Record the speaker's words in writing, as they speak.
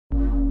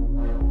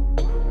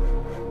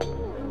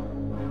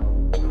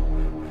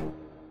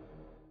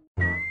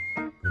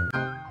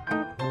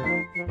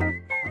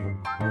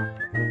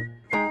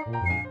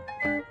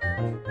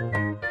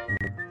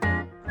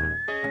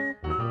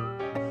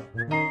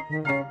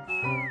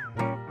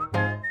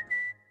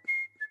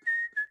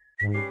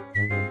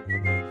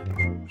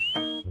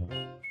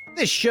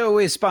This show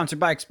is sponsored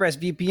by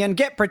ExpressVPN.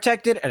 Get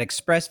protected at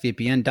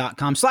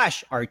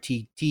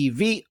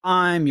expressvpn.com/RTTV.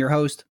 I'm your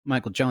host,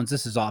 Michael Jones.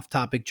 This is Off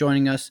Topic.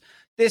 Joining us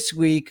this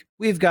week,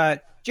 we've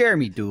got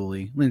Jeremy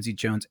Dooley, Lindsay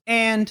Jones,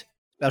 and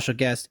special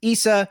guest,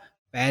 Issa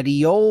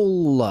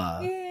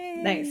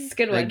Badiola. Nice.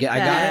 Good one. I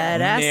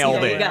got it.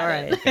 Nailed it.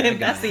 Got it. Okay, I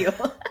got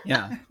it.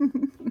 Yeah.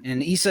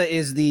 And Issa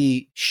is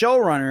the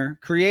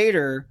showrunner,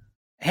 creator,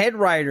 head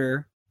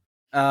writer,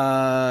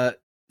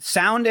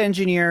 sound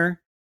engineer.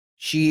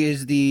 She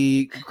is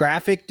the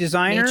graphic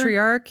designer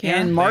Matriarch,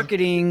 and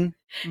marketing,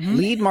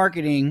 lead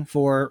marketing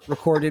for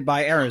Recorded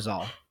by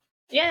Aerosol.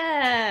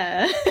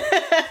 Yeah.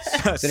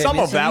 miss Some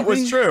of that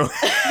was true.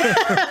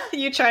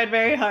 You tried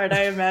very hard.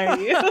 I admire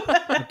you.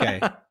 Okay.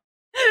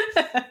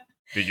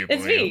 Did you?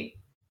 It's me.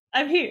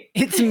 I'm here.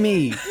 It's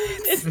me.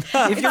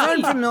 If you're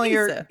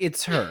unfamiliar, Issa.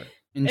 it's her.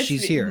 And It's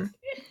she's me. here.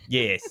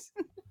 Yes.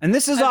 And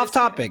this is I'm off just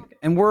topic.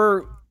 And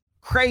we're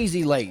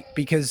crazy late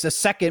because a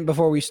second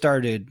before we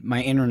started,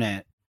 my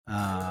internet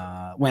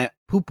went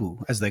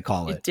poo-poo, as they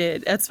call It it.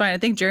 did. That's fine. I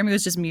think Jeremy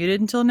was just muted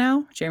until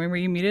now. Jeremy, were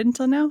you muted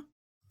until now?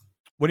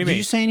 What do you Did mean?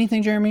 you say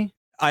anything, Jeremy?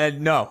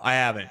 No, I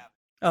haven't.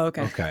 Oh,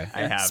 okay. Okay.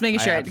 I have. Just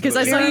making sure, because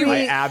I absolutely saw have.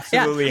 you- I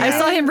absolutely I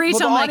have. saw him reach. Well,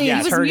 the I'm like, he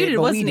audience was heard it, muted,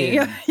 but we wasn't he?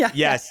 didn't. Yeah.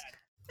 Yes.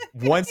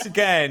 Once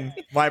again,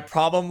 my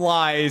problem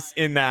lies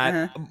in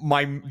that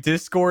my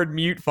Discord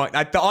mute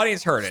function. The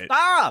audience heard it.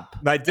 Stop!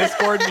 My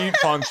Discord mute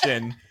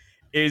function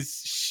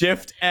is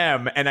Shift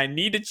M, and I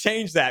need to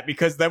change that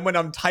because then when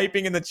I'm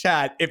typing in the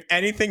chat, if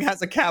anything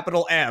has a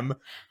capital M,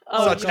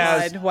 Oh, such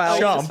God. as Wow.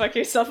 You chump, just fuck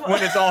yourself up.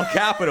 when it's all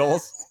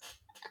capitals,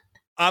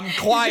 I'm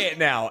quiet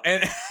now.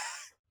 And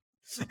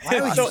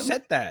Why would so- you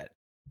set that?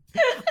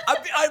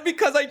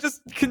 because I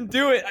just can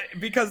do it.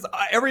 Because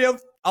every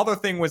other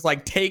thing was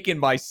like taken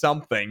by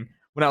something.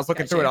 When I was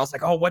looking through it, I was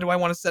like, "Oh, what do I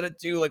want to set it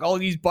to? Like all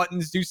these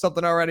buttons do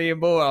something already."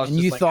 And blah. I was And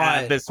just you like,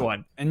 thought- this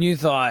one. And you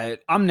thought,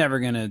 I'm never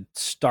going to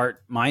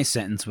start my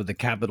sentence with a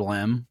capital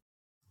M.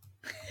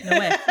 No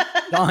way.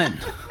 Done.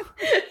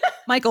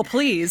 Michael,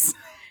 please.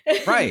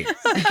 Right.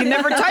 You can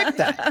never type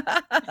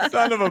that.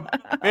 Son of a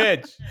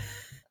bitch.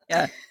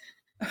 Yeah.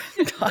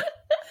 God.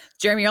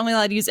 Jeremy, you're only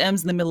allowed to use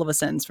M's in the middle of a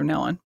sentence from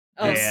now on.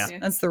 Oh, Yeah.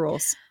 That's the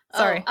rules. Oh,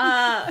 Sorry.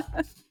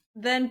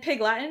 then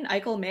Pig Latin,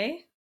 Eichel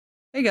May.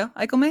 There you go.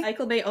 Eichel May.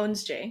 Eichel May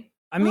owns J.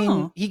 I mean,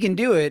 Oh. he can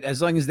do it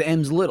as long as the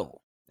M's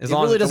little. As It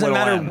long really as it's a doesn't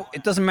little matter. M.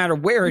 It doesn't matter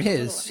where it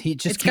Little is. M. He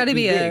just It's got to can't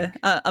be big.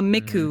 a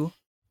Miku.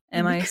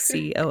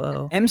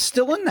 Micoo. M's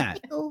still in that.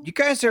 You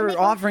guys are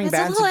offering That's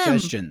a bad little M.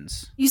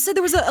 suggestions. You said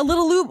there was a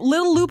little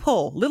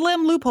loophole. Little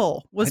M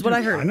loophole was what I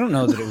I heard. don't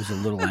know that it was a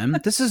little M.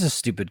 This is a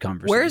stupid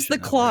conversation. Where's the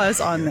that we're clause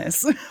having on here.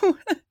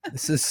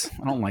 this?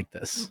 I don't like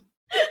this.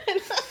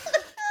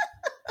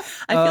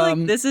 I feel Um,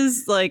 like this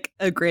is like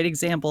a great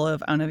example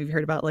of, I don't know if you've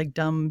heard about like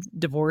dumb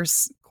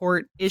divorce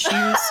court issues.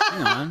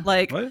 Hang on.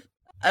 Like, What?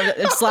 I'm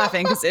just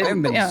laughing because I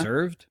haven't been yeah.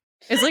 served.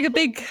 It's like it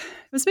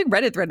was a big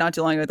Reddit thread not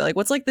too long ago. Like,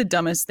 what's like the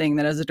dumbest thing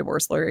that as a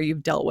divorce lawyer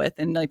you've dealt with?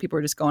 And like people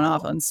are just going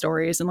off on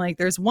stories. And like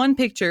there's one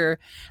picture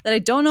that I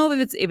don't know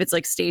if it's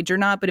like staged or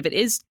not, but if it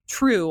is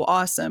true,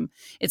 awesome.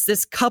 It's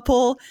this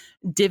couple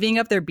divvying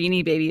up their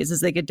Beanie Babies as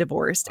they get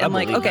divorced. I I'm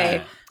like, believe okay,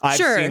 that. I've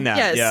Sure, seen that.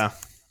 yes. Yeah.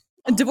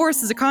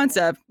 divorce is a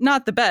concept,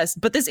 not the best,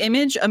 but this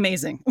image,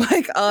 amazing.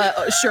 Like,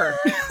 sure.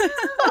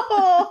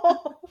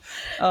 Oh,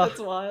 Oh. that's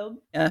wild.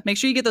 Yeah, make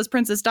sure you get those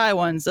Princess Di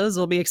ones. Those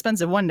will be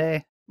expensive one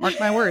day. Mark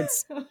my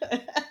words.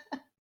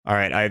 All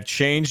right. I've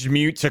changed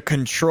mute to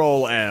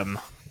Control M.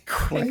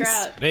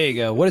 Congrats. There you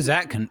go. What does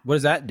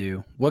that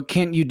do? What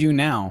can't you do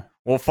now?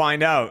 We'll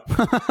find out.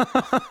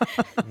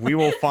 We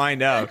will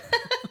find out.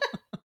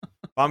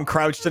 If I'm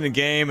crouched in a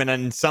game and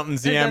then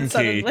something's the And M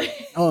then key, suddenly-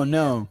 Oh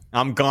no.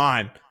 I'm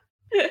gone.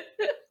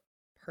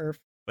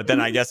 Perfect. But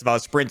then I guess if I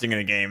was sprinting in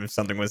a game, if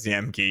something was the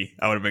M key,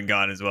 I would have been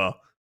gone as well.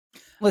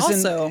 Listen,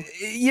 Also-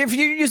 if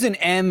you're using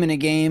M in a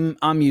game,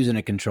 I'm using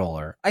a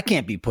controller. I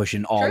can't be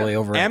pushing all the True. way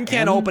over. M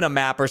can't open a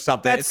map or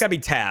something. That's- It's gotta be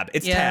tab.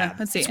 It's Yeah, tab.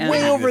 let's see. It's M.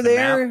 way over Use the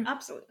map. there.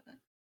 Absolutely.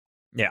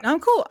 I'm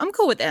cool. I'm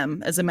cool with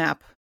M as a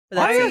map. But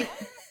that's Why? it.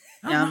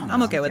 Yeah,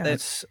 I'm okay with it.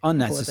 It's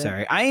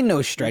unnecessary. I ain't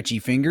no stretchy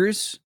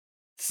fingers.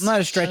 I'm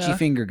not a stretchy Yeah.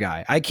 finger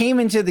guy. I came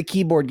into the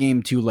keyboard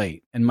game too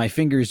late, and my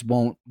fingers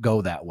won't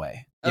go that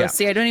way. Oh, Yeah.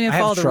 see, I don't even I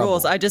have follow the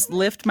rules. trouble. I just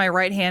lift my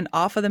right hand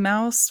off of the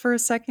mouse for a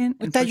second.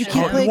 Like and that, you push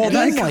can't it play down. a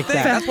game like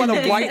that. That's why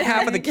the right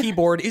half of the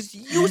keyboard is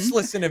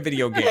useless in a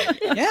video game.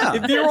 Yeah.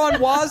 If you're on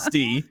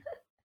WASD,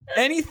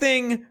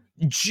 anything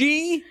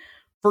G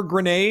for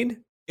grenade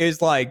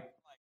is like,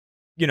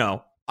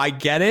 I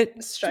get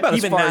it. Stretch. about as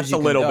Even far as that's you a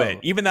can little go. bit.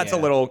 Even that's a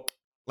Yeah. little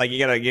like you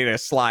gotta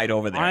slide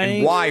over there.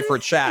 And I- Y for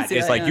chat see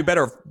is that, like yeah. you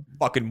better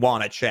fucking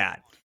want to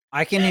chat.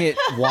 I can hit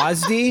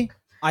WASD.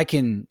 I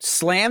can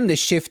slam the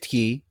shift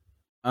key.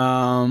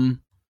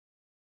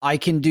 I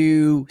can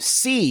do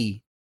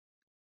C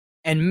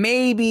and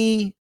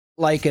maybe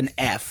like an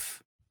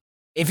F.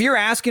 If you're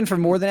asking for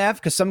more than F,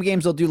 because some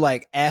games will do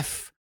like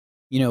F,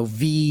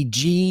 V,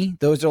 G.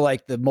 Those are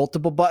like the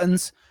multiple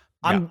buttons.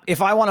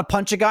 If I want to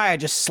punch a guy, I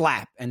just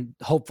slap and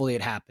hopefully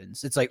it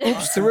happens. It's like,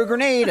 oops, threw a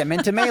grenade. I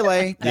meant to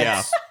melee.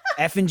 That's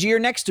F and G are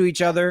next to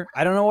each other.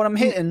 I don't know what I'm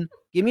hitting.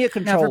 Give me a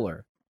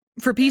controller.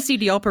 For PC,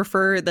 do y'all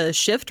prefer the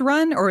shift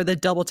run or the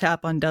double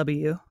tap on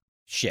W?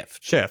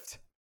 Shift.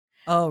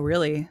 Oh,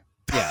 really?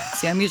 Yeah.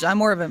 See, I'm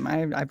more of a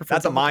I prefer.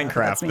 That's a double tap. Minecraft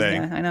That's me.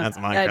 thing. Yeah, I know. That's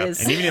a Yeah, Minecraft. it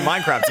is. And even in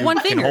Minecraft, you one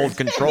can finger. hold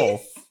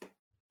control.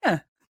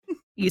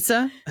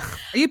 Issa,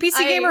 are you a PC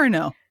gamer or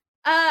no?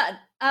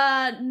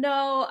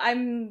 No,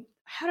 I'm,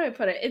 how do I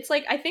put it? It's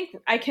like, I think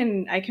I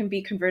can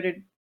be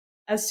converted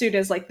as soon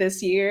as like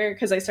this year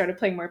because I started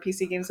playing more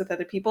PC games with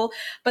other people.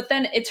 But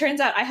then it turns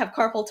out I have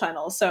carpal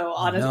tunnel. So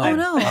honestly, Oh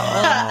no!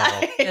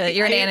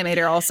 You're an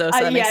animator also, so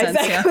that makes sense.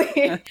 Exactly.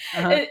 Yeah.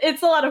 Uh-huh.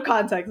 It's a lot of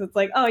context. It's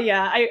like, oh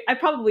yeah, I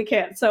probably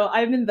can't. So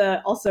I'm in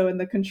the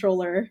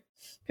controller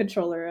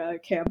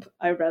camp.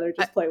 I'd rather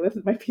just play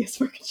with my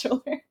PS4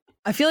 controller.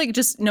 I feel like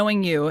just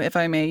knowing you, if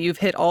I may, you've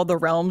hit all the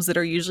realms that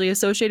are usually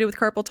associated with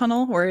carpal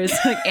tunnel, whereas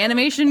like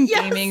animation,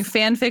 Yes. gaming,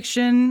 fan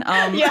fiction,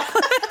 Yeah.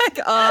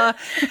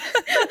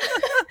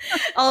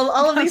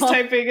 all of these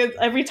typing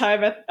every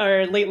time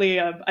or lately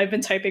I've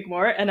been typing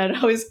more and I'd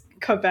always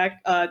come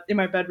back in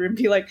my bedroom and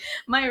be like,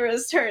 my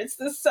wrist hurts,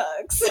 this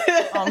sucks.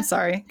 Oh, I'm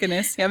sorry.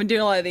 Goodness. You haven't been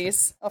doing a lot of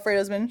these.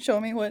 Alfredo's been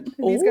showing me what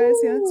these guys,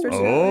 stretch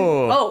it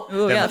out.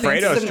 Oh, yeah.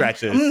 Alfredo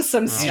stretches.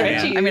 Some Oh,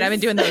 stretchy. I mean, I've been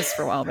doing those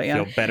for a while, but yeah.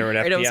 Feel better at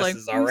Alfredo was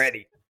FPSs like,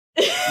 already.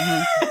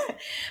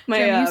 My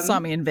Jim, you saw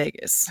me in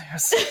Vegas.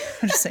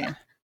 I'm just saying.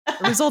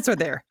 The results are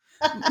there.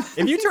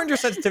 If you turned your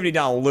sensitivity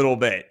down a little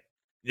bit,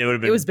 it would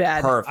have been It was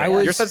bad. perfect.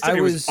 Your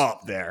sensitivity was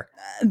up there.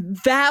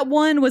 That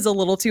one was a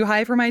little too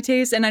high for my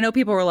taste. And I know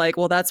people were like,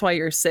 well, that's why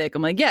you're sick.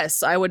 I'm like,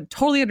 yes, I would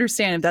totally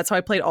understand if that's how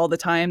I played all the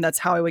time. That's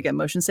how I would get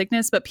motion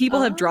sickness. But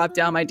people have dropped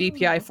down my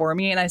DPI for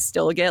me and I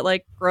still get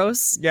like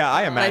gross. Yeah,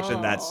 I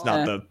imagine that's not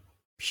Yeah. the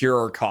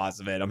pure cause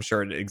of it. I'm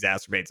sure it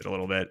exacerbates it a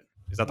little bit.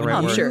 Is that the right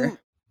I'm word? sure.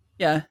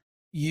 Yeah.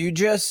 You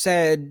just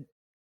said,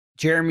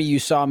 Jeremy, you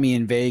saw me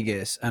in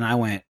Vegas, and I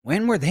went,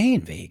 when were they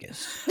in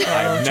Vegas?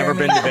 I've never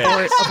been to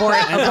Vegas.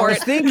 And I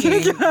was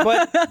thinking,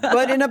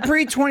 but in a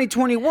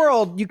pre-2020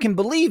 world, you can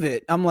believe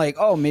it. I'm like,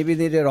 oh, maybe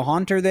they did a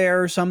haunter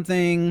there or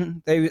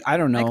something. I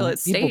don't know. Michael,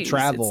 it People stays.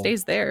 travel. It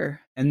stays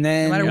there. And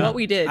then No matter what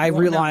we did. I you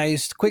won't know.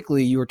 realized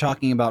quickly you were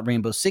talking about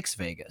Rainbow Six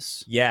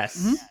Vegas.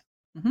 Yes.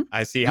 Mhm.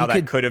 I see how You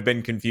that could have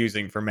been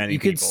confusing for many You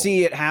people. could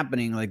see it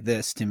happening like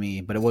this to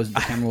me, but it wasn't.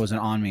 The camera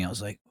wasn't on me. I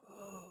was like,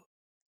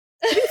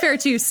 To be fair,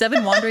 too,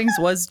 Seven Wanderings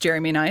was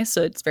Jeremy and I,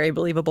 so it's very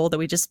believable that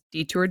we just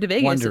detoured to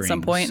Vegas at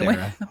some point.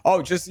 Sarah.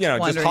 Oh, just just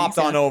Wanderings, hopped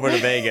on yeah. over to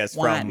Vegas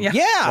from Yeah.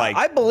 Yeah, like,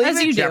 I believe As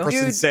it, you do.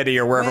 Jefferson dude. City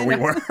or wherever we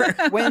were.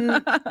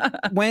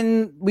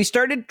 When we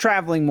started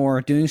traveling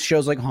more, doing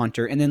shows like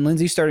Haunter, and then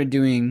Lindsay started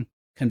doing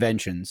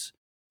conventions.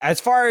 As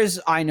far as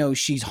I know,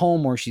 she's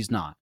home or she's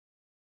not.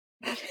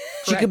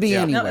 She could be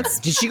Yeah. anywhere. No, it's-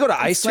 Did she go to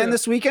Iceland true.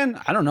 this weekend?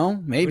 I don't know.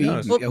 Maybe.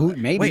 knows?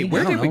 Maybe. Wait,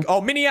 where I don't did we know. go?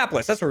 Oh,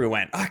 Minneapolis. That's where we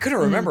went. I couldn't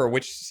remember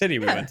which city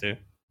we went to.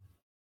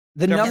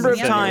 The Jefferson number of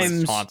City was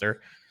times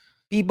Haunter.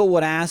 people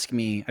would ask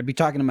me, I'd be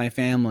talking to my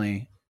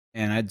family,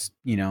 and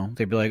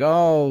they'd be like,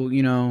 oh,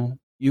 you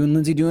and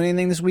Lindsay do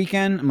anything this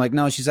weekend? I'm like,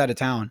 no, she's out of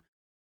town. And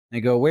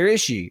they go, where is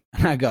she?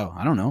 And I go,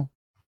 I don't know.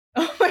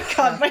 Oh my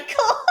god, Michael.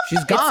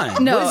 She's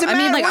gone. no, what does it I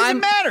mean, matter? like, What does I'm-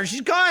 it matter?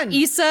 She's gone.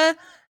 Issa,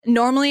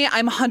 normally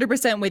I'm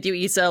 100% with you,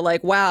 Issa.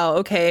 Like, wow,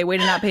 okay, way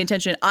to not pay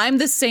attention. I'm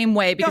the same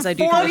way because I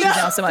do conventions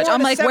now so much. 4 I'm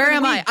to like, where 7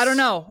 am I? weeks. I don't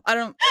know.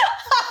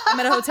 I'm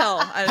at a hotel.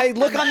 I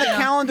look on the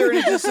calendar and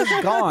it just says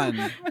gone.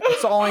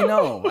 That's all I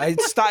know.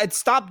 It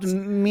stopped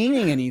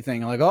meaning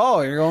anything. Like,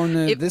 oh, you're going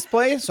to this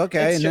place?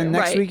 Okay. It's And then true.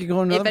 next Right. week you're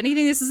going to If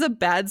anything, this is a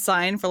bad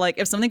sign for like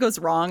if something goes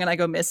wrong and I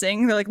go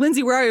missing. They're like,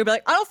 Lindsay, where are you? I'll be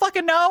like, I don't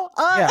fucking know.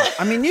 Yeah.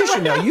 I mean, you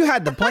should know. You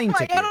had the plane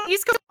Like, ticket.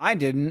 East Coast. I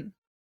didn't.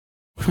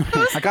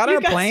 I got on You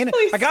a guys, plane.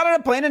 please. I got on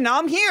a plane and now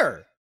I'm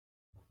here.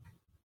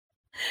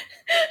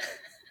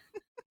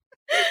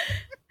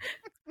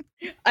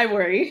 I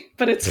worry,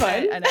 but it's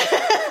fine. I know.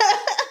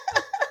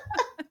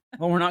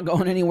 Well, we're not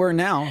going anywhere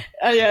now.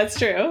 Yeah, it's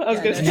true. I was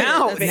Yeah, going to that's say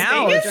Now, That's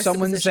now, Vegas.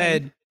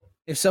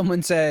 if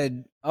someone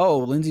said, "Oh,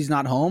 Lindsay's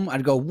not home,"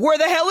 I'd go, "Where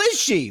the hell is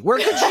she? Where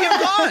could she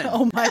have gone?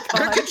 Oh my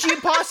Where god. could she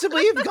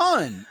possibly have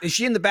gone? Is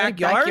she in the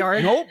backyard?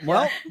 backyard? Nope.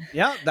 Well,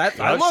 yeah, that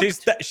I Oh,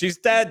 looked. she's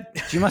dead.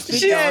 She must be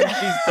She's dead.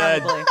 She's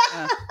dead. Probably,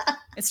 yeah.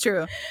 It's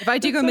true. If I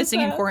do go That's so missing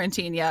in sad.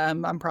 quarantine, yeah,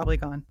 I'm probably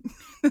gone.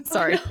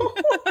 Sorry.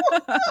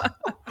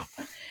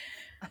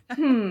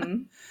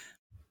 Mhm.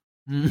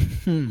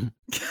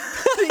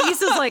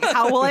 Issa's like,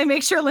 how will I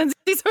make sure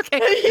Lindsay's okay?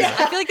 Yeah.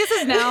 I feel like this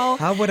is now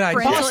How would I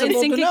parental Possible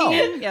instinct to know.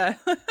 kicking in. Yeah.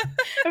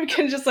 I'm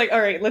kind of just like, all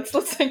right, let's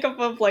think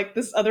of like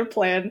this other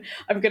plan.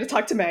 I'm gonna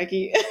talk to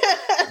Maggie.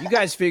 You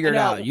guys figure it I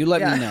know. out. You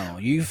let Yeah. me know.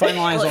 You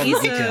finalize Well, all the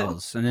Issa-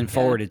 details and then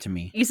forward it to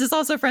me. Issa's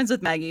also friends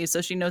with Maggie,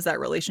 so she knows that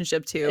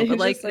relationship too. You're But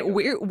like, just like-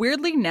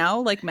 weirdly now,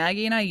 like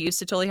Maggie and I used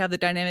to totally have the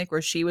dynamic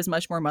where she was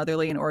much more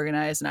motherly and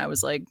organized, and I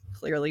was like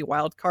clearly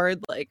wild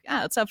card. Like,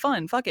 let's have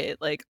fun. Fuck it.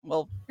 Like,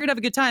 well, you're gonna have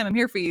a good time. I'm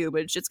here for you,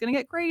 but shit's gonna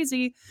get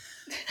crazy.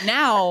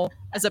 Now,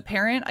 as a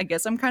parent, I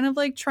guess I'm kind of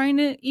like trying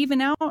to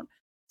even out.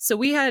 So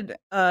we had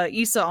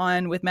Issa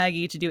on with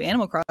Maggie to do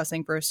Animal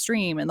Crossing for a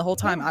stream, and the whole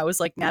time I was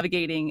like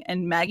navigating,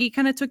 and Maggie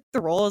kind of took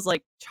the role as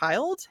like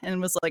child and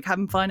was like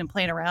having fun and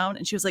playing around,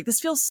 and she was like, "This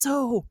feels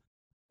so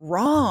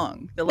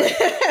wrong. That like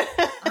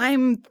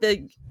I'm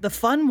the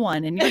fun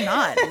one, and you're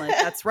not." I'm like,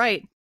 "That's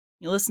right.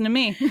 You listen to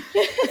me."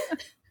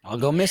 I'll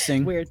go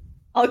missing. Weird.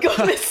 I'll go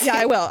missing. Yeah,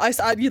 I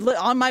will.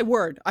 On my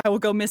word, I will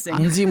go missing.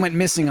 Lindsay went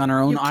missing on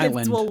her own You kids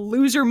island. will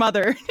lose your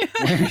mother.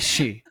 Where is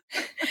she?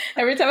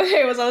 Every time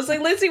I was like,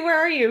 Lindsay, where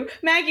are you?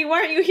 Maggie, why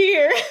aren't you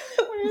here?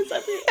 Where is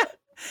everyone?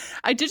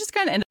 I did just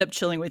kind of end up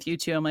chilling with you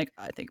two. I'm like,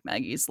 I think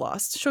Maggie's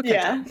lost. She'll catch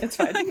Yeah, up. it's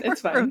fine.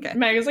 It's We're fine. okay.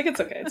 Maggie's like, it's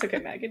okay,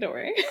 Maggie, don't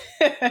worry.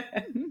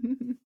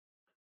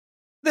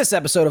 This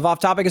episode of Off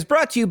Topic is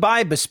brought to you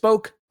by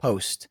Bespoke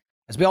Post.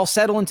 As we all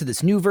settle into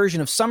this new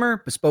version of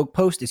summer, Bespoke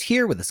Post is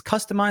here with its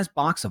customized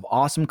box of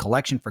awesome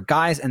collection for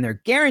guys, and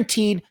they're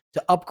guaranteed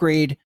to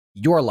upgrade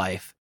your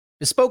life.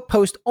 Bespoke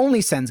Post only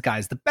sends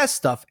guys the best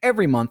stuff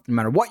every month, no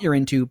matter what you're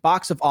into.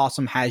 Box of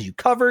Awesome has you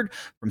covered.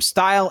 From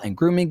style and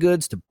grooming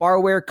goods to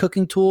barware,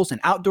 cooking tools, and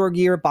outdoor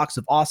gear, Box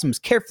of Awesome's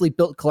carefully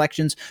built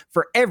collections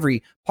for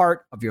every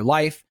part of your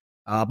life.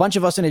 A bunch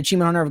of us in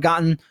Achievement Hunter have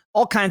gotten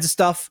all kinds of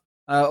stuff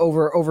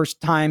over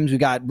times. We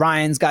got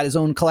Ryan's got his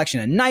own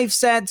collection of knife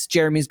sets.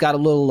 Jeremy's got a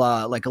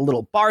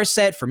little bar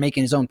set for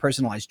making his own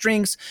personalized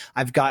drinks.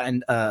 I've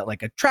gotten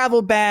like a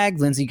travel bag.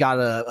 Lindsay got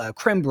a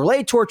creme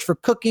brulee torch for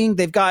cooking.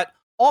 They've got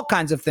all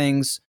kinds of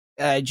things,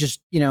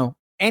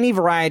 any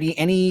variety,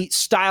 any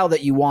style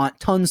that you want,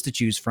 tons to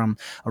choose from.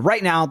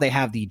 Right now, they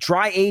have the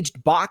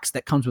dry-aged box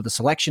that comes with a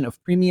selection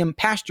of premium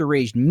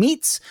pasture-raised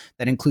meats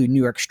that include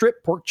New York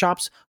strip, pork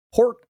chops,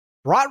 pork,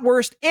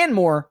 bratwurst, and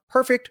more,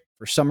 perfect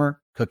for summer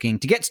cooking.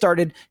 To get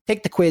started,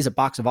 take the quiz at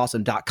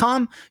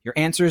boxofawesome.com. Your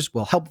answers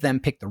will help them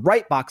pick the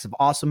right box of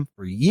awesome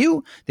for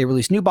you. They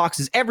release new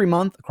boxes every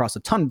month across a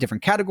ton of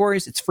different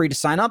categories. It's free to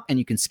sign up, and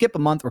you can skip a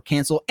month or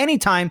cancel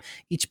anytime.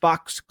 Each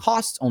box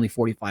costs only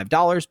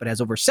 $45, but has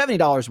over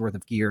 $70 worth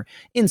of gear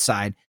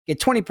inside. Get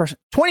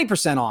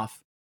 20%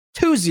 off.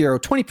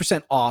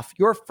 20% off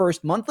your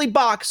first monthly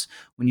box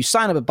when you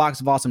sign up at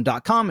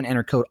boxofawesome.com and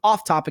enter code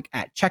OFFTOPIC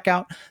at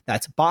checkout.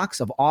 That's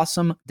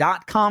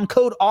boxofawesome.com,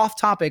 code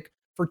OFFTOPIC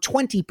for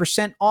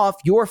 20% off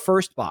your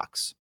first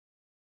box.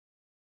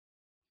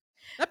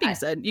 That being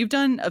said, you've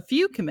done a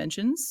few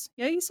conventions.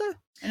 Yeah, Issa?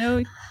 I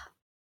know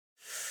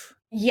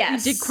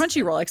Yes. you did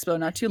Crunchyroll Expo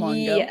not too long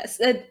ago. Yes.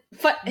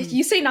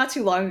 You say not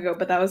too long ago,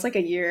 but that was like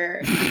a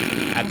year.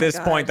 At this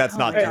point, that's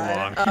not too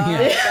long.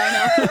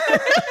 I know.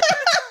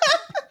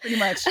 Pretty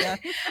much, yeah.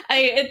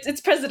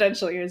 It's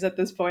presidential years at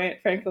this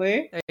point,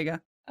 frankly. There you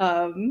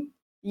go.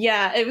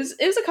 Yeah, it was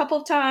a couple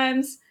of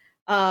times.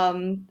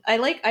 I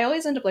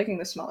always end up liking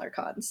the smaller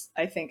cons.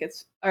 I think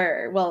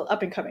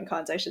up and coming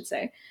cons, I should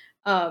say.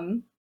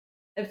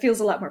 It feels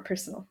a lot more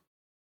personal.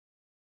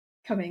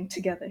 Coming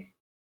together.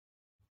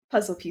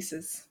 Puzzle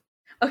pieces.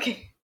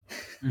 Okay.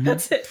 Mhm.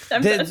 That's it.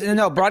 I'm done.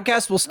 No,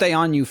 broadcast will stay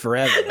on you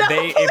forever.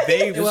 If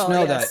they Just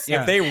know that.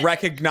 Yeah. if they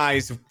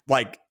recognize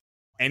like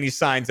any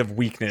signs of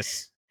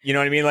weakness, you know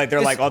what I mean? Like they're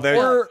It's- like,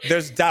 oh,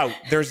 there's doubt.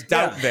 There's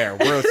doubt there.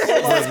 We're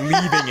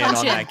leaving it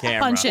on that camera.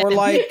 Punch it. Or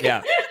like,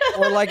 Yeah.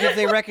 or like if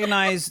they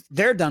recognize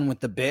they're done with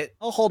the bit,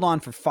 I'll hold on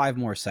for 5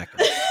 more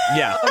seconds.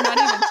 Yeah. Oh, not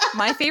even.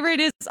 My favorite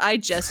is I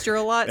gesture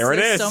a lot. There so it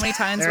there's is. so many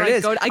times There where it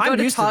is. I go I'm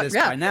to used talk. to this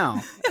Yeah. by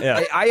now.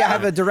 Yeah. I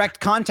have a direct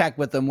contact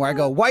with them where I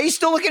go, "Why are you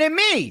still looking at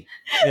me?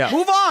 Yeah.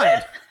 Move on."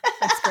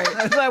 That's great.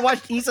 That's why I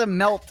watched Issa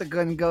melt to go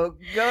and go,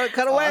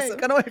 cut away, awesome.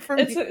 cut away from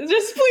It's me.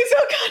 just please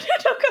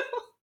don't go.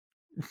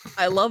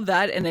 I love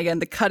that. And again,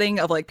 the cutting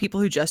of like people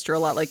who gesture a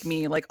lot like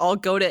me, like I'll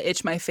go to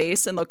itch my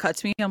face and they'll cut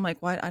to me. I'm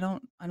like, what? I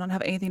don't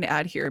have anything to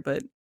add here,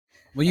 but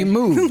Well, you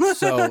moved,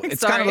 so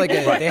it's kind of Sorry. like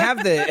they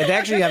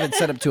actually have it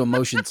set up to a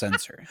motion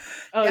sensor.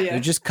 Oh yeah.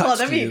 It just Well, cuts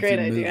that'd to be you a if great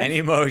you move. idea.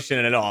 Any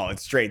motion at all,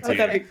 it's straight to Oh,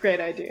 that'd you. be a great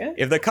idea.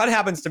 If the cut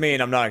happens to me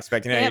and I'm not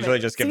expecting it, I Damn usually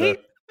it. just give See?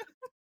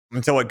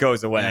 until it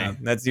goes away. Yeah.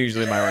 That's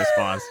usually my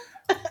response.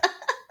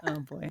 oh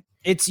boy.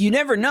 It's you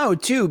never know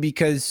too,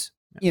 because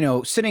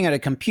sitting at a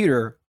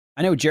computer,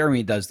 I know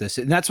Jeremy does this,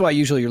 and that's why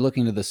usually you're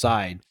looking to the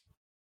side.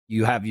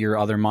 You have your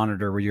other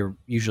monitor where you're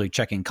usually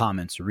checking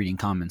comments or reading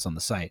comments on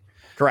the site.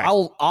 Correct.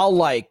 I'll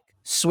like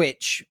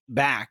switch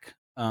back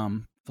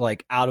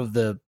like out of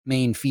the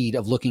main feed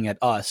of looking at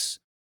us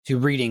to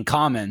reading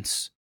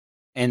comments,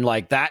 and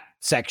like that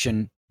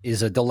section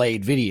is a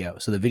delayed video,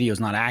 so the video is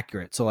not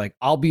accurate. So like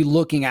I'll be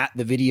looking at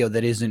the video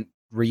that isn't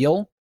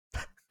real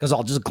because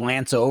I'll just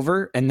glance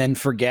over and then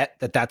forget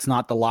that that's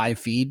not the live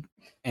feed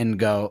and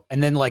go,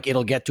 and then like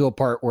it'll get to a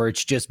part where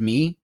it's just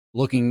me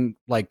looking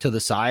like to the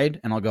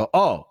side, and I'll go,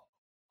 oh,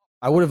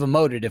 I would have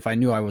emoted if I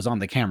knew I was on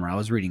the camera. I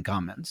was reading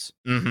comments.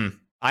 Mm-hmm.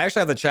 I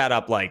actually have the chat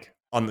up like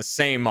on the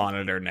same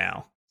monitor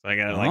now. So I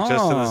got it like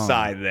just to the Oh.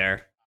 side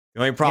there. The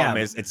only problem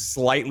Yeah. is it's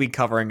slightly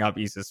covering up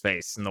Issa's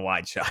face in the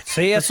wide shot.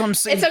 So yeah, so I'm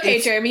saying It's okay,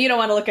 Jeremy. You don't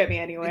want to look at me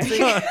anyway.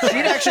 She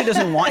actually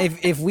doesn't want.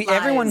 If we Lies.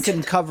 everyone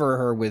can cover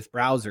her with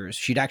browsers,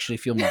 she'd actually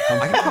feel more I can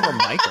comfortable. cover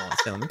Michael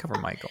instead. Let me cover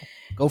Michael.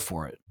 Go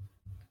for it.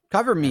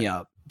 Cover me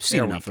up. Seen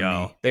There we enough of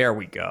go. me. There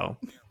we go.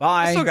 I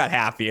Bye. still got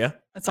half of you.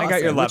 That's I got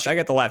your awesome. left. I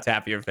got the left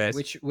half of your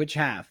face. Which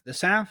half?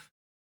 This half?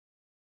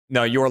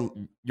 No, your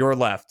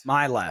left.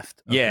 My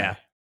left. Okay. Yeah,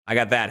 I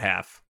got that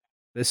half.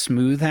 The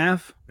smooth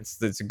half?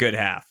 It's a good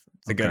half.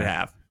 It's a good Okay.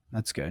 half.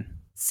 That's good.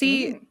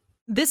 See,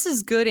 this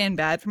is good and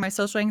bad for my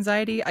social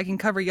anxiety. I can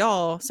cover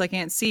y'all, so I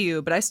can't see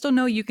you, but I still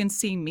know you can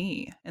see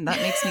me, and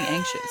that makes me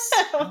anxious.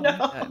 Oh,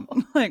 no.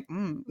 I'm like,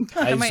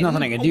 I There's might-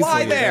 nothing I can do Why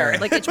for you there?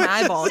 like itch my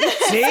eyeball.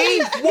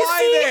 See?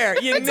 Why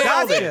there? You nailed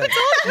Gotcha. it.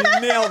 You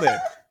nailed it.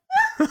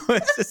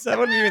 It's just, I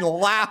wasn't even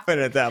laughing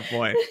at that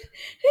point.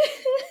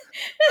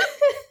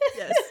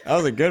 Yes. That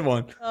was a good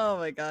one. Oh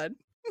my god.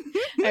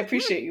 I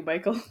appreciate you,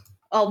 Michael.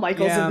 All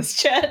Michaels Yeah. in this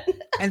chat.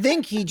 I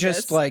think he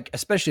just Yes. like,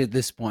 especially at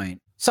this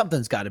point,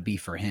 something's got to be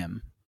for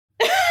him.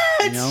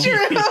 It's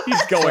know? true.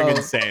 He's going So,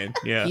 insane.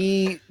 Yeah.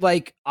 He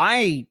like,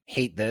 I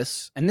hate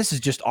this, and this is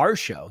just our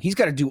show. He's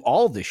got to do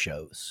all the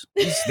shows.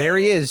 There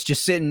he is,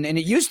 just sitting, and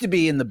it used to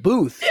be in the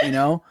booth.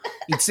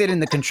 He'd sit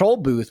in the control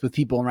booth with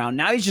people around.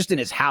 Now he's just in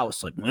his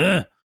house, like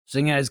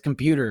sitting at his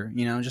computer.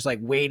 Just like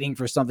waiting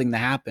for something to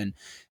happen,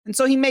 and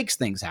so he makes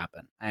things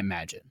happen. I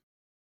imagine.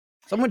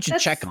 Someone should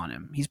That's- check on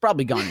him. He's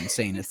probably gone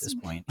insane at this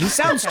point. He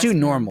sounds Podcast too moves.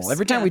 normal.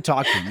 Every time Yeah. we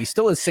talk to him, he's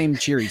still the same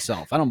cheery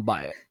self. I don't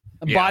buy it.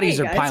 The Yeah. bodies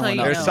Hey, are guys, piling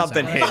how up. you There's know.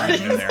 something inside.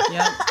 hidden in there.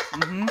 Yep.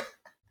 hmm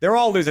They're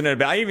all losing it.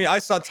 But I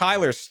saw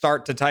Tyler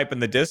start to type in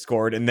the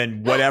Discord, and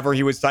then whatever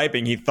he was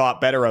typing, he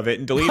thought better of it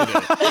and deleted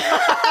it.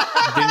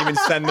 Didn't even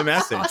send the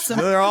message. Awesome.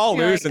 So they're all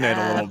You're like, losing it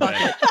a little fuck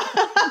bit.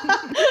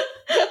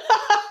 it.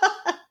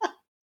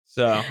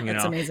 So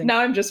That's amazing.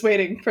 Now I'm just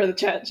waiting for the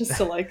chat just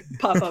to like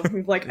pop up.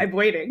 Like, I'm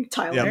waiting,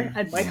 Tyler Yep.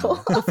 and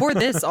Michael. Before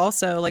this,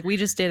 also, like we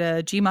just did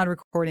a Gmod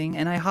recording,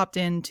 and I hopped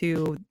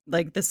into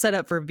like the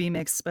setup for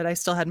vMix, but I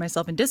still had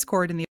myself in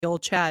Discord in the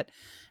old chat,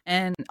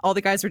 and all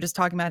the guys were just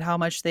talking about how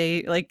much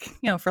they like,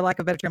 for lack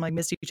of a better term, like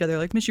missed each other,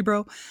 like miss you,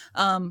 bro.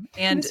 And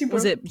Miss you,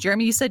 was bro. it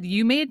Jeremy? You said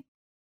you made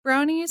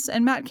brownies,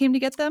 and Matt came to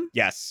get them.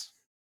 Yes.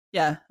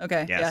 Yeah.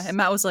 Okay. Yeah. Yes. And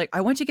Matt was like,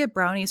 I went to get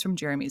brownies from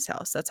Jeremy's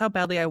house. That's how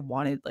badly I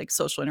wanted like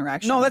social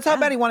interaction. No, that's how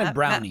bad he wanted Matt-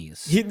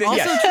 brownies. Also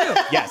Yes.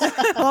 true.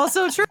 Yes.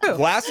 Also true.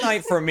 Last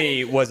night for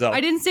me was a I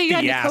didn't say you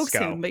had to coax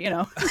fiasco. him, but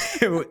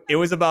it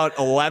was about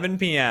 11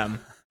 p.m.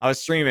 I was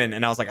streaming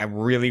and I was like, I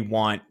really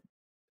want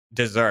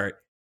dessert.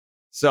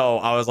 So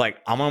I was like,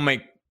 I'm gonna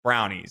make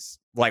brownies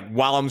like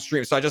while I'm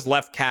streaming. So I just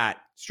left Kat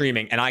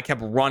streaming and I kept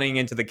running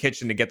into the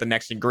kitchen to get the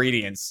next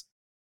ingredients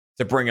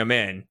to bring them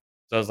in.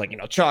 So I was like,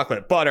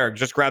 chocolate, butter,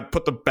 just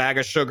put the bag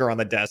of sugar on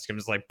the desk and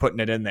was like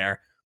putting it in there.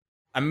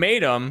 I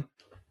made them.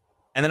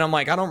 And then I'm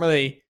like, I don't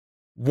really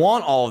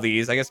want all of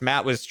these. I guess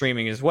Matt was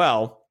streaming as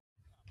well.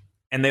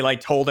 And they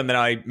like told him that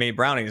I made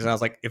brownies. And I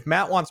was like, if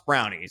Matt wants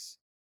brownies,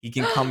 he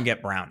can come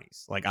get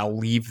brownies. Like I'll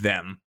leave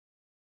them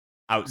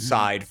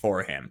outside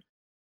for him.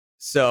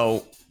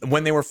 So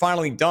when they were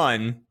finally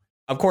done,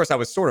 of course I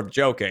was sort of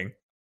joking.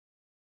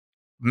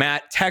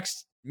 Matt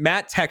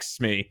texts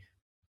me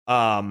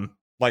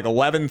like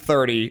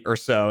 11:30 or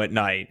so at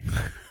night.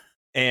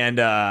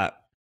 And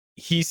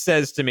he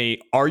says to me,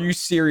 "Are you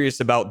serious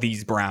about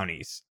these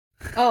brownies?"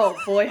 Oh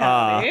boy,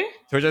 howdy.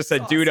 So I just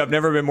said, dude, I've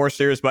never been more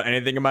serious about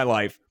anything in my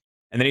life.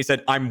 And then he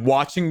said, I'm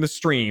watching the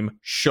stream,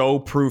 show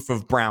proof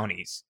of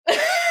brownies.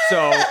 So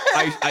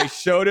I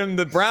showed him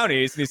the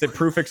brownies and he said,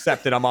 proof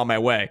accepted, I'm on my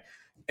way.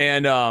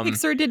 And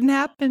Pixar didn't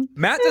happen.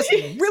 Matt does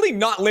really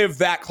not live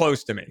that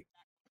close to me.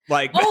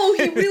 Like, Oh,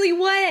 he really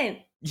went.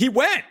 he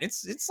went.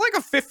 It's like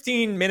a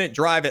 15-minute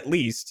drive at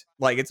least.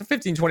 Like it's a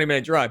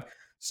 20-minute drive.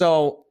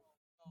 So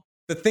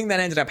the thing that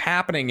ended up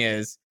happening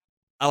is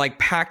I like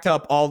packed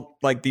up all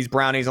like these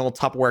brownies in a little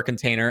Tupperware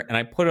container and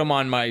I put them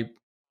on my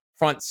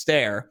front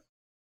stair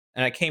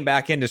and I came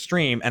back into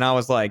stream and I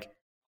was like,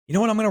 you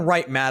know what? I'm going to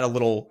write Matt a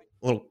little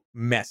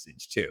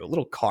message too, a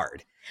little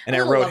card. And A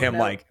I little wrote love him note.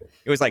 like,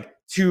 it was like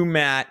to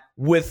Matt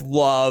with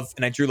love.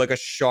 And I drew like a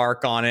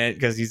shark on it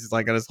because he's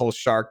like got his whole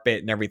shark bit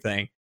and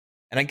everything.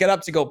 And I get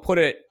up to go put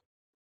it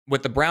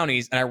with the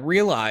brownies and I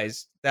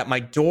realized that my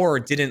door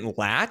didn't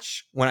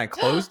latch when I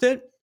closed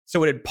it.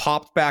 So it had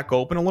popped back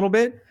open a little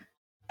bit.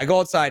 I go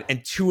outside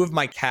and two of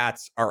my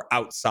cats are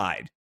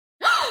outside.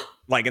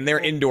 Like, and they're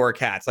indoor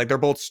cats. Like they're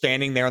both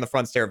standing there on the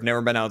front stair. I've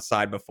never been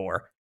outside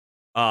before.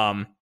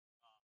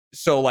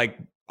 So like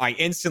I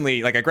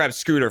instantly, like I grabbed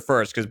Scooter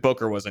first because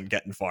Booker wasn't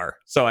getting far.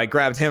 So I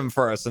grabbed him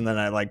first and then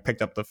I like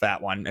picked up the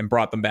fat one and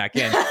brought them back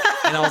in.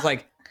 And I was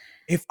like,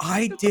 if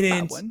I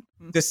didn't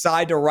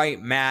decide to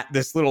write Matt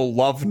this little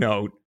love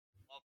note,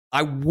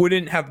 I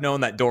wouldn't have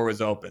known that door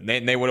was open.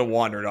 They would have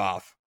wandered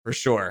off for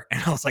sure.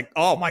 And I was like,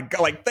 oh my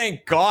God, like,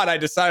 thank God I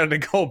decided to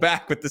go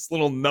back with this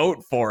little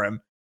note for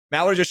him.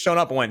 Matt would have just shown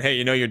up and went,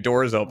 hey, your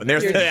door is open.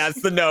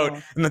 That's the note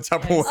in the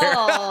Tupperware.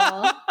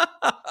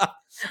 Aw.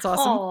 That's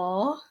awesome.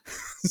 Aw.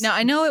 Now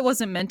I know it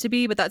wasn't meant to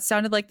be, but that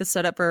sounded like the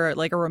setup for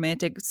like a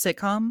romantic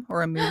sitcom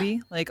or a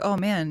movie. Like, oh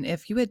man,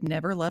 if you had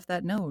never left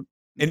that note.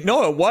 And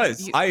no, it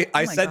was. I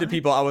my said to God.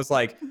 people, I was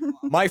like,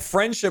 my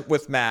friendship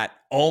with Matt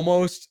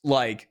almost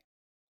like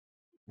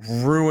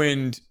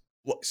ruined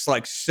It's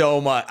like so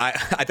much.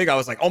 I think I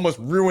was like almost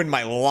ruined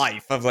my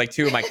life of like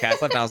 2 of my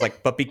cats left. And I was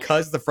like, but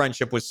because the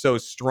friendship was so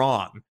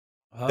strong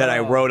that I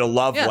wrote a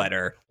love Yeah.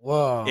 letter,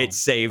 Whoa. it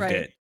saved Right.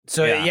 it.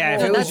 So yeah,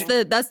 if So it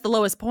was that's the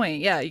lowest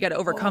point. Yeah, you got to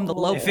overcome the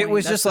low If point. it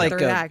was That's just the like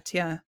third act,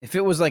 yeah. if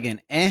it was like an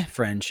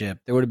friendship,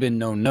 there would have been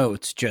no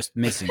notes, just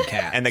missing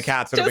cats. And the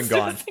cats would have been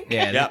gone.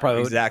 Yeah, they Yep,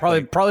 probably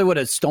exactly. probably would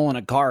have stolen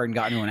a car and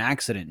gotten into an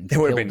accident and They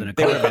would have killed been, in a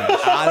they car would have crash.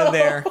 been out of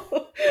there.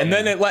 And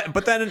then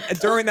but then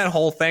during that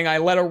whole thing, I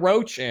let a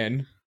roach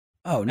in.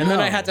 Oh no! And then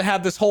I had to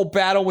have this whole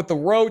battle with the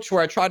roach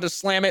where I tried to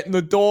slam it in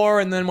the door.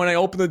 And then when I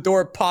opened the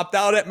door, it popped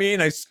out at me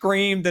and I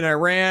screamed and I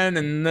ran.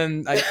 And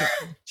then I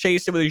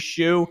chased it with his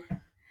shoe.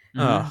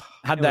 Ugh,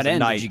 How'd it that was a end?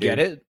 night, Did you get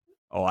dude. it?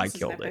 Oh, I This is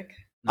killed it. epic.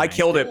 I Nice.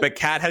 killed it. But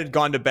Kat had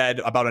gone to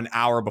bed about an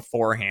hour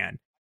beforehand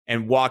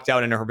and walked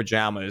out into her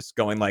pajamas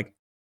going like,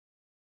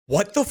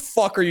 what the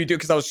fuck are you doing?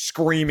 Because I was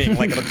screaming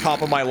like at the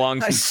top of my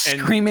lungs. I And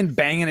screaming,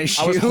 banging a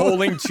shoe. I was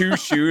holding 2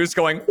 shoes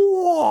going,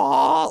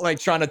 whoa, like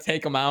trying to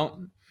take them out.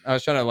 I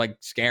was trying to like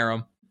scare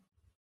him.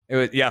 It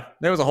was, yeah,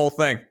 there was a whole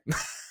thing.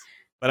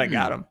 But I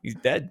got him. He's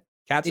dead.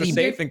 Cats Did are he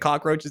safe and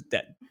cockroach is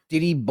dead.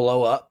 Did he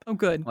blow up Oh,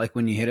 good. like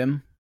when you hit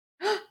him?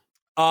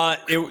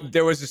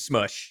 There was a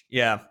smush.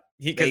 Yeah.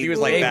 Because he was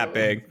like They- that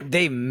big.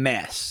 They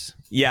mess.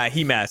 Yeah,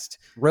 he messed.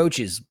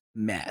 Roaches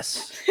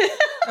mess.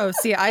 Oh,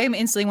 see, I am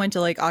instantly went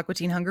to like Aqua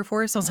Teen Hunger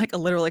Force. Sounds like a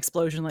literal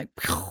explosion. Like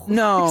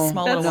No,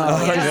 small That's- little no,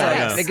 ones. Yeah,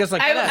 yeah. yeah. It goes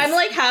like I'm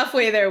like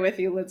halfway there with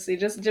you, Lindsay.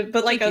 Just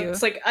but like Thank you.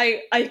 it's like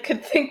I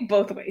could think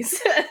both ways.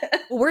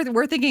 Well,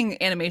 we're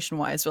thinking animation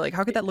wise. We're like,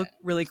 how could that look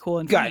really cool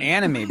and got funny?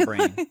 anime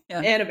brain.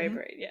 Yeah. Anime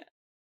brain, yeah.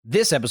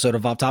 This episode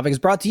of Off Topic is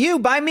brought to you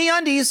by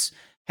MeUndies.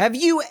 Have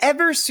you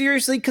ever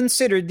seriously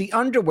considered the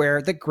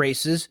underwear that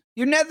graces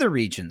your nether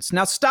regions?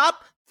 Now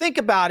stop, think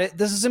about it.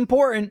 This is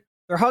important.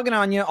 They're hugging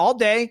on you all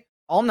day,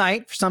 all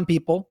night for some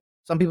people.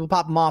 Some people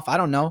pop them off. I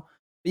don't know.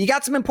 But you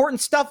got some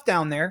important stuff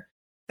down there.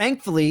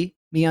 Thankfully,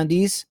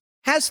 MeUndies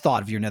has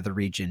thought of your nether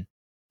region,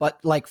 but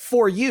like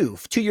for you,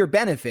 to your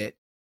benefit,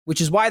 which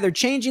is why they're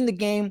changing the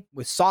game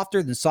with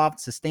softer than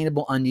soft,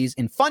 sustainable undies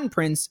in fun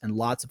prints and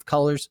lots of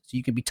colors so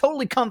you can be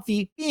totally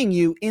comfy being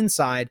you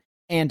inside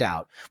and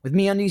out. With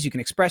MeUndies, you can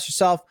express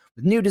yourself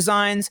with new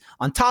designs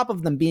on top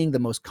of them being the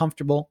most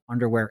comfortable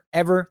underwear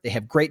ever. They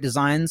have great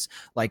designs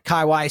like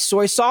Kaiwai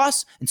soy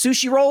sauce and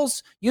sushi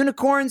rolls,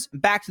 unicorns,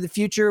 and Back to the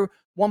Future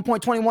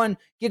 1.21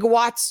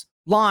 gigawatts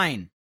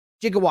line.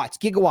 Gigawatts.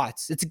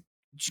 It's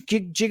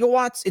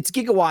gigawatts. It's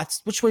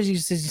gigawatts. Which way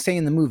does he say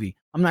in the movie?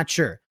 I'm not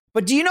sure.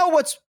 But do you know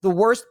what's the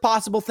worst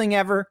possible thing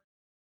ever?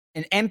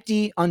 An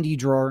empty undie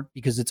drawer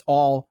because it's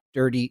all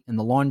dirty in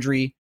the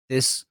laundry.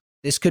 This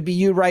could be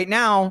you right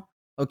now,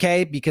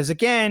 okay? Because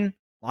again,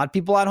 a lot of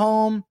people at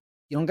home,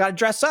 you don't got to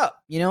dress up.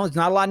 You know, there's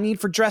not a lot of need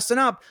for dressing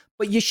up,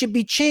 but you should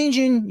be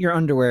changing your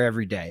underwear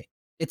every day.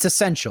 It's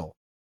essential.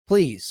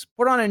 Please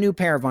put on a new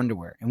pair of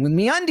underwear. And with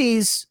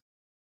MeUndies,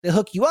 they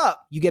hook you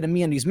up. You get a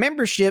MeUndies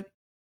membership.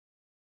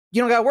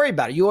 You don't got to worry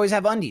about it. You always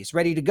have undies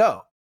ready to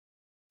go.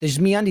 There's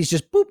MeUndies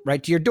just boop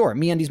right to your door.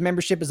 MeUndies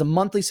membership is a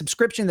monthly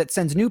subscription that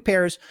sends new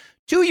pairs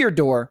to your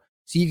door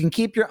so you can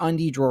keep your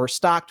undie drawer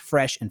stocked,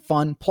 fresh, and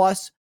fun.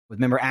 Plus, with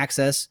member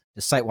access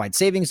to site-wide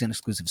savings and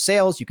exclusive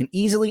sales, you can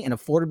easily and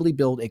affordably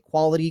build a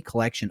quality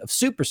collection of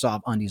super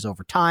soft undies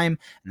over time.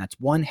 And that's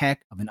one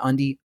heck of an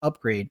undie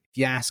upgrade, if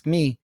you ask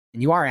me.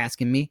 And you are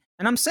asking me,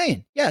 and I'm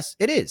saying, yes,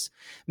 it is.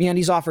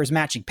 MeUndies offers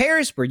matching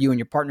pairs where you and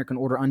your partner can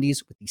order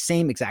undies with the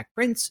same exact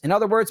prints. In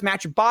other words,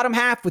 match your bottom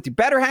half with your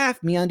better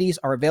half. MeUndies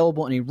are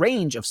available in a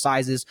range of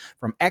sizes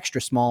from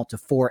extra small to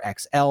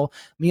 4XL.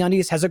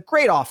 MeUndies has a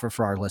great offer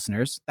for our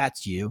listeners.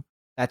 That's you.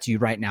 That's you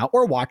right now.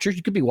 Or watchers.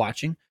 You could be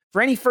watching.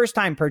 For any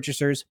first-time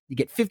purchasers, you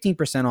get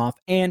 15%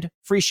 off and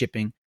free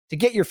shipping. To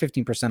get your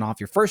 15% off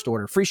your first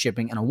order, free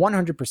shipping, and a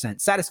 100%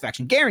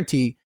 satisfaction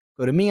guarantee,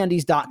 go to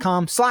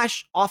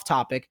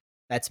MeUndies.com/off-topic.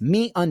 That's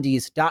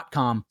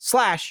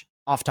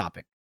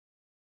MeUndies.com/off-topic.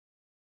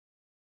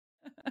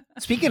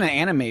 Speaking of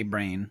anime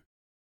brain,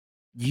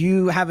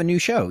 you have a new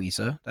show,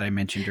 Issa, that I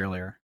mentioned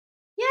earlier.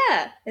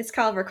 Yeah, it's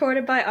called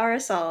Recorded by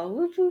RSL.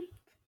 Whoop, whoop.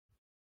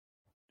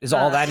 Is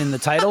all that in the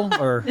title,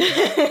 or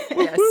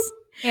Yes.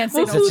 And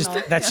Whoop, signal whoop.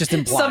 tunnel. that's just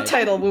implied?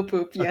 Subtitle whoop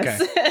whoop,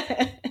 yes.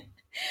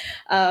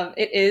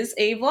 It is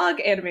a vlog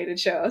animated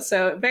show,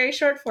 so very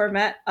short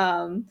format.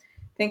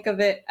 Think of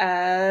it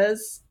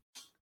as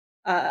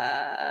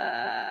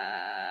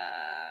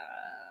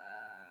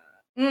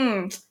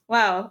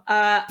wow.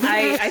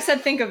 I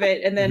said think of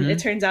it, and then it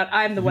turns out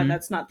I'm the one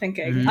that's not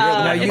thinking. Mhm.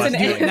 Now You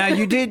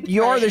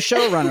are the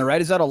showrunner,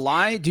 right? Is that a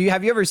lie?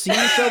 Have you ever seen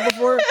the show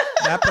before?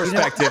 That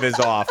perspective is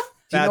off. Do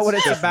you know That's what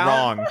it's just about?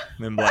 wrong,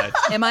 Moonblade.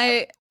 Am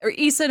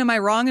I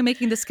wrong in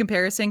making this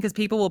comparison? Because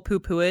people will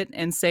poo-poo it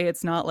and say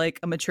it's not like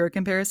a mature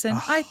comparison.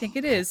 I think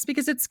it is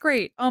because it's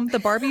great.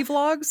 The Barbie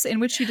vlogs in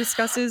which she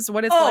discusses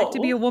what it's like to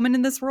be a woman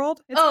in this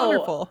world. It's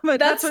wonderful. But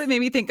that's what it made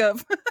me think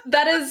of.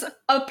 That is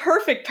a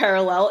perfect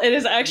parallel. It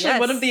is actually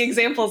one of the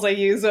examples I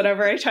use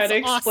whenever I try to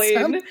explain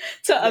awesome.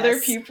 to other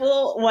Yes.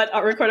 people what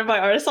Recorded by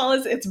RSL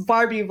is. It's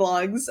Barbie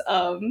vlogs.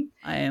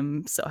 I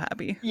am so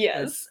happy.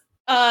 Yes.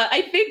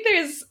 I think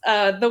there's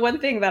the one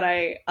thing that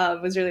I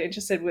was really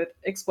interested with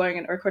exploring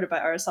in Recorded by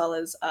RSL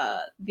is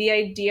the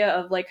idea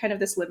of like kind of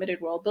this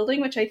limited world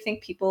building, which I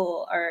think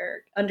people are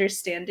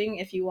understanding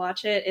if you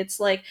watch it. It's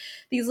like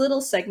these little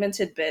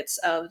segmented bits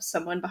of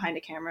someone behind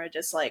a camera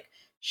just like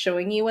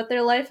showing you what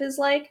their life is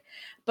like.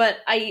 But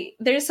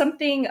there's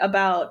something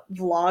about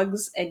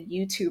vlogs and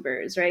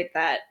YouTubers, right?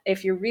 That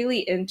if you're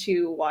really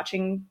into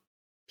watching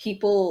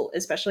people,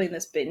 especially in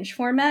this binge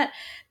format,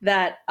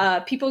 that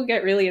people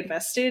get really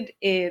invested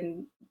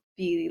in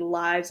the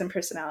lives and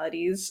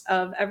personalities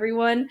of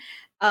everyone.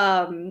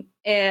 And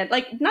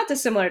like, not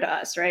dissimilar to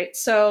us, right?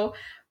 So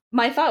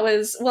my thought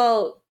was,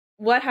 well,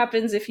 what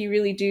happens if you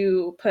really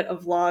do put a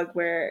vlog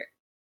where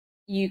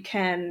you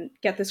can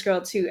get this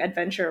girl to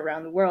adventure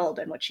around the world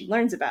and what she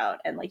learns about,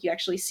 and like you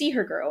actually see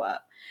her grow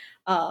up?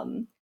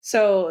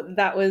 So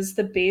that was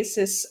the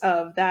basis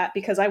of that,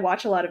 because I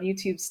watch a lot of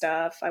YouTube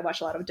stuff. I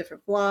watch a lot of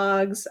different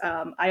vlogs.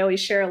 I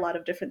always share a lot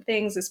of different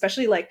things,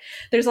 especially like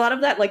there's a lot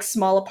of that like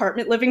small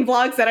apartment living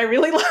vlogs that I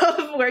really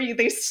love, where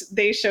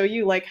they show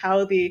you like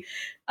how the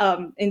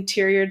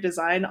interior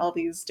design all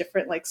these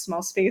different like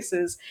small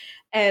spaces.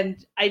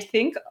 And I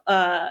think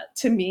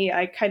to me,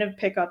 I kind of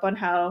pick up on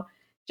how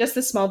just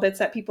the small bits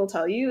that people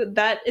tell you,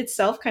 that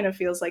itself kind of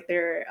feels like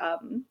they're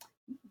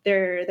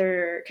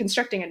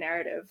constructing a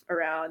narrative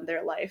around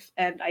their life.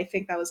 And I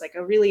think that was like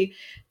a really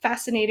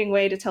fascinating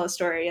way to tell a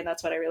story, and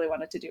that's what I really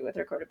wanted to do with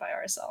Recorded by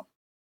RSL.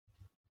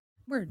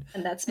 Word.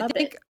 And that's I my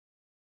think bit.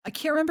 I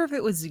can't remember if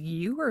it was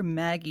you or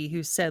Maggie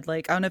who said,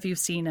 like, I don't know if you've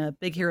seen a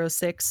Big Hero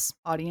 6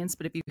 audience,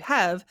 but if you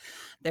have,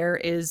 there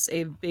is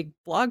a big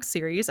blog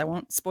series. I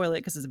won't spoil it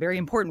because it's a very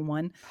important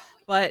one,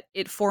 but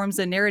it forms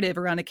a narrative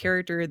around a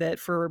character that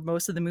for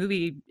most of the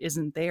movie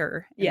isn't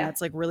there. And Yeah. that's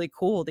like really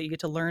cool that you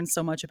get to learn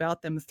so much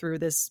about them through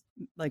this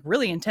like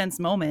really intense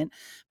moment.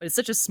 But it's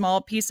such a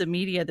small piece of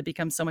media that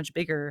becomes so much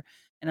bigger.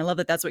 And I love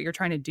that that's what you're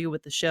trying to do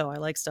with the show. I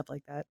like stuff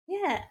like that.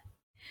 Yeah.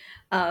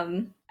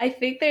 I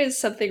think there's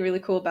something really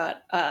cool about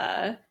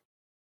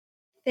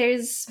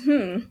there's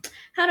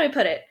how do I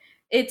put it?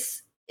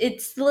 It's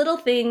little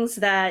things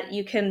that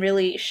you can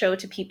really show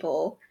to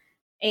people,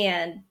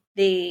 and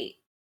they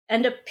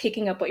end up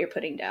picking up what you're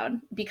putting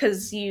down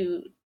because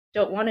you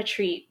don't want to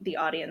treat the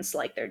audience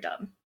like they're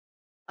dumb.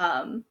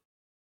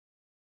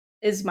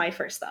 Is my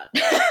first thought.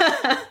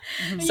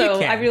 So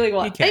can. I really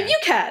want. You can. And you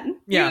can.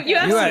 Yeah. You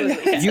absolutely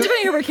had- can. you-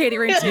 Depending over Katie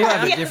Rings. You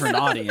have a Yes. different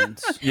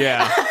audience.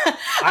 Yeah.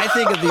 I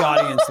think of the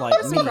audience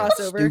like Some me,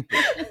 crossover.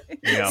 stupid.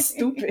 Yeah.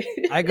 Stupid.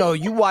 I go,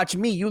 you watch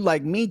me, you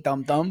like me,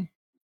 dum dum.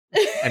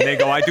 And they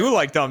go, I do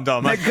like Dum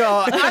Dum. I I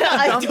go,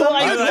 I do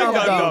like you like dum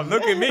Dum dum. Dum.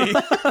 Look at me.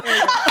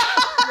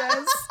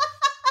 Yes.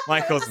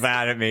 Michael's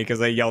mad at me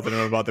because I yelled at him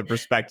about the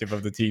perspective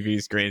of the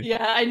TV screen.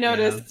 Yeah, I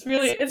noticed.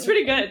 Yeah. It's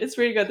pretty good. It's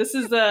pretty good. This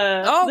is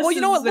the. Oh, this well,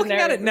 you know is what? the Looking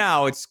at it narrative.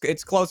 now,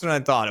 it's closer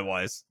than I thought it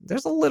was.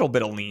 There's a little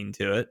bit of lean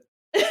to it.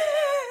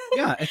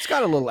 Yeah, it's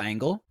got a little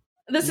angle.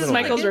 This is Little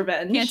Michael's bit.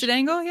 revenge. Canted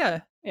angle,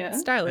 yeah. Yeah.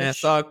 Stylish. Yeah,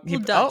 so he,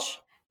 Little Dutch.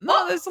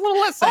 no, there's a little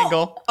less Oh.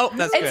 angle. Oh,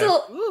 that's It's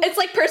good. it's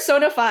like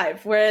Persona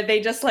 5, where they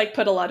just like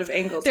put a lot of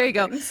angles. There on you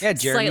go. things. Yeah,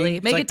 Jeremy. Slightly.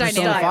 it's Make like it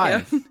Persona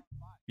dynamic. 5.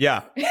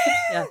 Yeah.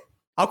 Yeah.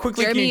 How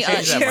quickly Jeremy, can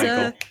you change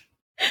that,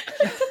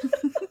 it's, Michael?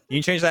 Can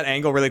you change that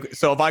angle really quick?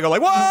 So if I go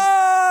like,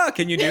 whoa,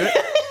 can you do it?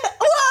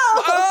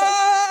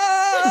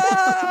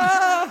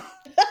 Whoa!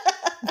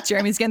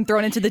 Jeremy's getting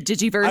thrown into the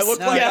Digiverse. I look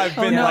like Yeah. I've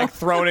Oh, been no. like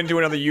thrown into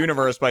another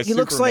universe by He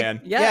looks like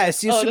Superman. yeah, I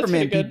see Oh, that's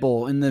Superman pretty good.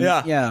 people in the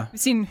Yeah. yeah. We've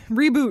seen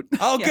Reboot.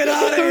 Oh, Yeah. get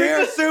out of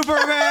here,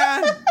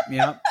 Superman!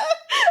 Yeah.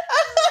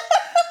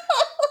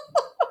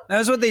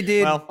 That's what they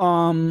did.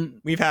 Well.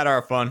 We've had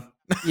our fun.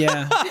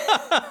 Yeah.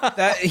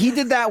 He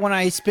did that when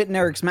I spit in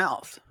Eric's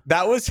mouth.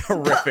 That was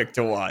horrific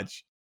to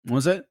watch.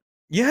 Was it?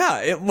 Yeah,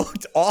 it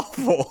looked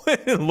awful.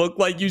 It looked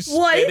like you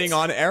What? spitting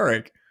on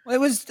Eric. Well, it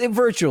was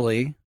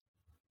virtually.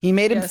 He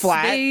made him Yes,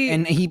 flat, they-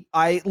 and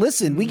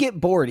listen. We get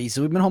bored. We've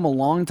been home a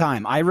long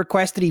time. I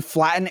requested he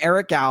flatten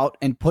Eric out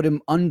and put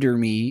him under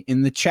me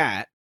in the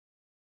chat,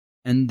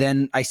 and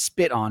then I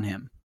spit on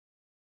him.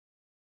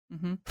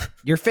 Mhm.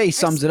 Your face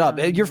sums it up.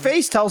 spit on Your you.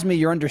 face tells me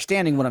you're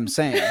understanding what I'm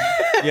saying.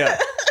 Yeah.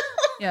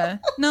 Yeah.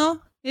 No,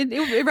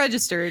 it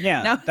registered.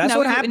 Yeah, Now, that's now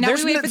what we- happened. Now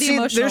There's, we wait no, for the see,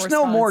 emotional there's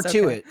no more response.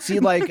 to Okay. it. See,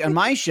 like on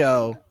my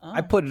show, I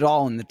Oh. put it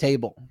all on the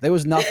table. There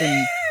was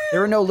nothing.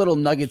 There were no little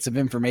nuggets of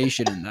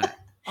information in that.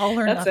 All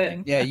or That's it.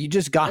 nothing. Yeah, you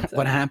just got That's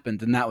what it.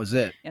 happened, and that was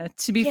it. Yeah.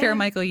 To be Yeah. fair,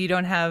 Michael, you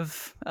don't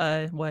have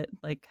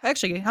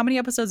actually, how many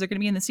episodes are going to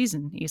be in the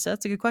season? Issa,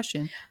 that's a good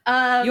question.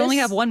 You only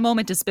have one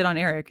moment to spit on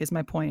Eric. Is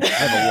my point. I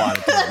have a lot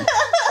of time.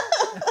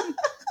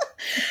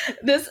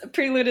 This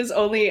prelude is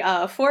only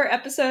 4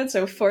 episodes,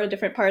 so 4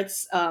 different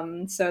parts.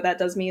 So that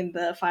does mean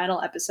the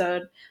final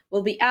episode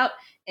will be out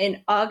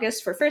in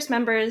August for first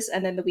members,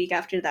 and then the week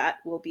after that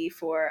will be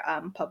for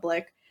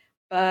public.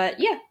 But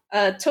yeah,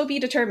 to be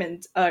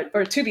determined,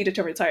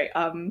 sorry,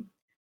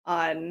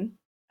 on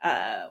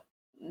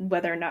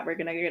whether or not we're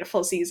gonna get a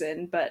full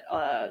season. But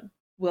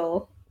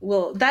we'll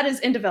that is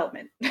in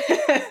development.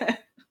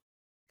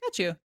 Got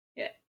you.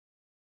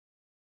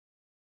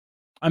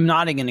 I'm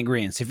nodding in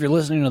agreement. If you're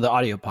listening to the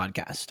audio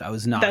podcast, I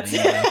was nodding. That's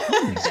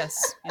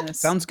Yes. Yes.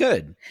 Sounds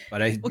good.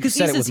 But I well, because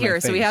said it Issa's with my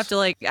here, so we face. have to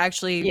like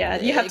actually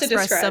Yeah, you have to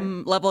express describe.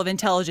 some level of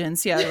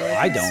intelligence. Yeah. Like,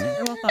 I don't.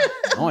 "You're well thought."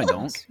 No, I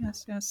don't.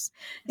 Yes. Yes.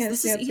 Yes,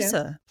 This yes, is yes.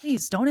 Issa.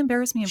 Please don't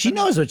embarrass me. In She front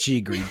of knows what she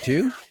agreed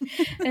to.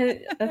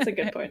 That's a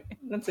good point.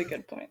 That's a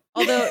good point.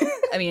 Although,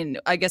 I mean,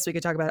 I guess we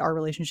could talk about our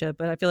relationship,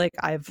 but I feel like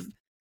I've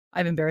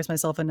embarrassed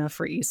myself enough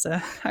for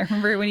Issa. I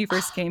remember when you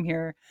first came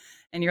here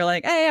and you're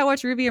like, "Hey, I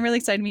watch Ruby. I'm really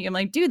excited to meet you." I'm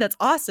like, "Dude, that's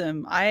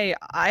awesome. I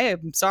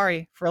am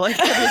sorry for like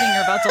everything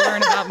you're about to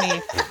learn about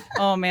me."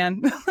 Oh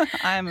man,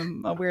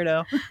 I'm a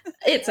weirdo.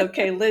 It's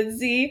okay,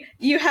 Lindsay.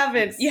 You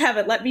haven't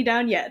let me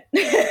down yet.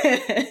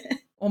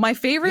 Well, my You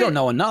favorite. don't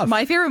know enough.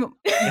 My favorite.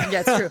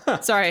 Yeah, it's true.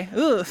 Sorry.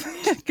 Ugh.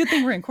 Good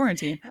thing we're in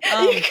quarantine.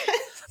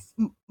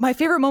 My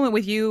favorite moment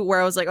with you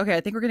where I was like, okay,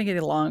 I think we're going to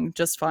get along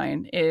just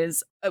fine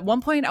is at one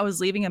point I was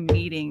leaving a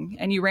meeting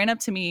and you ran up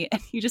to me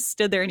and you just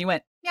stood there and you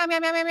went, meow, meow,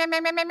 meow, meow, meow, meow,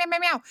 meow, meow, meow,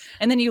 meow.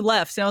 And then you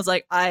left. And I was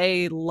like,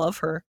 I love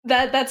her.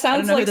 That I don't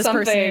sounds know who like this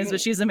person something. is,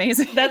 but she's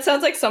amazing. That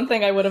sounds like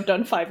something I would have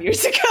done 5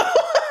 years ago.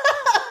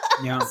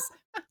 Yeah.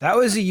 That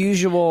was a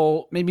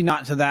usual, maybe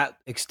not to that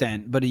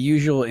extent, but a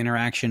usual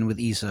interaction with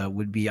Issa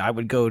would be I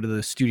would go to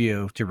the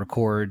studio to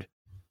record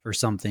for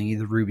something,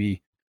 either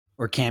Ruby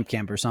or Camp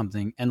or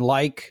something. And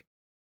like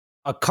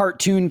a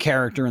cartoon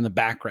character in the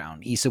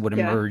background, Issa would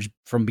Yeah. emerge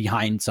from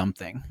behind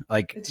something,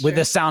 like It's with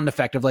true. a sound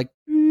effect of like,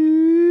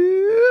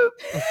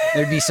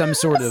 there'd be some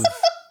sort of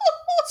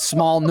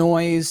small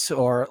noise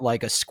or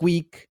like a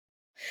squeak,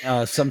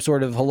 some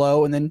sort of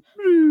hello, and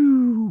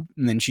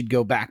then she'd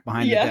go back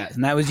behind Yeah. the desk.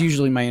 And that was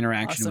usually my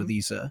interaction Awesome. with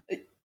Issa.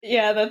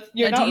 Yeah, that's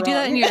you're Do not you do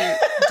that in wrong. your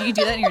do you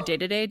do that in your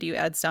day-to-day? Do you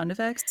add sound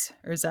effects?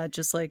 Or is that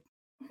just like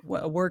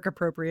work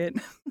appropriate?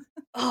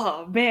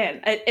 Oh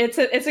man, it's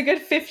a good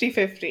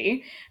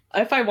 50-50.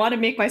 If I want to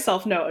make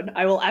myself known,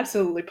 I will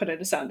absolutely put in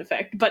a sound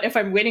effect. But if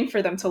I'm waiting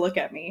for them to look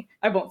at me,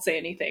 I won't say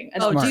anything.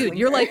 And Oh, I'll just Smart. dude,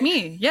 you're linger. like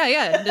me.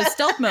 Yeah. The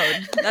stealth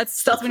mode.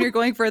 That's when you're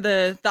going for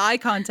the eye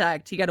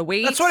contact. You got to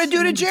wait. That's what I do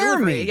and to then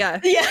delivery. Jeremy. Yeah.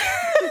 Yeah.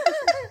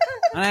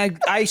 And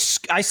I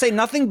say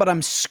nothing, but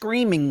I'm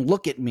screaming,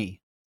 look at me.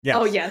 Yes.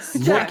 Oh yes.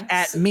 Look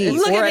yes. at me.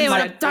 Look Or at me at when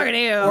my- I'm talking to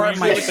you. Or at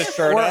my, Usually with the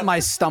shirt or up. at my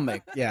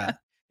stomach. Yeah.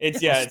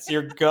 It's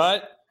your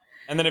gut,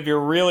 and then if you're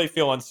really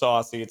feeling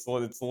saucy, it's a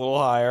little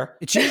higher.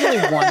 It's usually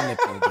one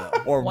nipple, though.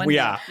 Or One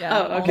yeah, day. Yeah.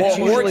 Oh, okay. It's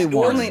usually it's,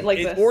 one. Only like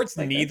it- this, or it's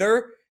like this.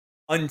 neither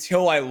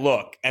until I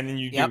look, and then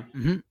you Yep. do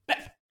Mhm.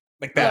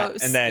 like that,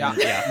 Gross. and then Yeah.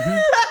 yeah.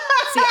 Mhm.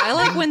 See, I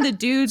like when the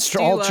dudes It's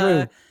do, all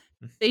true.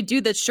 they do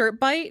the shirt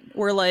bite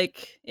where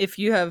like if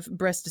you have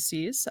breast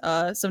disease,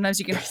 sometimes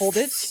you can hold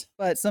it,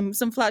 but some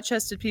flat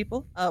chested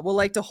people will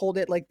like to hold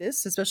it like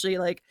this, especially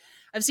like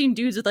I've seen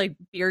dudes with like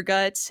beer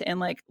gut and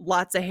like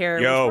lots of hair.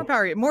 which Yo.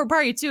 more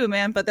power you too,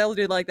 man. But they'll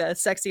do like that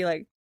sexy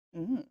like,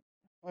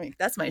 like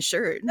that's my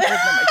shirt. Holding up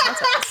my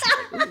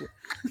contacts. Like, ooh.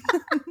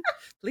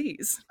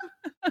 Please.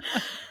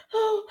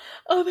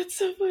 Oh, that's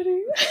so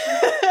funny.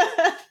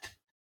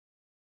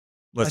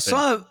 Listen, I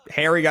saw.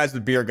 hairy guys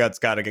with beer guts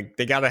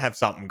they gotta have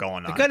something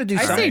going on. I got to do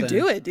I something. say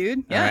do it,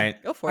 dude. Yeah,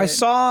 Alright. go for I it.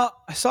 saw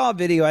a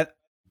video. I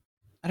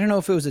don't know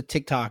if it was a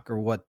TikTok or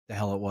what the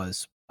hell it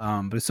was.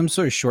 But it's some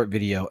sort of short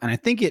video, and I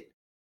think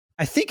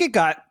it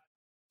got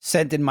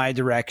sent in my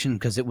direction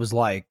because it was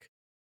like,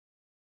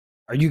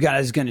 "Are you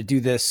guys going to do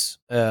this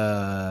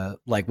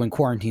like when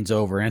quarantine's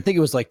over?" And I think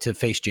it was like to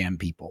Face Jam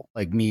people,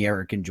 like me,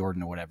 Eric, and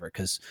Jordan or whatever,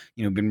 because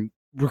been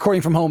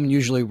recording from home, and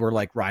usually we're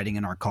like riding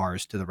in our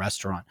cars to the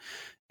restaurant.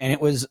 And it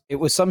was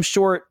some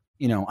short,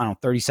 I don't know,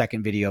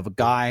 30-second video of a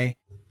guy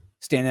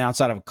standing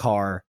outside of a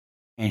car,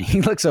 and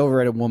he looks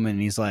over at a woman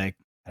and he's like,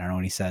 I don't know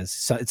what he says.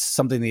 So it's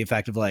something to the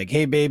effect of like,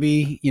 "Hey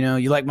baby,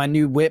 you like my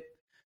new whip?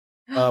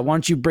 Why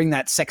don't you bring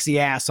that sexy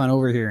ass on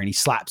over here?" And he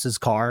slaps his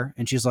car,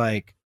 and she's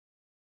like,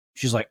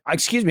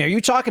 "Excuse me, are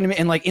you talking to me?"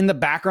 And like in the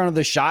background of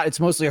the shot, it's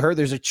mostly her.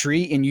 There's a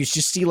tree, and you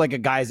just see like a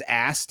guy's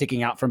ass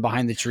sticking out from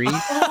behind the tree.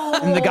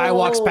 And the guy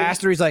walks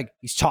past her. He's like,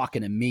 "He's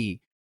talking to me."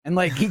 And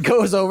like he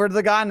goes over to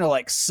the guy and they're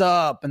like,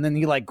 "Sup?" And then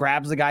he like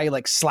grabs the guy, he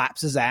like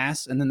slaps his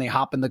ass, and then they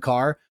hop in the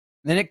car.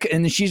 And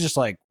then she's just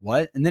like,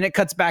 "What?" And then it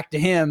cuts back to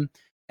him,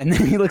 and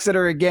then he looks at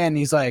her again. And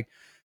he's like,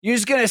 "You're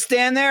just gonna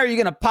stand there, or you're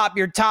gonna pop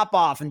your top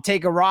off and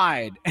take a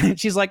ride?" And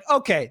she's like,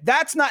 "Okay,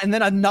 that's not." And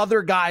then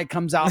another guy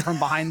comes out from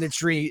behind the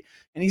tree,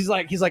 and he's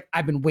like,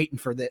 "I've been waiting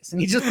for this."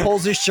 And he just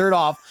pulls his shirt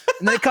off,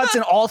 and then it cuts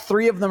in. All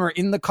three of them are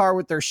in the car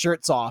with their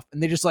shirts off,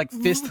 and they just like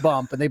fist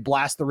bump, and they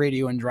blast the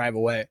radio and drive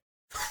away.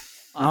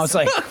 And I was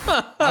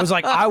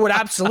like, I would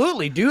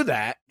absolutely do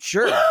that.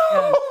 Sure.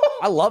 Yeah.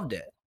 I loved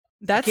it.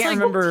 That's can't like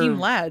remember- team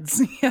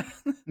lads. Yeah.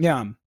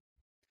 Yeah.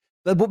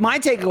 But my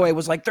takeaway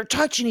was like, they're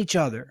touching each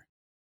other.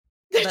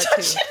 That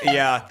too.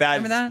 Yeah,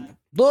 Remember that?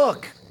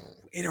 Look.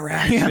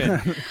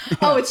 interaction.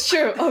 Oh, it's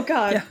true. Oh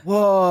God, Yeah.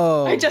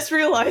 Whoa. I just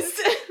realized.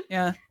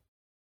 Yeah.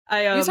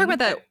 I You talk about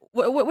that.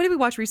 What did we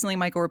watch recently,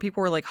 Michael, where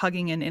people were like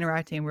hugging and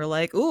interacting? We are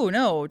like, "Ooh,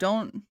 no,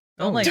 don't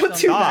Don't like Don't do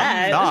something.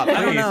 that. Stop, I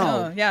don't please.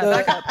 know. Oh, yeah, The-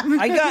 back up.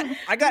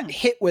 I got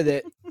hit with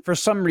it for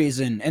some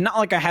reason, and not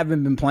like I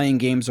haven't been playing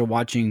games or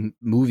watching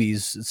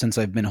movies since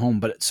I've been home,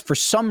 but it's for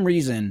some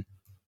reason,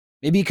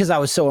 maybe because I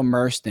was so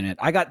immersed in it,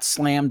 I got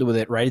slammed with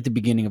it right at the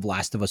beginning of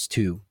Last of Us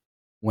 2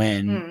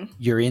 when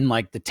you're in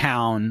like the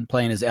town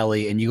playing as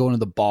Ellie and you go into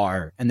the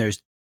bar and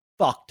there's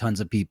fuck tons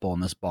of people in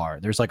this bar.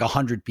 There's like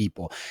 100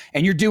 people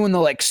and you're doing the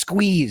like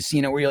squeeze,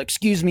 you know, where you're like,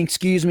 excuse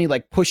me,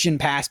 like pushing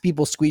past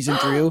people, squeezing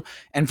through.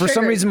 And for some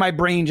Triggered. reason, my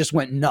brain just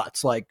went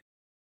nuts. Like,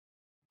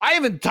 I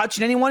haven't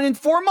touched anyone in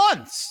 4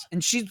 months.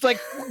 And she's like,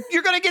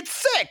 you're going to get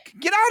sick.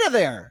 Get out of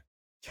there.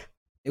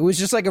 It was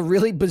just like a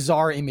really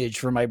bizarre image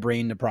for my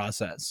brain to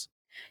process.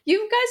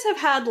 You guys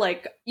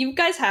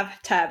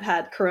have to have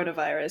had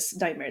coronavirus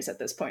nightmares at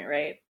this point,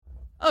 right?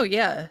 Oh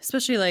yeah,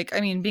 especially like, I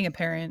mean, being a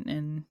parent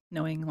and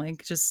knowing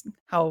like just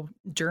how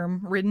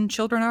germ-ridden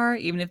children are,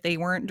 even if they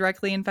weren't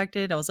directly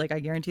infected, I was like, I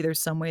guarantee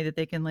there's some way that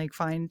they can like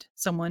find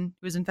someone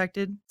who is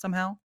infected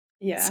somehow.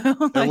 Yeah. So,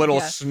 They're like, little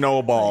yeah.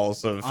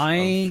 snowballs of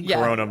Yeah.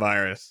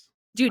 coronavirus.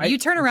 Dude, you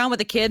turn around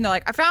with a kid and they're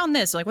like, I found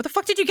this. I'm like, what the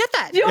fuck did you get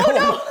that? Oh,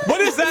 no.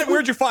 What is that?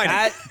 Where'd you find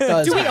That it?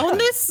 does Do we happen. own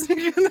this?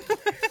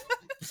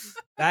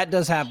 That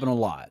does happen a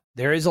lot.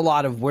 There is a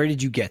lot of where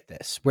did you get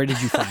this? Where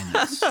did you find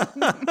this?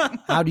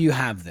 How do you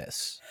have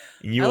this?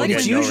 You I will like get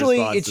It's no usually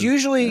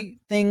responses.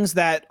 things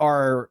that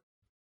are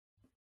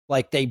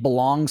like they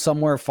belong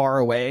somewhere far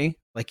away.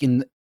 Like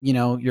in, you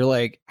know, you're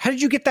like, how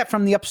did you get that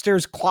from the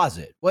upstairs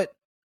closet? What?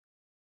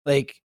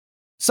 Like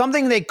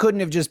something they couldn't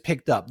have just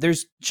picked up.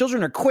 There's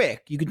children are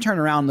quick. You can turn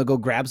around and they'll go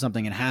grab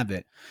something and have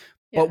it.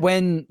 Yeah. But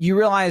when you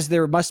realize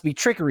there must be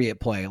trickery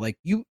at play, like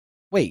you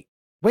wait,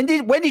 when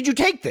did you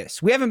take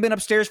this? We haven't been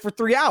upstairs for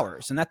 3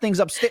 hours, and that thing's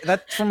upstairs.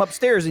 That's from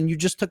upstairs, and you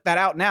just took that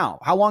out now.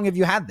 How long have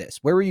you had this?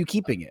 Where were you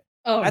keeping it?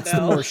 Oh, That's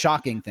no. the more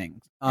shocking thing.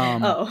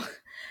 Oh.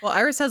 Well,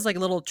 Iris has like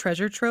little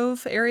treasure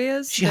trove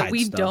areas She that hides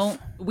we stuff.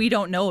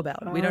 don't know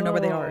about. We don't know where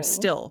they Oh. are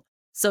still.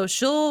 So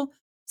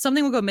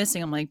something will go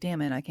missing. I'm like,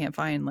 damn it, I can't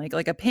find like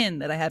a pin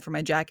that I had for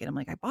my jacket. I'm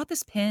like, I bought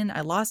this pin,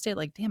 I lost it.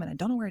 Like, damn it, I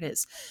don't know where it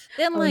is.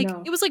 Then Oh, like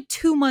no. it was like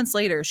 2 months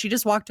later, she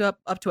just walked up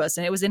to us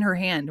and it was in her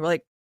hand. We're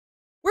like,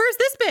 where's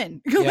this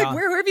been? Yeah. Like,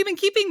 where have you been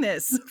keeping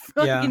this?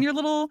 Like, Yeah. in your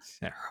little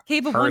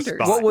cave of Her wonders.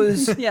 spot. What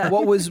was Yeah.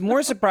 what was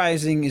more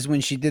surprising is when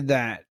she did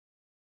that.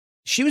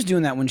 She was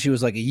doing that when she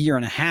was like a year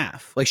and a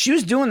half. Like she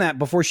was doing that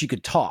before she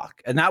could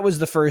talk, and that was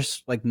the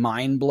first like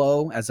mind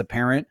blow as a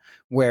parent,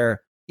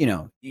 where you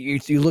know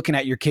you're looking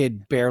at your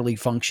kid barely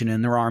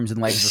functioning, their arms and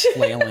legs are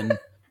flailing.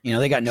 You know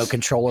they got no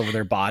control over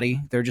their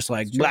body. They're just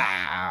like It's true.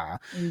 blah,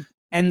 Mm.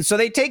 and so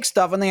they take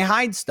stuff and they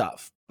hide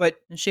stuff.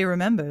 And she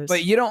remembers.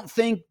 But you don't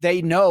think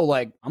they know,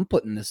 like, I'm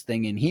putting this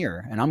thing in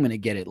here and I'm going to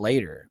get it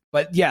later.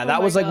 But yeah, Oh that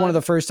my was like one of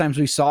God. the first times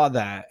we saw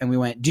that. And we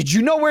went, did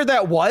you know where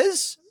that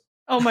was?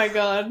 Oh my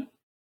god.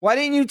 Why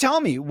didn't you tell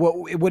me?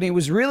 When it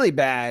was really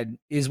bad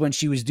is when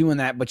she was doing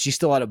that, but she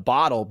still had a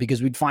bottle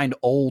because we'd find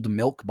old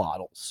milk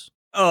bottles.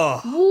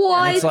 Oh,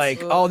 What? And it's like,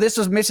 oh, this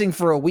was missing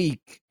for a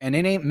week and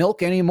it ain't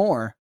milk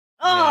anymore.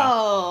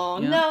 oh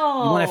Yeah.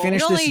 no. You want to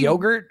finish It this only-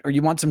 yogurt or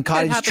you want some That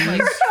cottage happened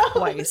cheese? like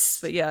twice,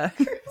 but yeah,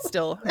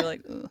 still, you're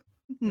like, ugh,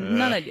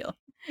 not ideal.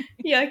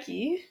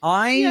 Yucky.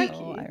 I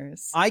Oh,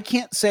 Iris. I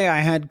can't say I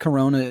had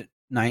corona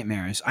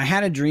nightmares. I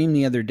had a dream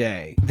the other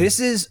day. This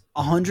is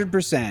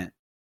 100%.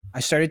 I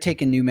started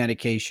taking new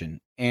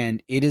medication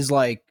and it is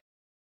like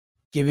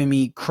giving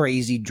me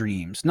crazy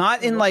dreams.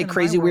 Not in like Welcome to my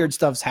crazy weird world.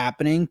 stuff's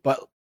happening, but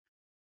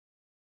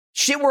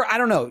shit where I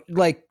don't know,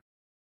 like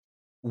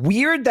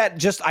weird that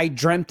just I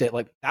dreamt it.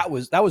 Like that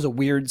was a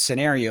weird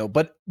scenario,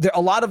 but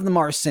a lot of them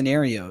are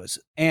scenarios.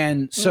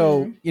 And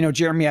so, you know,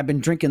 Jeremy, I've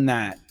been drinking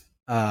that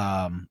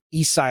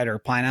East Cider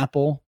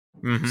pineapple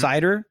mhm.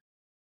 cider.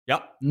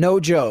 Yep. No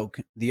joke.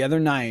 The other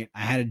night, I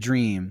had a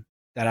dream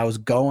that I was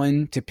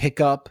going to pick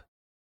up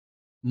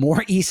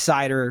more East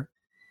Cider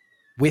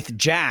with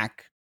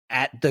Jack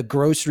at the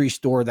grocery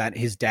store that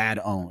his dad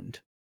owned.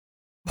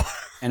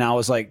 And I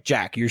was like,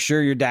 Jack, you're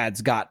sure your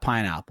dad's got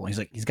pineapple? He's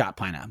like, he's got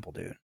pineapple,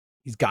 dude.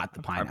 He's got the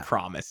I pineapple.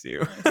 promise you.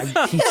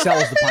 He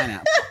sells the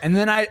pineapple. And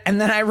then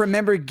I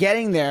remember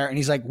getting there and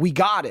he's like, we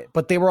got it,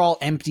 but they were all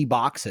empty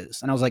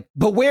boxes. And I was like,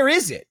 but where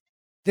is it?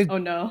 Oh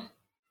no.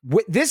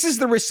 This is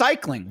the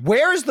recycling.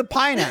 Where's the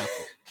pineapple?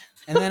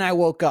 And then I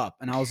woke up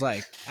and I was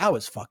like, that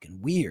was fucking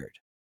weird.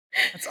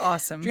 That's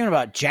awesome. Dreaming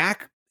about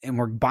Jack and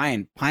we're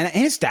buying pineapple.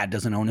 His dad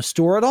doesn't own a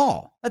store at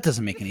all. That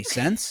doesn't make any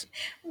sense.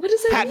 What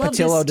is it? Pat love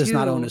Patillo this does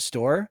not too. own a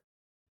store.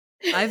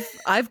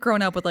 I've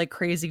grown up with like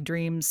crazy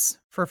dreams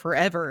for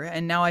forever,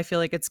 and now I feel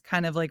like it's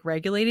kind of like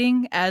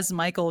regulating as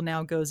Michael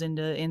now goes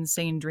into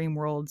insane dream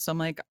world. So I'm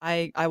like,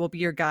 I will be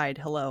your guide.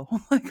 Hello,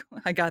 like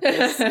I got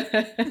this.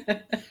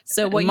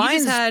 So what you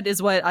Mine's- just had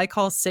is what I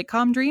call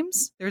sitcom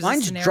dreams. There's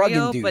Mine's a drug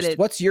scenario, induced. but it,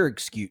 What's your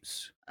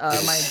excuse?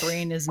 my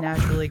brain is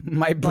naturally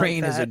My like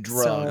brain is a that,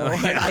 drug. so, Oh,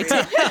 yeah. I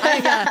take,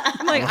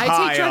 I'm like, I'm I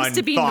high take drugs on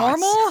to be thoughts.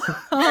 normal.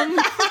 I'm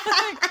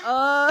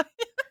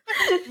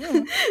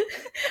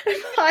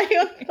high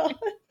on thought.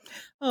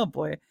 Oh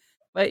boy.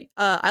 But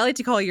I like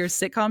to call yours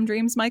sitcom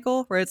dreams,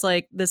 Michael, where it's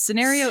like the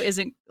scenario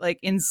isn't like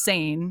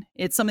insane.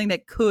 It's something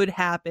that could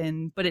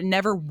happen, but it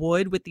never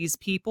would with these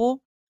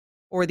people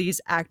or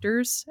these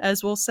actors,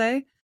 as we'll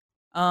say.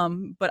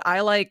 But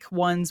I like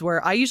ones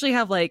where I usually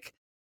have like,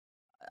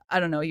 I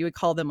don't know, you would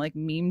call them like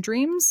meme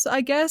dreams,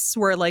 I guess,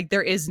 where like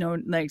there is no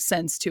like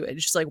sense to it.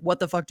 It's just like, what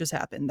the fuck just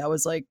happened? That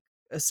was like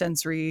a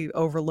sensory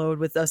overload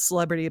with a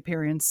celebrity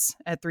appearance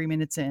at 3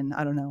 minutes in.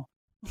 I don't know.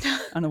 I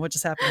don't know what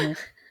just happened here.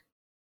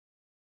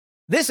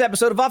 This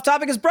episode of Off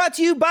Topic is brought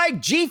to you by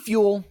G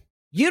Fuel.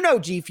 You know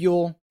G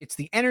Fuel. It's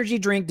the energy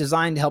drink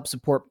designed to help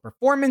support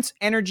performance,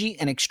 energy,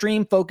 and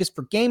extreme focus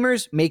for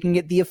gamers, making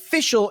it the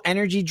official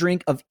energy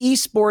drink of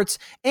esports.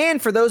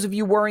 And for those of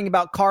you worrying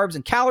about carbs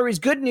and calories,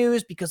 good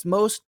news, because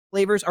most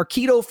flavors are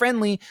keto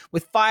friendly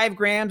with 5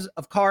 grams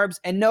of carbs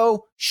and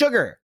no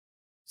sugar.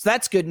 So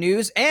that's good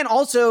news. And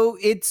also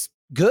it's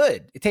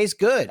good. It tastes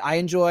good. I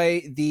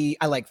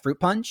like fruit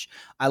punch.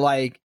 I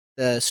like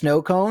the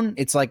snow cone.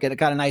 It's like it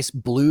got a nice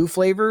blue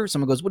flavor.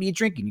 Someone goes, "What are you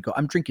drinking?" You go,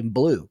 "I'm drinking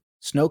blue."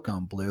 Snow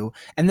cone blue.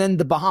 And then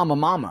the Bahama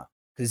Mama,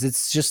 because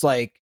it's just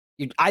like,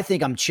 I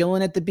think I'm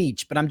chilling at the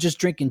beach, but I'm just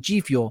drinking G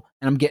Fuel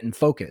and I'm getting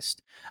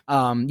focused.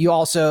 You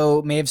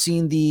also may have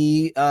seen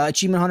the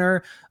Achievement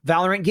Hunter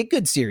Valorant Get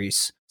Good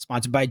series,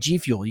 sponsored by G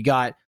Fuel. You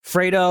got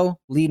Fredo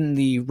leading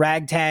the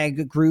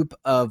ragtag group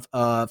of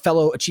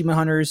fellow Achievement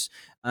Hunters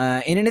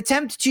in an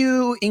attempt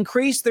to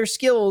increase their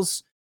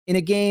skills in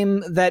a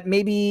game that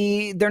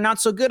maybe they're not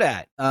so good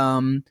at.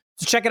 So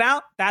check it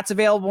out. That's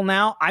available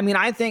now. I mean,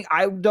 I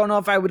don't know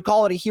if I would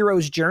call it a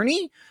hero's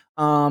journey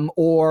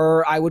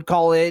or I would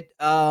call it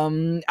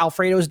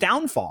Alfredo's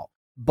downfall,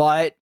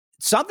 but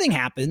something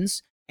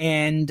happens,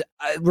 and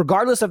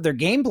regardless of their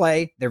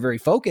gameplay, they're very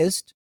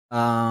focused,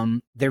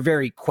 they're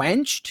very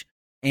quenched,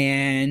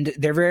 and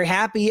they're very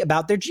happy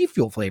about their G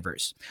Fuel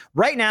flavors.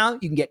 Right now,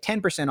 you can get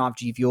 10% off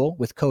G Fuel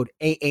with code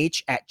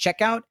AH at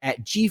checkout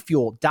at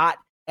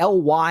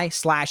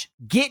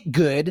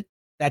gfuel.ly/getgood.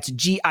 That's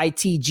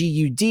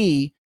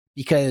GITGUD,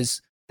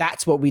 because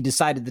that's what we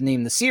decided to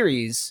name the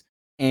series,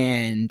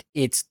 and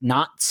it's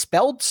not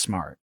spelled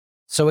smart.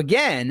 So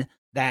again,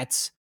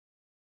 that's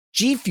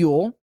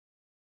gfuel.ly/getgood,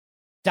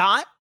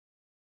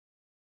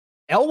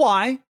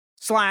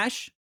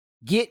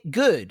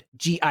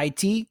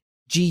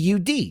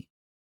 GITGUD.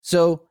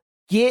 So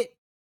get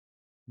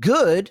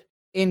good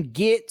and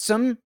get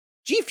some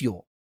G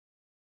Fuel.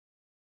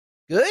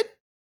 Good?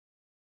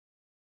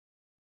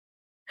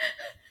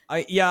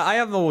 I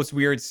have those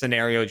weird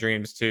scenario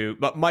dreams too.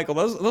 But Michael,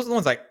 those are the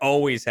ones I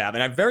always have,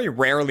 and I very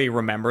rarely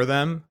remember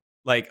them,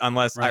 like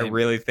unless I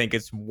really think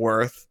it's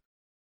worth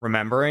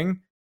remembering.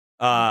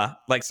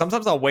 Like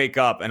sometimes I'll wake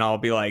up and I'll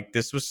be like,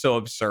 "This was so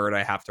absurd,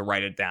 I have to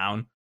write it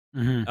down."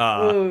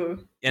 Ooh.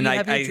 And I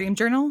have your dream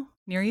journal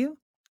near you.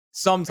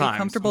 Sometimes, Are you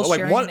comfortable like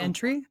sharing an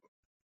entry?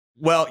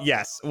 Well,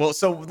 yes. Well,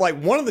 so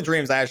like one of the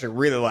dreams I actually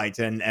really liked,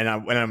 and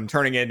I'm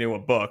turning it into a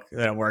book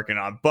that I'm working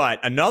on.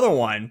 But another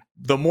one,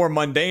 the more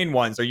mundane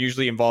ones, are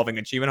usually involving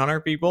Achievement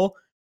Hunter people.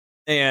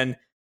 And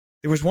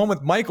there was one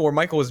with Michael where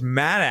Michael was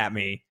mad at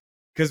me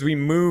because we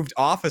moved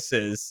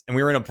offices and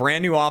we were in a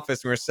brand new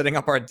office. We were setting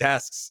up our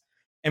desks,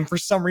 and for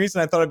some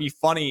reason I thought it'd be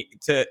funny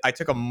I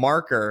took a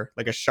marker,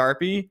 like a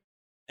Sharpie,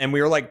 and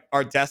we were like,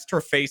 our desks were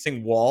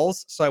facing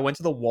walls, so I went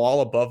to the wall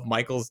above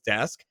Michael's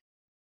desk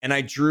and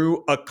I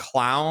drew a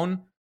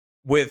clown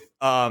with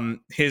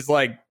his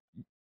like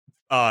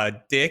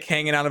dick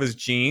hanging out of his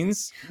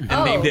jeans,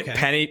 and named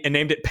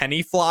it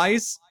Penny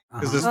Flies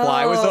because his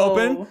fly was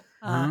open.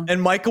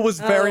 And Michael was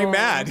very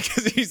mad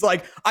because he's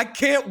like, "I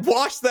can't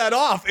wash that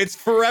off. It's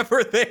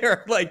forever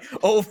there, like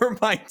over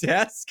my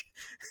desk."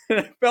 And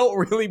I felt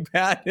really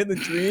bad in the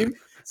dream.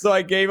 So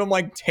I gave him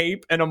like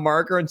tape and a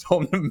marker and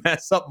told him to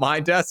mess up my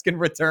desk in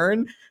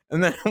return.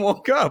 And then I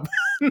woke up.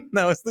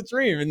 That was the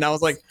dream. And I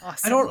was like,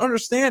 awesome. I don't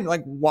understand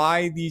like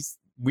why these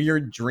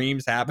weird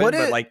dreams happen.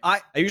 But like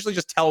I usually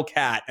just tell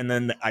Kat and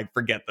then I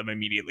forget them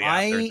immediately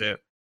after too.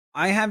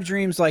 I have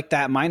dreams like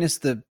that, minus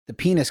the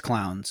penis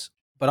clowns.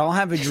 But I'll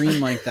have a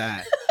dream like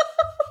that.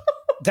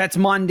 That's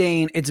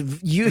mundane. It's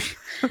usually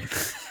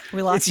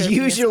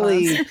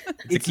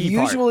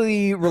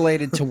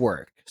related to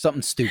work.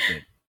 Something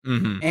stupid.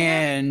 Mm-hmm.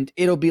 And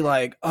it'll be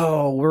like,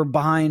 "Oh, we're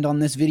behind on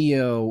this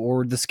video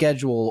or the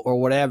schedule or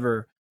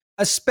whatever."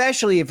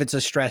 Especially if it's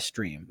a stress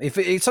dream.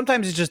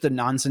 Sometimes it's just a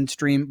nonsense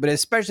dream, but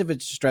especially if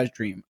it's a stress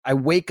dream, I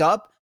wake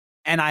up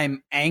and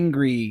I'm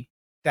angry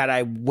that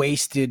I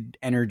wasted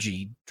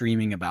energy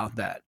dreaming about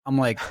that. I'm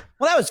like,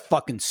 "Well, that was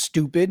fucking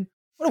stupid.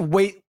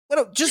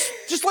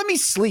 Just let me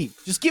sleep.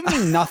 Just give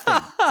me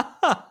nothing.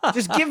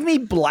 Just give me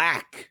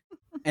black."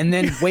 And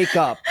then wake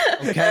up,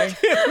 okay?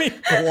 Give me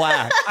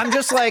black. I'm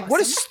just like, what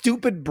a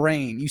stupid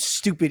brain, you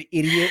stupid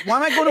idiot. Why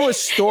am I going to a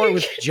store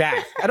with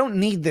Jack? I don't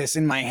need this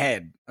in my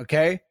head,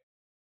 okay?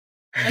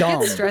 Dumb.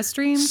 I get stress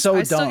dreams. So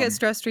I still dumb. get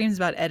stress dreams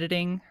about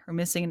editing or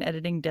missing an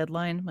editing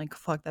deadline. I'm like,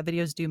 fuck, that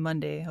video's due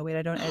Monday. Oh, wait,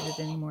 I don't edit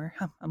anymore.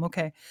 I'm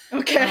okay.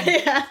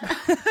 Okay.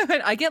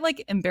 I get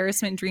like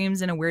embarrassment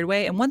dreams in a weird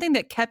way. And one thing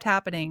that kept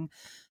happening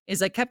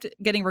is I kept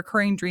getting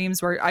recurring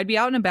dreams where I'd be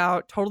out and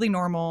about, totally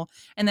normal,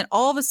 and then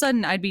all of a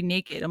sudden I'd be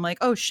naked. I'm like,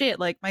 oh shit,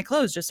 like my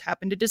clothes just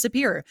happened to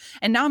disappear.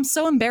 And now I'm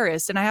so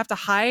embarrassed and I have to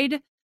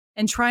hide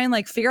and try and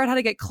like figure out how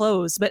to get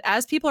clothes. But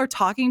as people are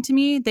talking to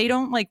me, they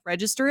don't like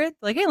register it.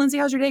 Like, hey, Lindsay,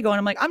 how's your day going?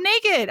 I'm like, I'm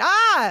naked.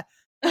 I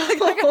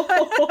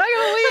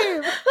gotta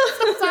leave.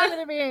 Stop talking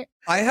to me.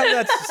 I have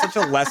that to such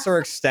a lesser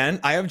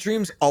extent. I have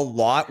dreams a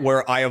lot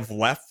where I have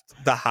left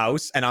the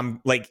house and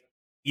I'm like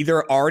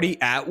either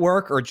already at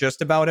work or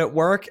just about at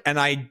work, and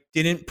I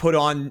didn't put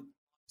on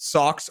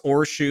socks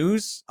or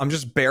shoes. I'm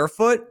just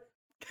barefoot.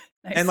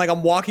 Nice. And like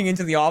I'm walking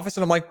into the office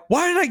and I'm like,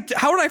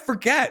 how did I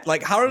forget?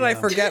 Like, how did I Yeah.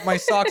 forget my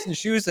socks and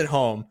shoes at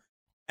home?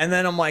 And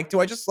then I'm like, do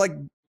I just like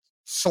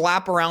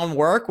slap around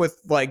work with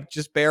like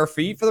just bare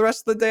feet for the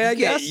rest of the day, I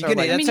guess? You Or, can,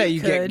 like, I that's mean, how you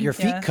you get could, your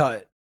feet yeah.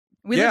 cut.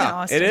 We live in Yeah,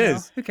 Austin. it though.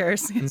 is. Who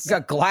cares? You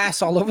got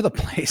glass all over the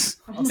place.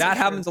 that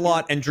happens a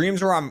lot. And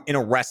dreams where I'm in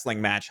a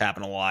wrestling match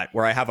happen a lot,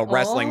 where I have a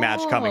wrestling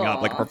match coming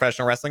up, like a Oh.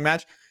 professional wrestling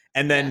match.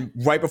 And then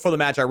right before the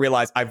match, I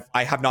realize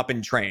I have not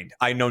been trained.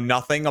 I know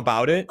nothing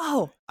about it.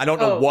 Oh, I don't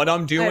know Oh, what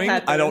I'm doing.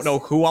 had I don't those. know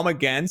who I'm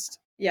against.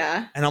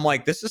 Yeah. And I'm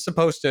like, this is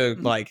supposed to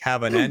like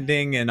have an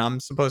ending, and I'm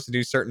supposed to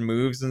do certain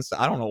moves and stuff.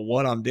 I don't know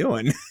what I'm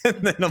doing. And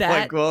then I'm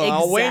like, well,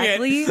 I'll wing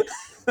it.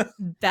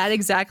 That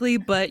exactly.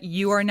 But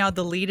you are now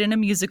the lead in a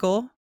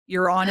musical.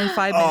 You're on in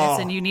 5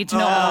 minutes, and you need to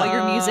know all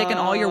your music and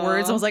all your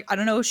words. I was like, I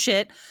don't know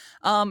shit.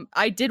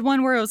 I did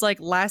one where it was like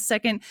last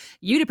second.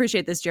 You'd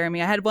appreciate this,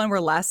 Jeremy. I had one where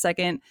last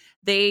second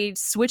they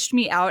switched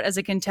me out as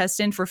a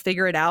contestant for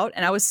Figure It Out,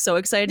 and I was so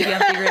excited to be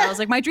on Figure It Out. I was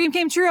like, my dream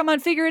came true. I'm on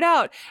Figure It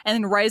Out. And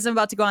then right as I'm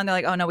about to go on, they're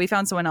like, oh no, we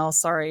found someone else.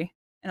 Sorry.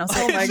 And I was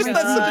like, Oh my It's god.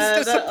 just-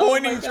 that's such a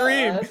disappointing Oh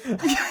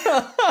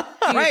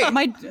my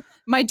dream. Dude,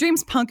 my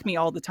dreams punk me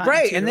all the time.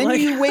 Right. too. And then Like-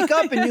 you wake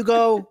up and you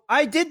go,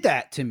 I did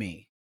that to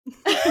me.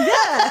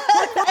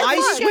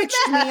 I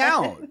switched me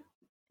out.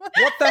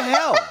 What the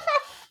hell?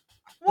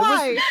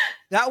 Why?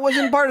 That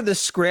wasn't part of the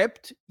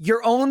script.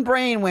 Your own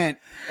brain went,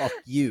 fuck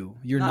you.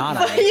 You're not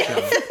on this show.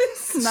 Yes.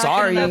 Not good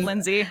Sorry. enough,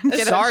 Lindsay.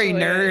 Get Sorry, Essentially,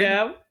 nerd.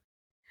 Yeah.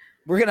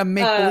 We're going to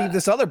make Uh, believe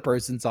this other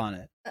person's on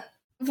it.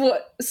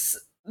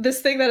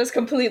 This thing that is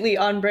completely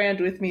on brand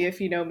with me, if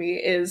you know me,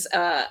 is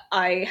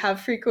I have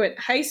frequent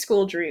high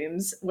school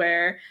dreams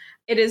where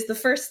it is the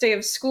first day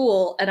of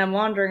school and I'm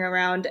wandering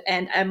around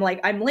and I'm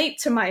like, I'm late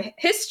to my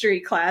history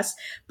class,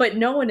 but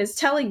no one is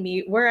telling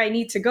me where I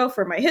need to go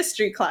for my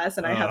history class,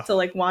 and I have to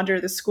like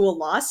wander the school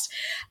lost.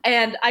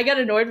 And I get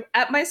annoyed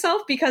at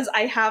myself because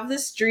I have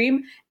this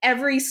dream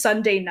every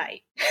Sunday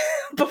night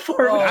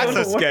before we That's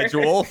go a to work.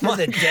 schedule. For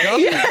the day?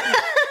 Yeah.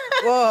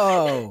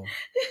 Whoa.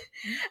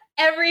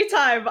 Every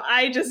time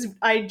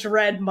I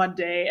dread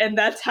Monday, and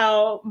that's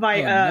how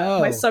my Oh, no.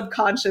 my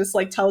subconscious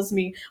like tells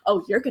me,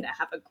 oh, you're gonna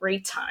have a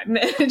great time.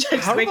 And I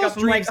just How do wake those up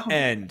and I'm like, dreams oh.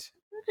 end?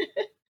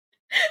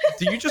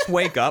 Do you just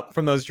wake up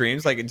from those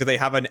dreams? Like, do they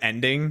have an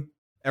ending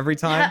every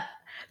time? Yeah,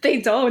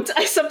 they don't.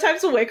 I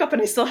sometimes will wake up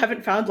and I still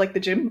haven't found like the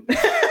gym. And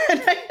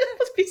I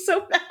would be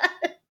so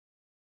mad.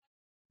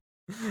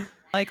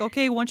 Like,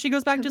 okay, once she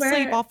goes back to Where-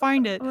 sleep, I'll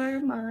find it. Where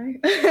am I?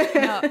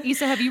 Now,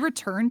 Issa, have you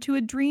returned to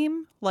a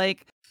dream?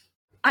 Like,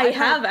 I I've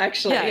have had-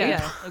 actually.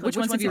 Like, which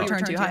ones have you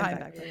returned to? Hi,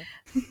 back.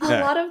 A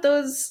Yeah. lot of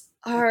those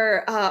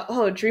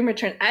are dream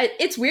return.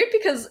 It's weird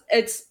because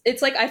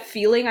it's like a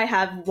feeling I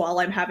have while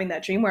I'm having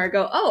that dream where I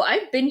go, oh,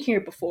 I've been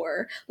here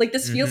before. Like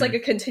this feels Mhm. like a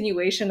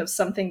continuation of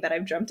something that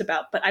I've dreamt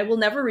about, but I will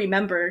never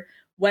remember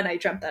when I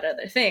dreamt that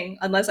other thing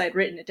unless I'd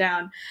written it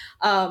down.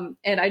 And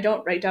I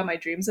don't write down my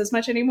dreams as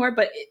much anymore,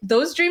 but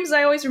those dreams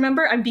I always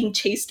remember I'm being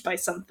chased by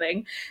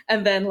something.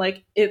 And then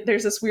like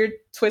there's this weird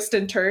twist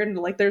and turn.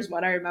 Like there's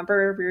one I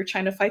remember we were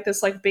trying to fight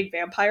this like big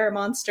vampire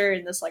monster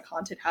in this like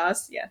haunted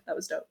house. Yeah, that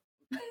was dope.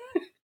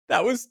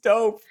 That was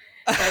dope.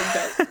 That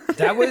was dope.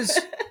 That was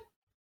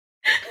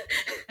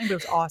I think it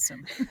was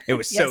awesome. It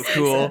was so Yes,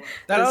 cool.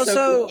 that It was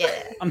so also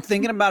cool. I'm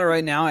thinking about it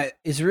right now.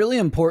 It's really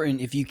important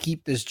if you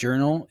keep this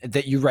journal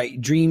that you write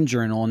dream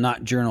journal and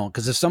not journal.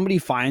 Because if somebody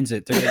finds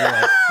it, they're gonna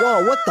be like,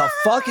 "Whoa, what the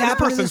fuck This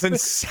happened?" to person's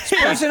this insane.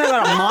 person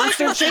got a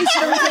monster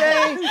chasing them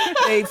today.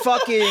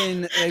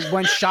 They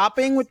went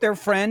shopping with their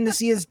friend to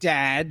see his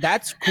dad.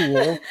 That's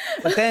cool.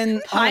 But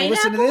then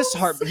listen to this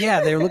heart.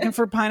 Yeah, they were looking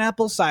for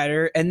pineapple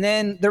cider, and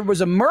then there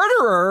was a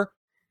murderer.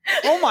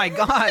 Oh my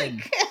god.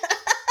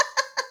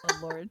 Oh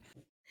Lord.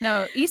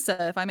 Now,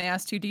 Issa, if I may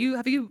ask you,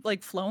 have you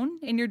like flown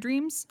in your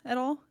dreams at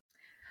all?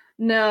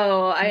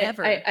 No,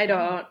 Never. I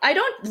don't. I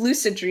don't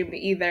lucid dream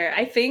either.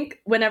 I think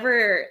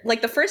whenever,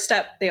 like, the first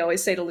step they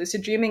always say to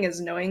lucid dreaming is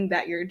knowing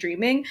that you're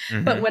dreaming.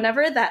 Mhm. But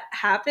whenever that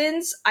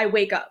happens, I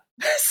wake up.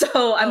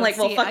 So I'm Oh, like,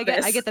 well, see, fuck I get,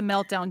 this. I get the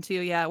meltdown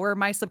too. Yeah, where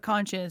my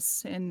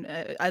subconscious and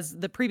as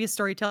the previous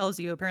story tells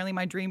you, apparently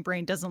my dream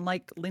brain doesn't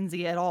like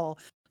Lindsay at all.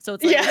 So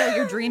it's like, Yeah. oh,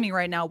 you're dreaming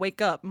right now.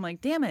 Wake up. I'm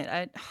like, damn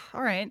it.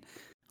 All right,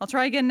 I'll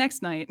try again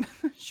next night.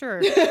 Sure.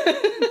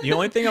 The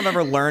only thing I've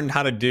ever learned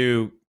how to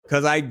do,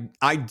 because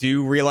I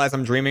do realize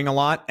I'm dreaming a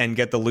lot and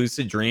get the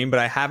lucid dream, but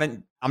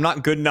I'm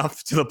not good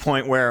enough to the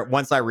point where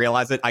once I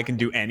realize it, I can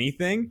do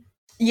anything.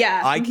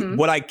 Yeah.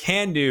 What I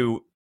can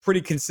do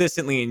pretty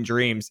consistently in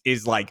dreams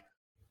is like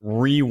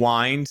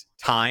rewind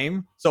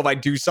time. So if I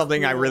do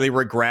something I really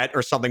regret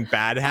or something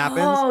bad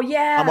happens, Oh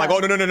yeah. I'm like, oh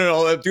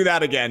no, do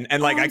that again,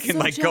 and like Oh, I I'm can so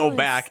like go jealous.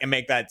 back and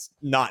make that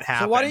not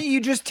happen. So why don't you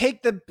just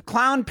take the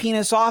clown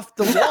penis off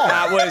the wall?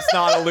 That was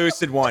not a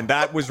lucid one.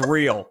 That was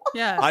real.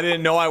 Yeah. I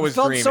didn't know I was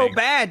felt dreaming. so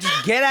bad.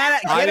 Just get at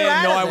it. I Get it didn't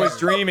out know of I was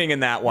there. dreaming in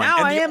that one. Now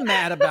And I the- am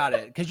mad about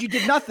it because you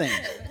did nothing.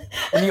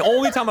 And the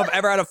only time I've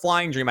ever had a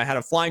flying dream, I had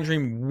a flying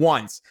dream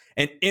once.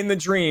 And in the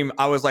dream,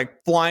 I was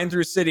like flying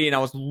through a city and I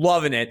was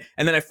loving it.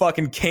 And then I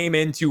fucking came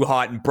in too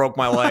hot and broke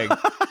my leg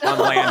on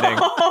landing.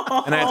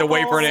 And I had to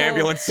wait for an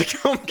ambulance to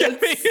come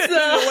get me.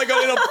 so- Like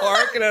I'm in a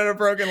park and I had a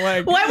broken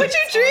leg. Why would you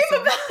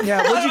dream about?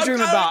 Yeah, what'd you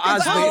dream about? I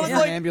was I waiting was for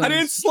like, an I ambulance.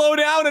 didn't slow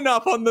down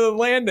enough on the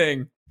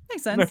landing.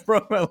 Makes And I sense.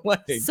 broke my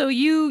leg. So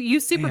you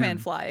Superman Damn.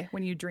 fly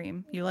when you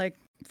dream. You like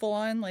full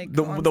on like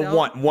The arms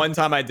out? one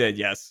time I did,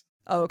 yes.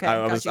 Oh, okay.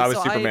 I was got you.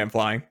 So Superman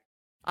flying.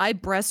 I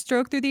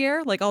breaststroke through the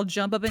air. Like I'll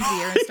jump up into the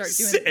air and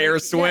start doing Air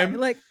like, swim? Yeah,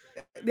 like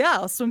yeah,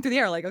 I'll swim through the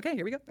air. Like okay,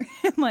 here we go.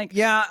 Like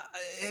Yeah,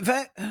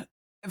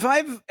 if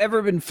I've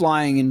ever been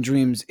flying in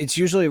dreams, it's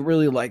usually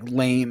really like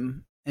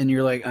lame, and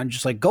you're like, I'm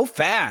just like, go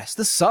fast.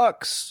 This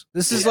sucks.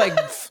 This is like,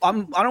 I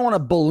don't want to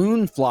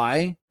balloon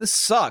fly. This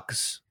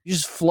sucks. You're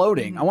just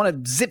floating. I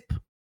want to zip. I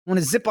want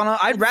to zip on.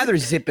 I'd rather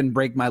zip and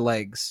break my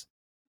legs.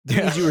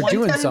 Because you were One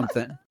doing time-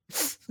 something.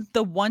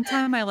 the one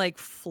time I like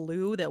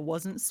flew that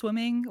wasn't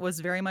swimming was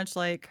very much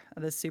like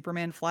the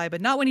Superman fly,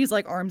 but not when he's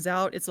like arms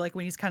out. It's like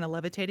when he's kind of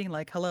levitating,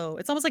 like hello.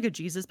 It's almost like a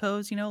Jesus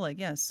pose, you know, like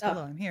yes, Oh.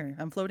 hello, I'm here.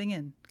 I'm floating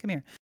in. Come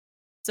here.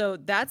 So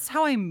that's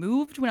how I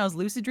moved when I was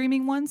lucid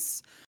dreaming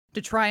once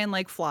to try and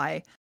like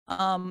fly.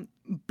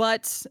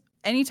 But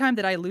anytime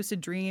that I lucid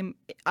dream,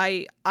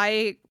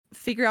 I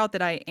figure out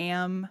that I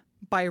am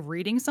by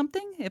reading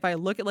something. If I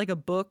look at like a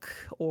book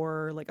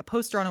or like a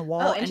poster on a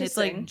wall Oh, and it's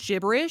like interesting.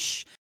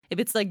 gibberish, if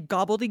it's like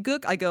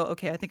gobbledygook, I go,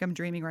 okay, I think I'm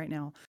dreaming right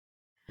now.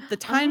 The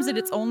times that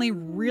it's only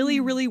really,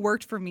 Oh. really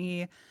worked for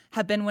me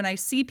have been when I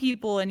see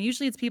people, and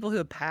usually it's people who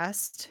have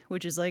passed,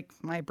 which is like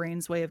my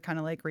brain's way of kind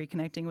of like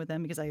reconnecting with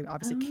them because I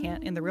obviously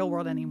can't in the real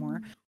world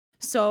anymore.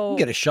 So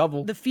Get a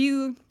shovel. the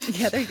few,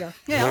 yeah, there you go.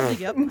 Yeah, I'll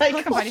dig you up. Michael.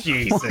 I'll come find you.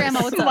 Jesus.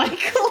 Grandma, what's up?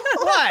 Michael.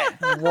 What?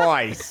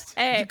 Christ.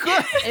 Hey,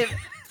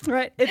 if,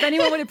 right. If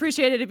anyone would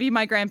appreciate it, it'd be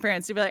my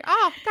grandparents. They'd be like,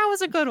 "Oh, that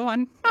was a good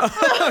one." Good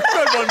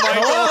one,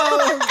 Michael.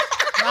 Hello?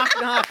 Knock,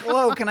 knock.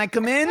 Hello, can I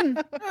come in?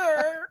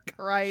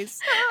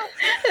 Christ.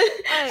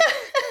 I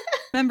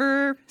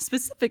remember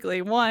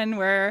specifically one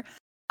where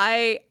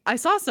I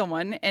saw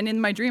someone, and in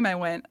my dream I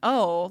went,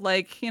 "Oh,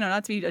 like, you know,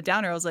 not to be a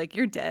downer, I was like,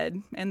 you're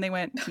dead." And they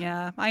went,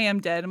 "Yeah, I am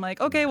dead." I'm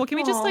like, "Okay, well, can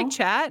we just like Aw.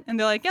 chat?" And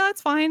they're like, "Yeah,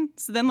 that's fine."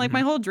 So then like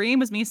my whole dream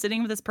was me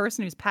sitting with this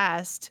person who's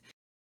passed,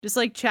 just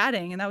like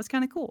chatting, and that was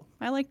kind of cool.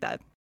 I like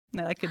that.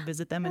 That I could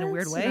visit them in a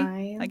weird That's way,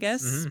 I nice.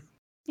 guess. Mhm.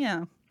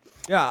 Yeah.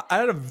 Yeah, I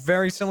had a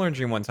very similar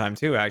dream one time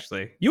too.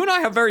 Actually, you and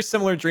I have very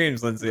similar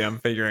dreams, Lindsay. I'm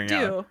figuring out.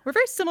 Do. We're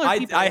very similar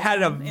people. I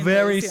had a in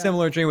very ways, yeah.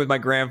 similar dream with my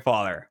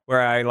grandfather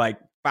where I like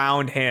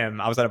found him.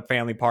 I was at a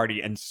family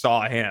party and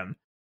saw him.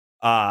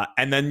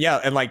 And then yeah,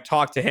 and like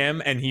talked to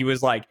him, and he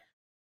was like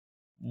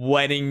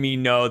letting me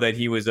know that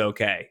he was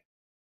okay.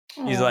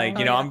 He's like, Aw.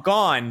 you know, yeah. I'm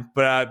gone,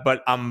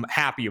 but I'm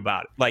happy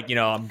about it. Like, you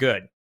know, I'm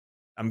good.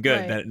 I'm good.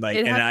 Right. That, like,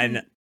 It and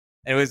happened-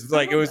 it was I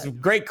like it love was that.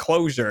 great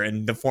closure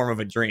in the form of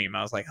a dream.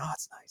 I was like, oh,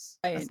 it's nice.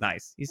 That's Right.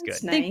 nice. He's good.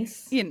 That's think-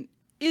 nice. You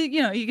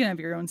know, you can have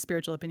your own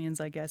spiritual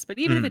opinions, I guess. But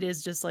even Mm. if it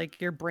is just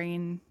like your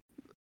brain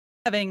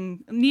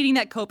needing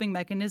that coping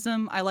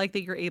mechanism, I like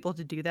that you're able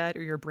to do that,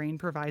 or your brain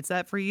provides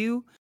that for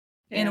you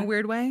in a Yeah.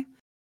 weird way.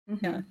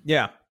 Mhm. Yeah.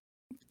 Yeah.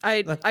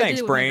 I Thanks, did it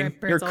with my brain. You're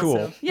grandparents cool.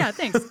 also. Yeah,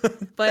 thanks.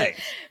 But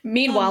Thanks.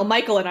 Meanwhile, Um,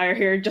 Michael and I are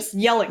here just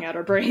yelling at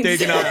our brains.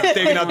 digging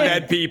up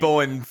dead people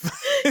and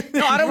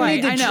No, I don't Right,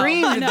 need I to know,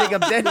 dream I to know. dig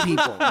up dead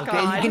people. Okay,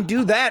 God. you can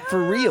do that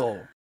for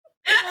real.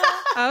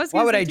 I was Why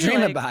gonna would say I too,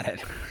 dream like- about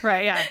it?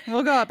 Right, yeah.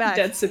 We'll go out back.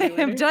 Dead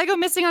simulator. Did I go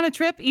missing on a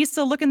trip?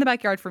 Issa, look in the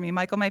backyard for me.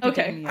 Michael might be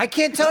Okay. digging me I up.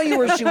 can't tell you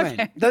where she went.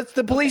 Okay.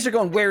 The police are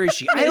going, where is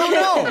she? I don't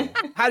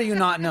know. How do you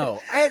not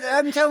know?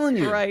 I'm telling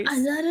you. Right.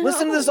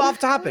 Listen to this off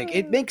topic.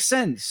 It makes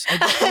sense. I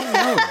just don't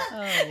know.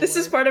 Oh, This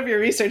is Lord. part of your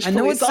research. I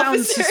know it police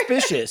sounds officer.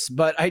 suspicious,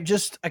 but I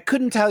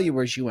couldn't tell you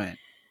where she went.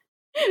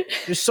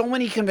 There's so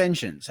many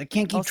conventions. I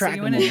can't keep I'll see track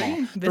you of in a them all.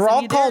 dream. Visit They're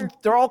all me called there.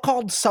 they're all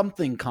called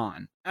something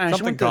con. She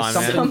Something went to con,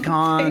 man. something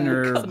con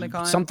or Something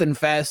con. something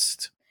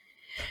fest.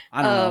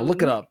 I don't know.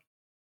 Look it up.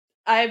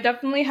 I've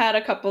definitely had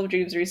a couple of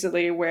dreams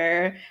recently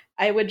where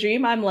I would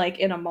dream I'm like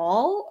in a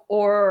mall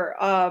or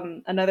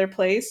another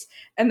place,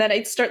 and then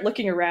I'd start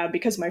looking around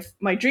because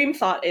my dream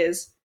thought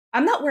is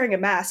I'm not wearing a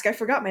mask. I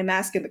forgot my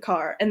mask in the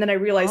car, and then I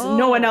realize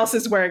no one Oh. else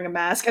is wearing a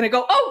mask, and I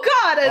go, "Oh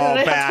God!" And Oh, then I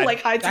have bad. to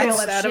like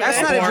hightail it out of That's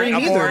it. not a Abhorrent, dream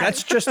either. abhorrent.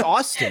 That's just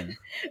Austin.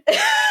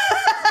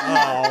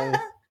 oh,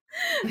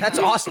 That's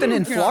Austin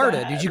in You're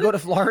Florida. bad. Did you go to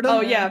Florida? Oh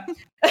yeah.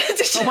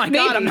 Oh my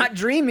God, I'm not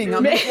dreaming.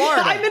 I'm in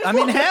Florida. I'm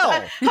in hell.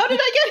 How did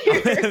I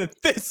get here?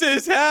 this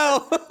is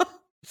hell.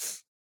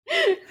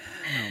 Oh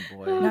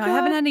boy. No, I God.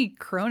 haven't had any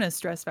Corona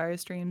stress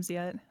virus dreams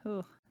yet.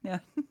 Oh, yeah.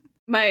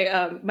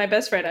 My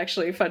best friend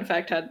actually, fun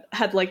fact,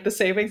 had like the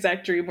same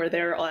exact dream where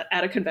they were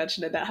at a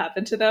convention and that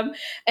happened to them,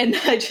 and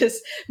I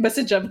just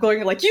messaged them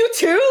going like, "You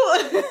too."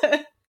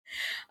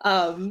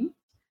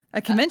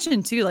 A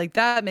convention too, like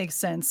that makes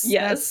sense.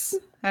 Yes.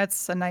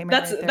 That's a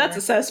nightmare. That's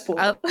a cesspool.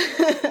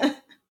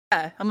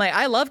 Yeah, I'm like,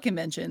 I love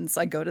conventions.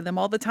 I go to them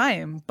all the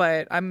time,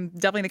 but I'm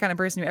definitely the kind of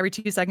person who every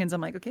 2 seconds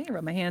I'm like, okay,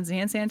 rub my hands in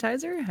hand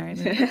sanitizer. All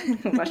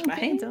right, Wash my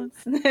hands.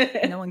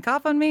 No one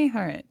cough on me. All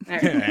right.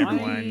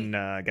 Everyone,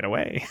 get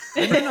away.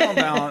 I don't know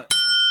about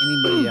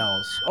anybody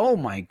else. Oh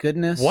my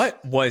goodness.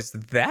 What was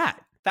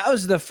that? That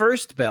was the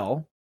first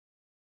bell.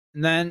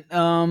 And then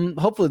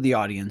hopefully the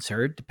audience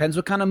heard. Depends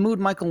what kind of mood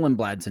Michael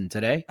Lindblad's in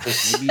today.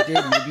 Maybe you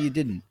did, maybe you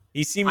didn't.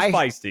 He seems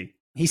feisty.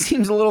 He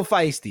seems a little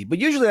feisty, but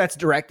usually that's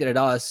directed at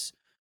us,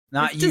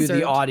 not It's you,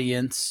 deserved. the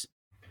audience.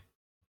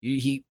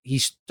 He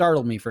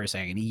startled me for a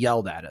second. He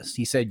yelled at us.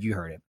 He said you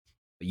heard him,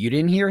 but you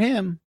didn't hear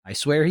him. I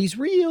swear he's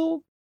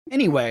real.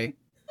 Anyway,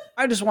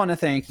 I just want to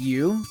thank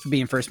you for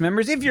being first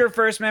members. If you're a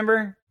first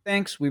member,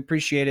 thanks. We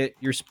appreciate it.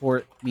 Your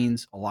support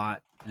means a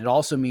lot. And it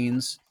also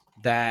means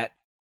that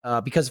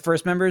because of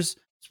first members,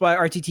 that's why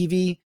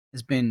RTTV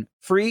has been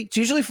free. It's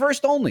usually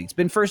first only. It's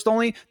been first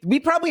only.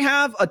 We probably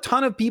have a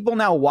ton of people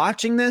now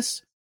watching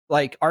this,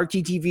 like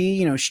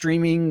RTTV,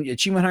 streaming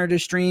Achievement Hunter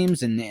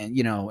streams and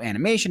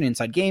animation,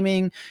 Inside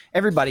Gaming,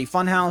 everybody,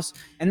 Funhouse,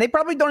 and they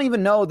probably don't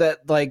even know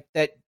that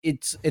that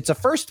it's a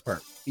first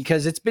perk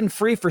because it's been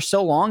free for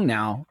so long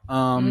now.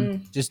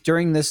 Just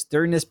during this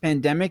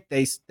pandemic,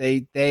 the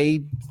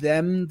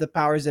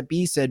powers that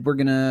be said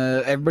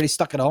everybody's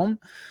stuck at home.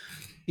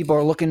 People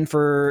are looking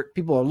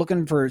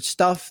for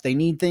stuff. They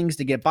need things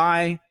to get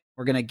by.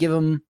 We're gonna give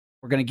them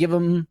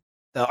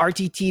the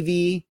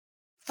RTTV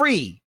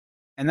free,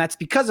 and that's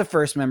because of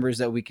first members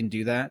that we can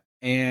do that.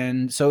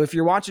 And so, if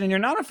you're watching and you're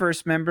not a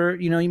first member,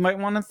 you might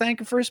want to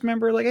thank a first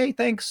member. Like, hey,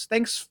 thanks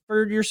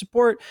for your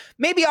support.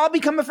 Maybe I'll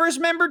become a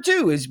first member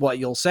too, is what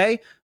you'll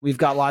say. We've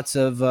got lots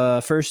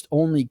of first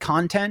only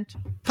content,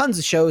 tons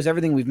of shows,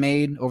 everything we've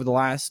made over the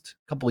last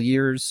couple of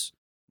years.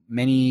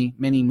 Many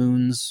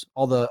moons,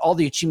 all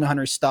the Achievement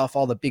Hunter stuff,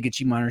 all the big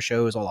Achievement Hunter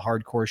shows, all the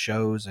hardcore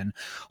shows, and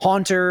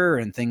Haunter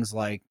and things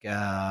like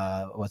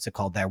what's it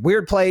called? That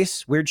Weird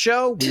Place, Weird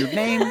Show, Weird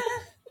Name.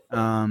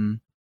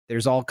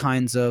 There's all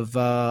kinds of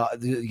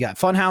you got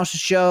Funhouse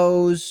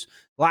shows,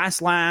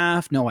 Last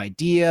Laugh, No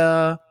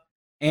Idea,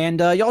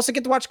 and you also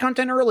get to watch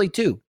content early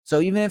too.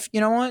 So even if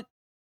even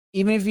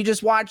if you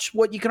just watch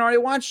what you can already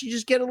watch, you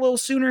just get a little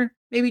sooner.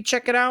 Maybe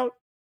check it out.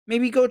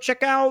 Maybe go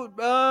check out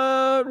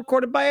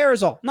Recorded by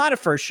Aerosol. Not a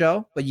first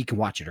show, but you can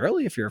watch it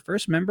early if you're a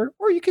first member,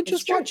 or you can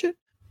just watch it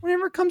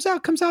whenever it comes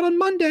out. Comes out on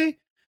Monday.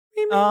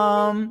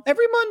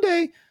 Every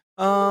Monday.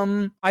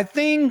 I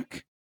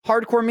think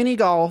Hardcore Mini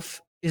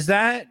Golf, is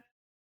that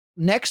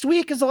next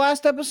week is the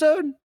last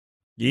episode?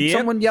 Yeah.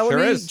 Someone yell at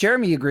me. Is.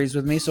 Jeremy agrees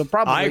with me, so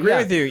probably. I agree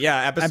with you.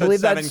 Yeah, episode 7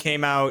 that's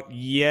came out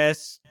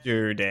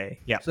yesterday.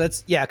 Yeah. So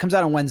it comes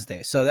out on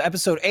Wednesday. So the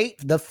episode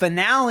 8, the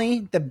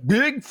finale, the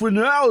big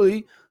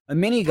finale. A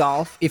mini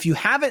golf. If you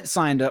haven't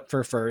signed up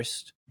for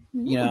first,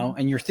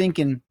 and you're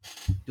thinking,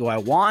 do I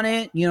want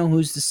it?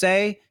 Who's to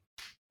say?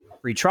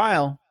 Free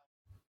trial.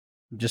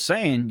 I'm just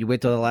saying, you wait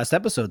till the last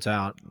episode's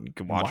out. You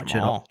can watch it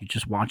all. You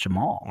just watch them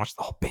all. Watch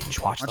the whole binge.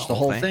 Watch the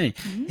whole thing.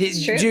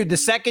 It's true. Dude, the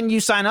second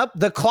you sign up,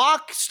 the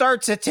clock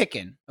starts a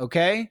ticking.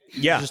 Okay.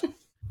 Yeah. Just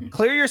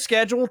clear your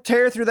schedule,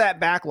 tear through that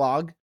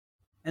backlog,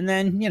 and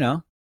then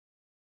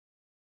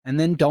and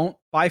then don't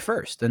buy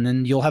first, and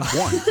then you'll have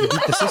one. You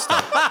beat the system.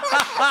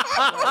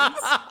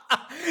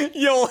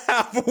 You'll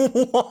have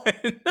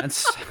one.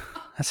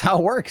 That's how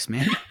it works,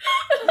 man.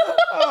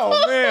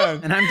 Oh man!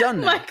 And I'm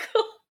done now.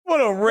 Michael. What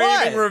a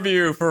raving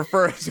review for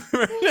first.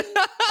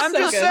 I'm So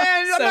just good.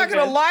 saying. I'm So not going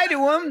to good. lie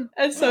to him.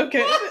 That's so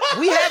good.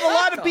 We have a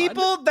lot of God.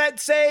 people that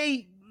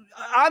say,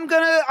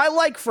 I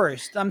like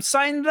first. I'm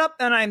signing up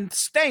and I'm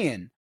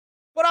staying.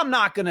 But I'm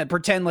not going to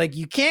pretend like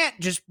you can't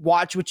just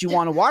watch what you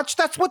want to watch.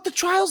 That's what the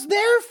trial's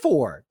there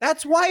for.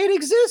 That's why it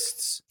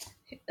exists.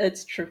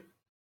 It's true.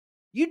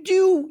 You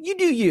do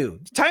you.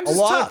 Times A is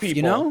lot of tough,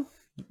 people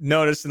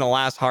noticed in the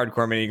last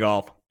Hardcore Mini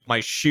Golf,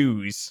 my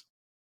shoes,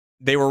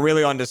 they were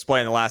really on display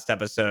in the last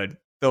episode.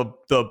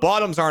 The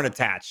bottoms aren't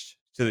attached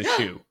to the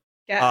shoe.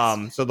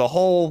 Yes. So the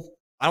whole,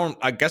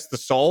 I guess the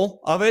sole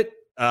of it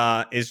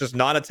is just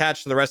not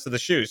attached to the rest of the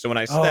shoe. So when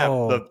I step,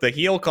 Oh. the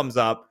heel comes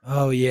up,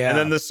 Oh, yeah. and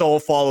then the sole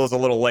follows a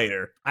little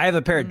later. I have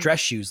a pair of dress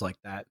shoes like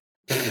that.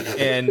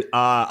 And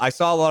I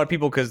saw a lot of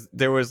people because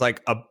there was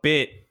like a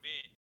bit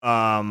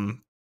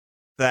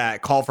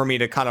that called for me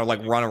to kind of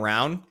like run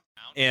around,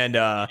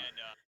 and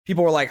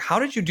people were like, "How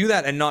did you do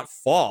that and not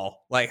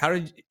fall? Like, how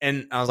did?"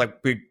 And I was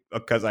like,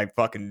 "Because I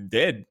fucking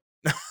did."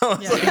 I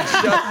was like,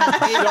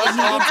 It needed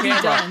off to be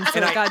camera, done, so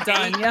and it I got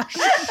done. ate Yeah.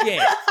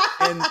 shit.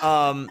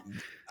 And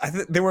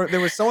there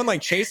was someone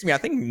like chasing me. I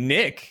think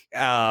Nick,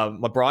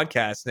 my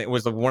broadcast, it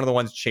was one of the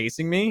ones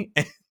chasing me.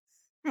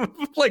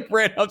 Like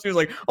ran up to me, was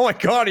like, "Oh my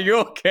god, are you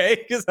okay?"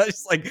 Because I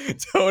just like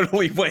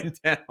totally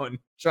went down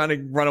trying to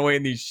run away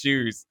in these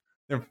shoes.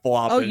 They're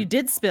flopping. Oh, you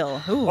did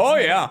spill. Ooh. Oh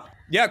yeah.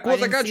 Yeah, cool. I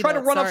didn't gotta see try to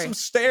that, run up sorry. some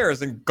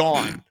stairs and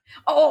gone.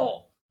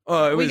 Oh,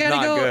 It We was gotta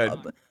not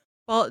go.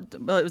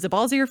 good. Was it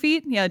balls of your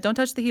feet? Yeah, don't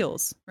touch the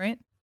heels, right?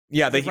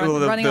 Yeah, the heel.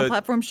 Running on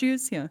platform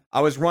shoes. Yeah. I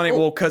was running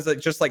because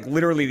just like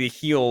literally the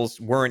heels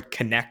weren't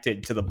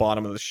connected to the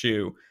bottom of the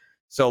shoe,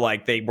 so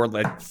like they were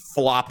like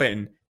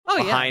flopping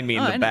behind me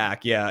in the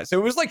back. Yeah, so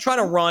it was like trying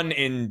to run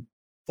in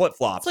flip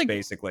flops, like-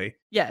 basically.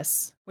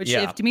 Yes. Which,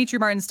 Yeah. if Dimitri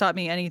Martin's taught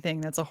me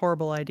anything, that's a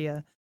horrible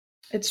idea.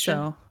 it's true.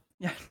 So,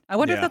 yeah. I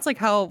wonder if Yeah. that's like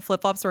how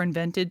flip flops were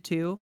invented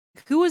too.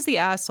 Who was the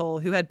asshole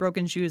who had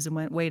broken shoes and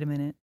went, wait a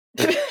minute,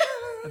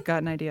 I've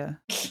got an idea.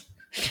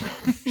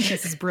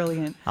 This is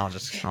brilliant. I'll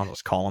just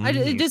call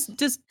him.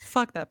 Just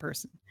fuck that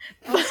person.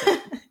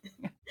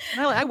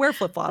 I wear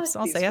flip flops.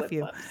 I'll say F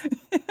you.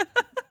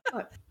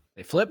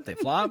 They flip, they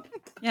flop.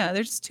 Yeah,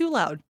 they're just too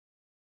loud.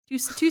 Too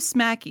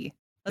smacky.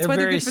 That's They're why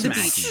they're very good for the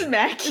smacky. beach.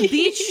 Smacky. The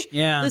beach.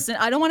 Yeah. Listen,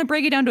 I don't want to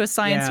break it down to a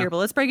science Yeah. here, but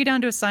let's break it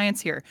down to a science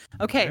here.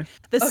 Okay. Okay.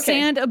 The Okay.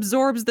 sand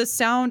absorbs the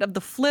sound of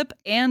the flip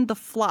and the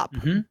flop.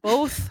 Mhm.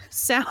 Both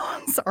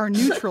sounds are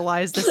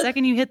neutralized the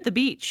second you hit the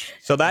beach.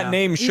 So that Yeah.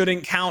 name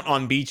shouldn't count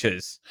on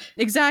beaches.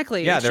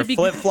 Exactly. Yeah, It they're should be-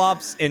 flip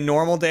flops in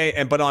normal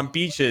day, but on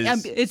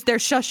beaches, It's their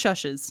shush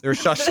shushes. they're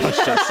shush shush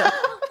shush.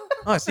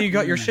 Oh, so you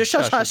got your shish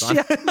Shush shushes hush. on.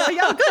 Yeah.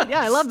 Yeah, good. Yeah,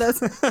 I love this.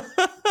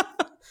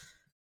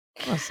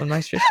 Oh, some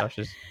nice shish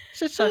shushes.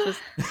 Shush shushes.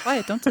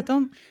 Quiet. Don't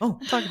Oh,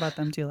 talk about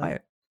them too loud.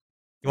 quiet.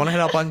 You want to head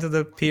up onto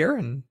the pier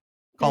and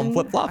call them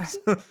flip flops?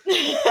 Flip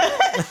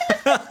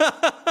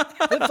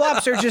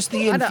flops are just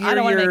the I don't want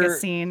to make a inferior.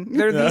 scene.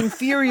 They're the Yeah.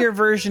 inferior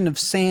version of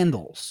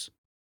sandals.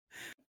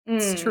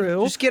 It's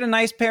true. Just get a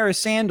nice pair of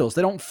sandals.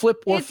 They don't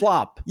flip or It-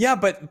 flop. Yeah,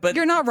 but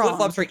You're not wrong. Flip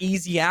flops are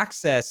easy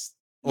access,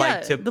 like Yeah,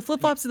 to the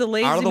flip flops are the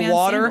lazy out of the man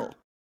water sandal.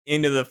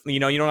 into the. You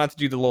know, you don't have to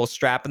do the little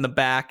strap in the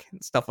back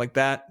and stuff like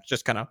that.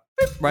 Just kind of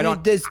right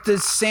on, Does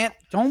sand?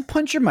 Don't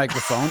punch your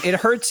microphone. It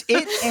hurts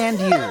it and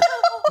you.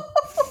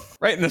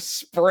 right in the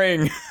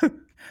spring.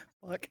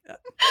 Fuck.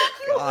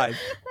 God.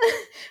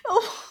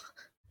 Oh.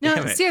 No,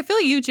 Damn it. see, I feel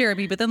like you,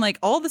 Jeremy, but then like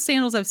all the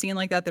sandals I've seen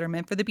like that are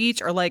meant for the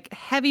beach are like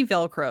heavy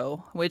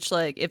Velcro, which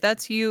like if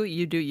that's you,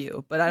 you do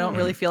you. But I don't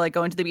really feel like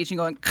going to the beach and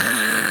going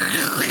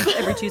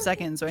every 2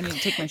 seconds, so I need to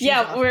take my shoes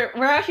Yeah, off. we're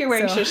out here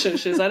wearing So-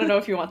 shushes. I don't know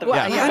if you want them. Well,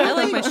 back. yeah, I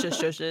like my shush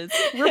shushes.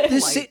 We're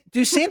polite.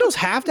 Do sandals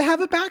have to have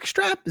a back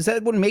strap? Is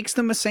that what makes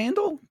them a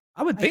sandal?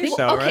 I would think think-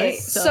 so, okay, right?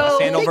 so-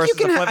 Sandal I versus think,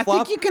 you the can flip I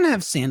flop. think you can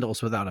have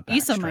sandals without a back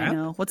Issa might strap.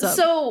 know. What's up?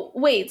 So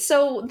wait,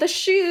 so the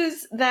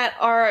shoes that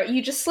are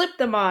you just slip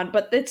them on,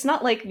 but it's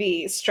not like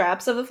the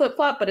straps of the flip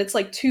flop, but it's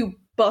like two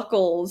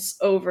buckles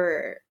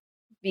over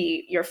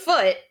your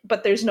foot,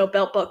 but there's no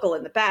belt buckle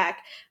in the back.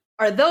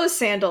 Are those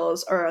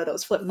sandals or are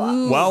those flip flops?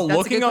 Ooh. Well, That's a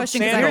looking good up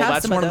question, 'cause I sandal, have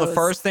that's some of one of the those.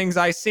 first things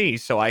I see.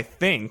 So I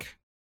think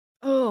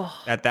Oh,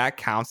 that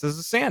counts as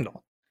a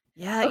sandal.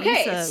 yeah.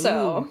 Okay, Issa,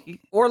 so- ooh.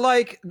 Or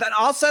like that,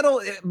 I'll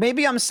settle.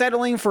 Maybe I'm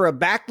settling for a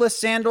backless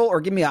sandal, or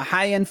give me a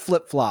high end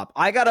flip flop.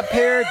 I got a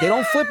pair. They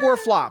don't flip or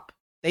flop.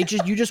 You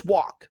just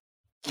walk.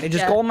 They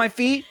just Yeah. go on my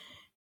feet.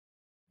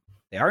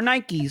 They are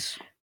Nikes,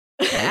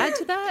 To add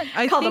to that,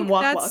 I Call think them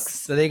walk that's walks.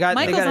 so they got.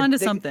 Michael's they got onto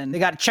they, something. They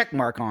got a check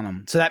mark on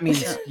them, so that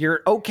means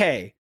you're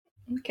okay.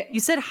 Okay. You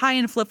said high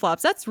end flip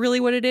flops. That's really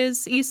what it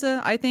is,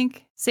 Issa. I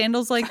think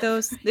sandals like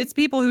those. It's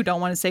people who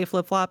don't want to say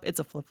flip flop. It's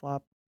a flip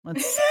flop.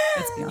 Let's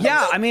be honest.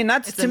 Yeah, I mean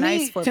that's It's a to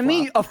nice me. To me,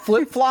 flip-flop. a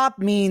flip flop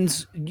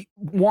means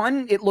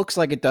one, it looks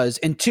like it does,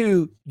 and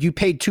two, you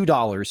paid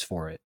 $2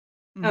 for it.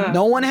 Mhm.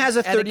 No one has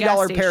a At a gas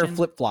 $30 pair of station.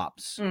 flip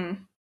flops. Mm.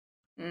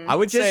 Mm. I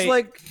would Just say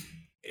like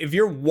if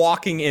you're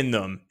walking in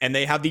them and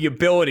they have the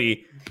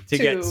ability to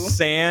get To-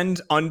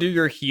 sand under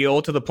your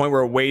heel to the point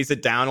where it weighs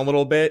it down a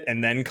little bit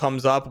and then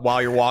comes up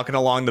while you're walking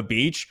along the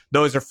beach,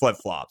 those are flip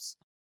flops.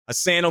 A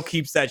sandal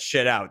keeps that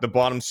shit out. The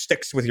bottom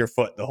sticks with your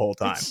foot the whole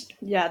time.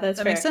 Yeah, that's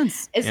That fair. makes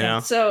sense. Is You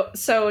know?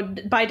 so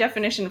by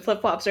definition,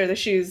 flip flops are the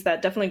shoes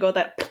that definitely go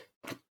that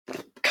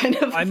kind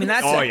of. I mean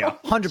that's Oh, yeah.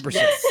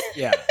 100%.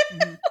 Yeah.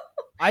 Mhm.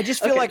 I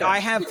just feel Okay, like good. I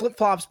have flip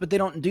flops, but they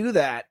don't do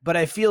that. But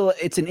I feel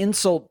it's an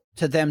insult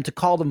to them to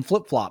call them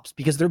flip flops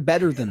because they're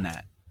better than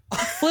that.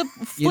 Flip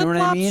You know what I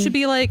flops mean? should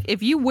be like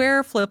if you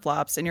wear flip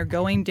flops and you're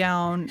going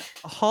down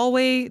a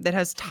hallway that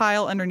has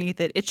tile underneath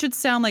it, it should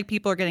sound like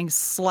people are getting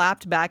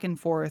slapped back and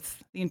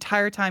forth the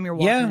entire time you're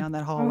walking Yeah. down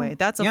that hallway.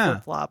 That's a Yeah.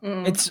 flip flop.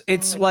 Mm.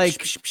 It's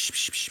like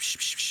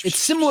it's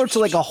similar to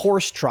like a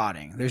horse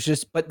trotting. There's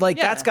just but like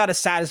that's Yeah. got a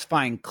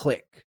satisfying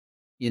click,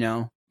 you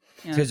know,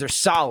 Yeah. because they're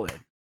solid.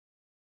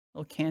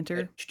 Little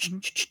canter.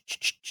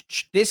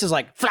 This is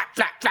like flap,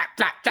 flap, flap,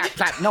 flap, flap,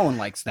 flap. No one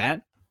likes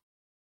that.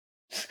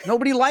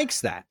 Nobody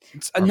likes that.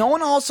 No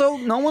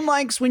one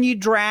likes when you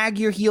drag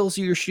your heels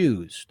of your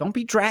shoes. Don't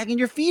be dragging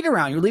your feet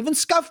around. You're leaving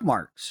scuff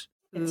marks.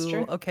 It's Ooh,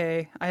 true.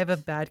 okay, I have a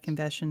bad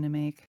confession to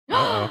make.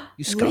 Uh-oh.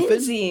 You scuffing?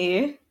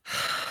 Lindsay.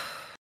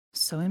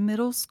 So in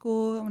middle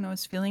school, when I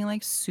was feeling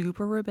like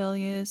super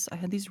rebellious, I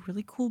had these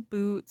really cool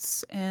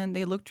boots and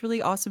they looked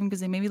really awesome because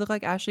they made me look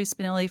like Ashley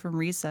Spinelli from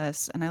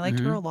Recess and I liked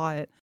her a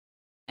lot.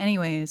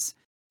 Anyways,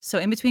 so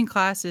in between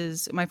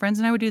classes, my friends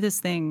and I would do this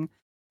thing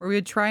where we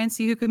would try and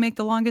see who could make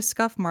the longest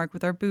scuff mark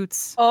with our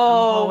boots. Oh,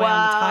 on the hallway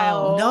on the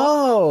tile. wow.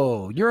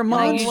 No, you're a And I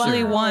monster.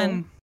 usually Wow.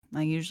 won.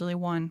 I usually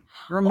won.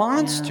 You're a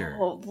monster.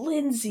 Oh, I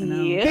Lindsay.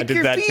 know. I Pick did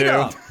your that feet too.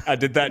 up. I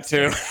did that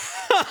too.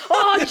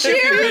 Oh, The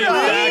Jared,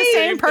 exact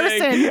same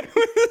person.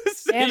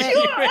 Damn it.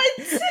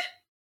 What?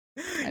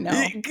 I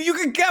know. You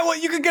could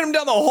get him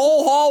down the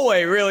whole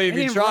hallway, really, if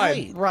you You're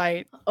tried. right.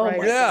 Right. Oh right.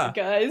 my Yeah. god,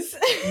 guys.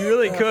 You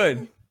really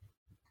could.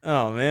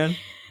 Oh man.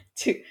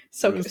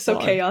 So It was so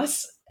fun.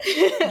 chaos.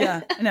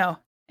 Yeah, I know.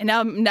 And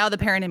now the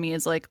parent in me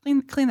is like,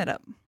 clean that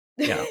up.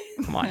 Yeah.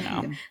 Come on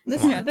now.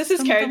 This, Come on. this is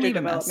Don't character leave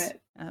a mess.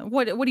 development.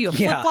 What are you, a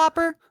Yeah. flip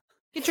flopper?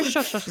 Get your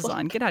shush shushes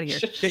on. Get out of here.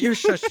 Get your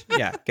shush.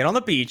 Yeah. Get on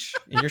the beach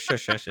in your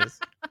shush shushes.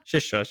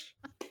 Shush shush.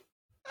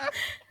 I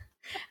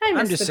I'm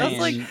miss just the days.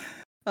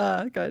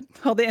 saying. Good.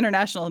 All the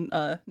international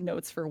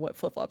notes for what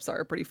flip flops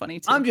are pretty funny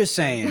too. I'm just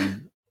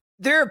saying.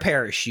 They're a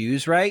pair of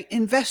shoes, right?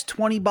 Invest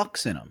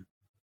 $20 in them,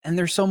 and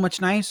they're so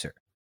much nicer.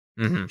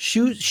 Mm-hmm.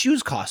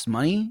 Shoes cost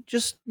money.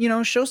 Just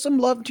show some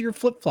love to your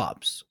flip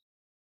flops.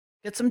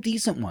 Get some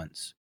decent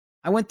ones.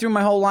 I went through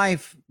my whole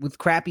life with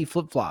crappy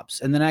flip flops,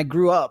 and then I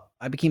grew up.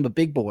 I became a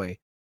big boy,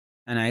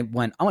 and I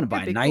went, I want to You're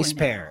buy a a big nice boy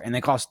now. pair, and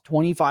they cost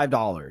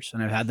 $25,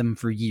 and I've had them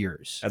for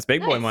years. That's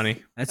big boy Nice.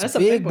 money. That's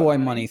big boy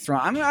money.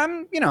 I'm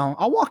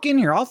I'll walk in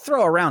here. I'll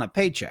throw around a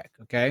paycheck.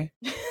 Okay,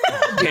 Damn.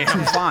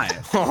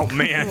 2.5. Oh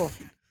man.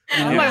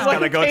 You Oh know, my It's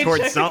gotta go paycheck.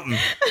 towards something.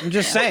 I'm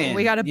just saying.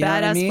 we got a you know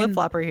what I badass mean? flip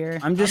flopper here.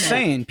 I'm just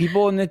saying,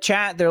 people in the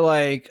chat, they're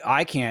like,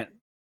 I can't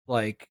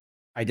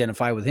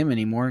identify with him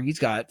anymore. He's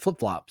got flip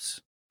flops,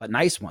 but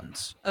nice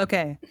ones.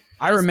 Okay.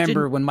 I Just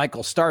remember when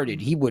Michael started,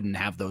 he wouldn't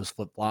have those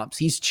flip flops.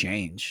 He's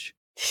changed.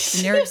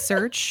 Generic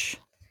search,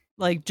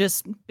 like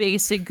just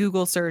basic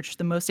Google search,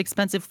 the most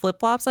expensive flip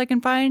flops I can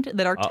find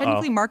that are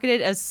technically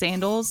marketed as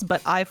sandals,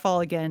 but I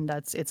fall again.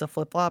 It's a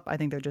flip flop. I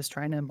think they're just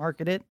trying to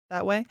market it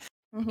that way.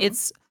 Mhm.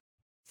 It's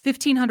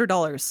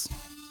 $1,500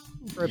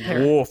 for a pair.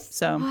 Woof.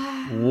 So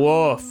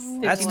Woof.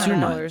 That's too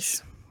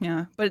 $1,500.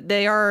 Yeah, but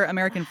they are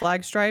American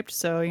flag striped,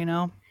 so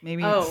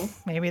maybe Oh.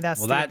 maybe that's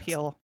Well, the that's-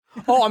 appeal.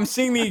 Oh, I'm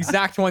seeing the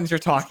exact ones you're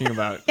talking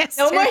about. Yes.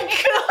 Oh my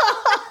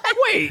god.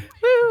 Wait.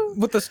 Woo.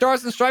 With the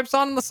stars and stripes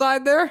on the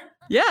side there?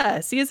 Yeah,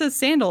 see, it says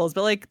sandals,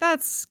 but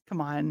that's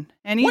come on.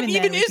 And What even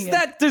even then, we is can get-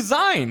 that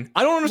design?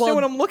 I don't understand Well,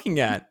 what I'm looking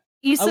at.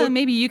 Issa, would-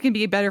 maybe you can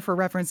be better for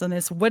reference on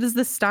this. What is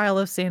the style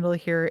of sandal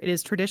here? It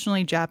is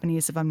traditionally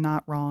Japanese, if I'm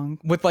not wrong.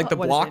 With like the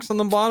What is blocks it? on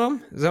the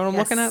bottom? Is that what I'm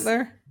looking Yes. at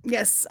there?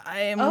 Yes, I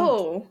am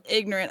Oh.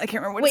 ignorant. I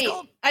can't remember what Wait, it's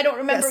called. I don't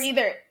remember Yes.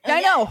 either. Yeah,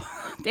 I know.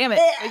 Damn it.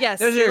 But yes,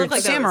 Those they are look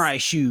like those. samurai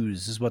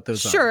shoes, is what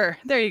those are. Sure,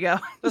 there you go.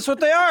 That's what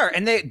they are.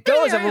 And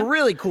those have yeah. a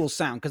really cool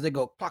sound because they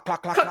go clock,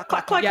 clock, clock, Clock, clock,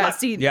 clock, clock, clock, clock. Yeah,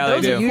 see, Yeah, they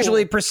those do. are cool.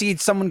 Usually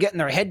precedes someone getting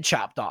their head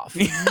chopped off.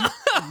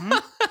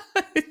 Mhm.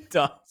 It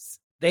does.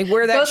 They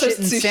wear that Those are shit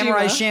in Tsushima.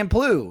 samurai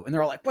shampoo, and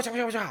they're all like, "Whatcha,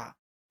 whatcha, whatcha."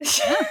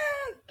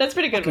 That's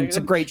pretty good. Fucking- it's a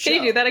William. great Can you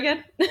show. do that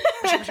again?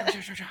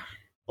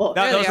 Well,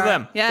 No, There those they are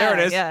them. Yeah, There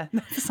it is. Yeah.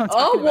 That's what I'm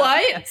Oh, talking about.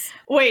 what? Yes.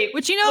 wait,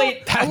 Which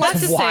wait, a lot to That's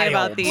say about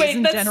wild. these wait,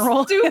 in that's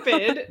general.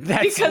 stupid.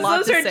 That's a because lot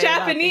those to are say about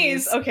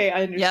Japanese. these. Okay,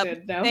 I understand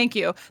Yep. now. Thank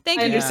you. Thank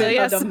I you, understand Issa.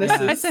 how Yes. dumb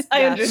this is.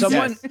 I Yeah. understand.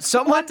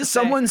 Someone, to say.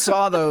 someone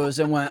saw those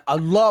and went, "I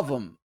love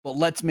them, but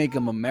let's make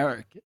them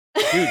American."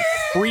 Dude,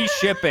 free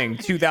shipping,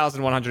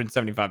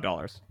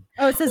 $2,175.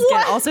 Oh, it says What?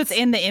 Greta. Also, it's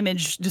in the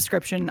image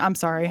description. I'm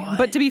sorry.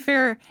 But to be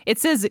fair, it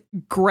says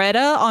Greta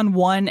on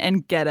one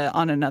and Geta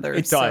on another.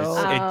 It does.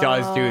 so- It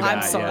does do Oh, that.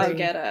 I'm sorry. I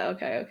get it.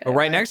 Okay. But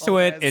right I next to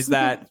it apologize. is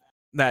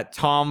that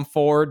Tom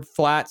Ford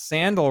flat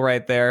sandal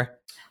right there.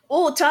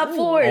 Oh, top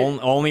four.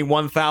 Only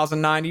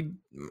 $1,090.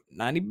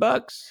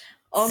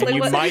 Only And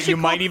you what-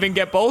 might even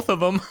get both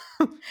of them.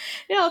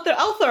 Yeah,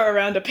 I'll throw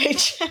around a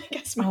paycheck. I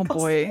guess Oh Michael's-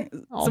 boy!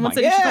 Oh Someone my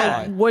said you should God.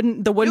 call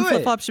the wooden Do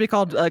flip it. flops should be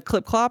called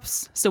clip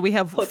clops. So we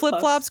have Flip flip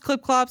flops. flops,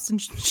 clip clops, and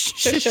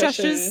Shushes.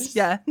 shushes.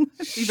 Yeah,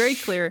 be very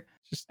clear.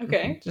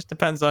 Okay. Just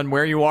depends on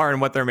where you are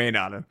and what they're made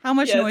out of. How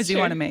much Yeah, noise do you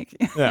sure. want to make?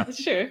 Yeah.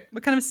 Sure.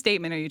 What kind of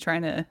statement are you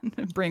trying to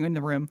bring in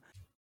the room?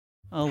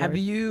 Oh, Have Lord.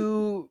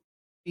 you,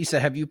 Issa?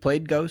 Have you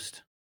played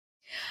Ghost?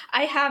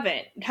 I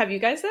haven't. Have you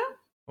guys though?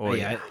 Oh,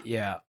 yeah.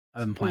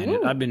 I've been playing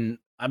it. Ooh.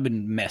 I've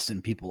been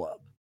messing people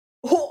up.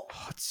 Oh,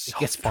 Oh, it's It so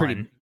gets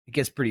fun.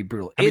 pretty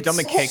brutal. Have you It's done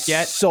the kick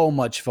yet? So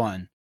much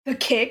fun. the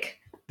kick.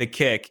 The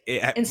kick.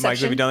 Mike, have you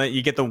Inception? done it?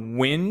 You get the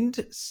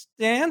wind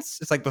stance.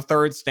 It's like the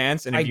third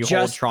stance, and if you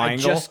hold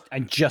triangle, I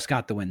just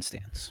got the wind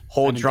stance.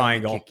 Hold Haven't done the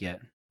triangle. kick yet.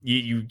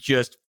 you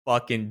just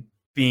fucking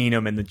bean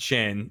them in the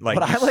chin. Like,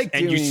 What I like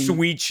and you doing-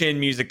 sweet chin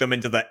music them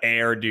into the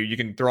air, dude. You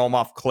can throw them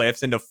off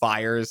cliffs into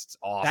fires. It's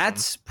awesome.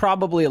 That's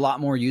probably a lot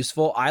more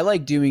useful. I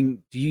like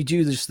doing. Do you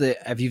do this?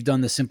 Have you done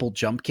the simple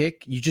jump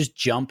kick? You just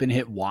jump and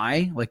hit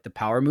Y, like the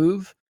power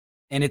move,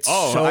 and it's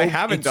Oh, so, I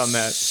haven't it's done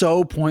that.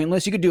 So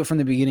pointless. You could do it from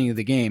the beginning of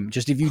the game.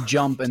 Just if you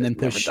jump and then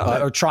Never push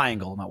done it. or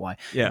triangle, not Y.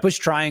 Yeah. Push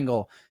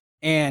triangle,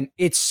 and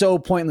it's so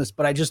pointless.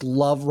 But I just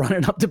love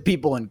running up to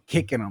people and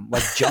kicking them,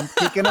 like jump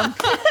kicking them.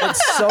 But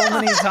so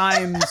many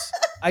times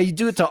I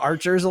do it to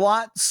archers a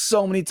lot.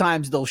 So many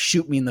times they'll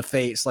shoot me in the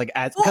face, like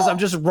because I'm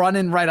just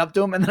running right up to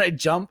them, and then I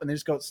jump, and they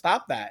just go,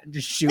 "Stop that!" and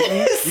just shoot me.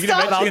 You can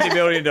eventually get the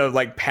ability to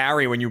like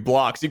parry when you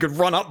block, so you could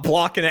run up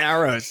blocking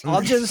arrows.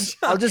 I'll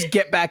just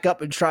get back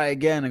up and try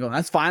again. I go,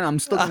 "That's fine. I'm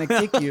still gonna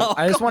kick you.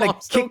 I just Come on, want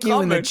to still kick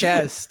you in the coming."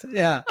 chest."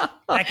 Yeah,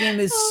 that game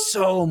is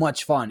so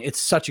much fun.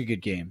 It's such a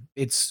good game.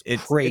 It's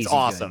crazy. It's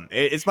awesome.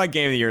 It's my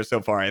game of the year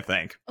so far, I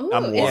think. Ooh,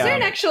 I'm is loving there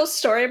an it. actual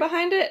story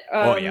behind it?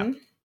 Oh, yeah.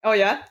 Oh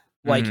yeah.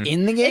 Like Mhm.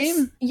 in the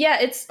game.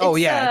 It's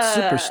It's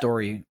super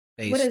story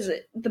based. What is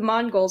it? The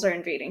Mongols are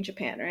invading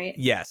Japan, right?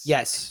 Yes.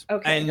 Yes.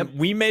 Okay. And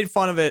we made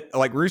fun of it,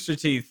 like Rooster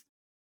Teeth.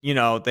 You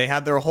know, they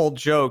had their whole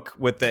joke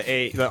with the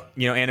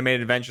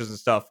animated adventures and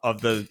stuff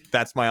of the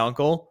 "That's my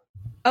uncle."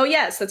 Oh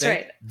yes, that's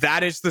right.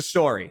 That is the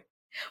story.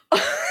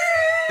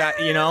 That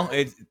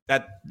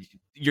that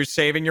you're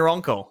saving your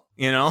uncle.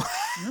 You know.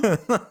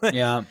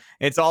 Yeah.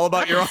 It's all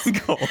about your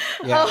uncle.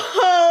 Yeah.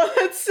 Oh,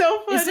 that's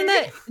so funny. Isn't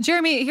that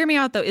Jeremy? Hear me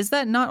out though. Is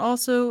that not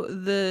also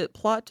the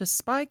plot to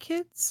Spy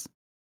Kids?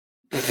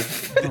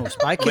 No,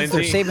 Spy Kids,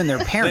 they're Lindsay- saving their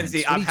parents. Lindsay,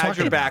 What are I've you had talking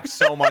your about? back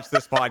so much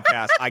this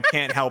podcast. I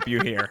can't help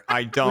you here.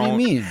 I What don't. do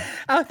you mean?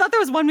 I thought there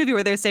was one movie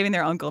where they're saving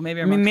their uncle. Maybe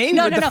I I'm mean, wrong. maybe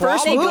No, with no, the no.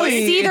 first They go movie,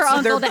 see their it's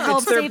uncle to it's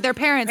help their save their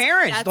parents.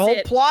 Parents. That's The whole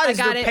it. plot I is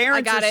got their it.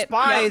 parents I got are it.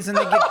 spies and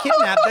they get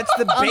kidnapped. That's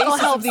the Uncle basis of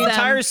helps the them.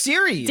 entire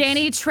series.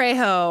 Danny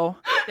Trejo.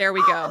 There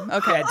we go.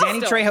 Okay. Yeah, Danny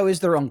Still. Trejo is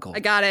their uncle. I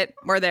got it.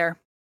 We're there.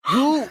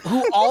 Who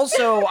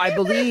also I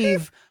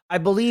believe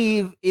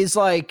is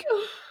like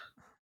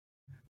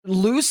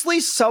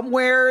loosely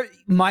somewhere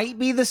might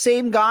be the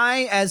same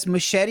guy as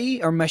Machete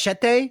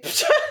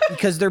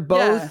because they're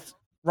both Yeah.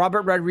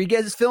 Robert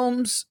Rodriguez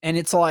films, and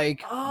it's like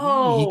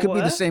he could be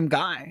the same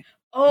guy.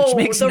 Oh,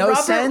 makes the no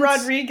Robert sense.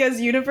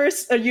 Rodriguez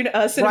universe,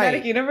 cinematic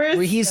Right. universe.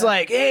 Where he's Yeah.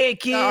 like, "Hey The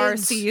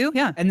kids," RCU.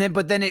 Yeah. and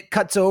then it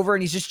cuts over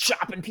and he's just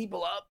chopping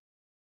people up.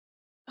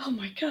 Oh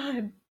my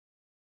god,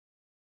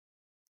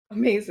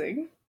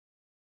 amazing.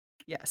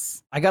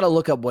 Yes. I gotta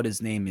look up what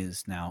his name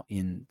is now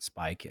in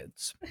Spy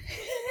Kids.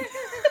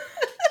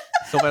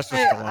 Sylvester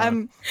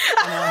Stallone.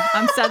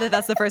 I'm sad that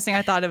that's the first thing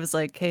I thought of. Was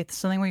like, hey,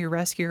 something where you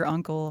rescue your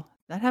uncle.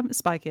 That happened to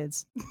Spy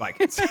Kids. Like,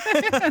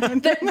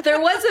 there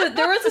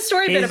was a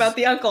story bit His- about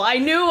the uncle. I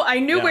knew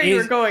where you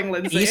were His- going,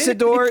 Lindsay.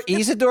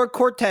 Isidore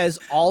Cortez,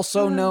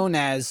 also known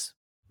as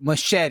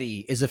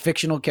Machete, is a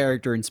fictional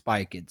character in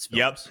Spy Kids films.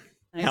 Yep.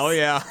 Nice. Hell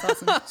yeah.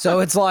 That's awesome. So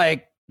it's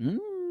like same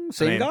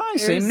I mean, guy,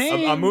 same there's-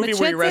 name. A movie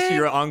where you Machete. rescue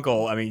your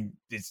uncle. I mean,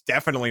 it's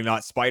definitely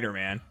not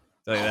Spider-Man.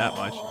 Tell you that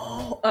much.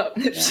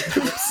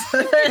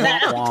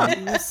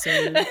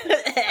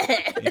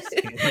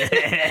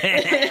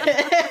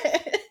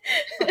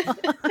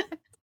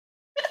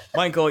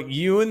 Michael,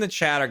 you and the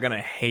chat are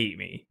gonna hate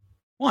me,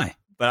 Why?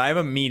 but I have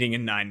a meeting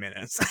in 9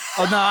 minutes.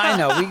 Oh no, I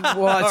know.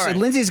 All right.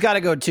 Lindsay's got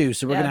to go too,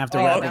 so we're Yeah. gonna have to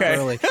Oh, wrap okay. up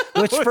early,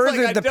 which I was furthers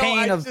like, I the don't- pain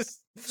I of just-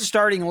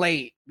 starting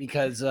late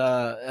because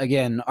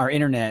again, our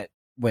internet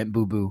went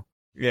boo boo.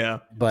 yeah.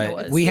 It But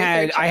was.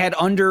 I had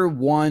under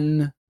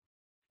 1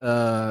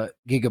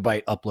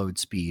 gigabyte upload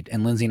speed,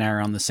 and Lindsay and I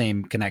are on the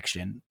same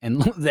connection.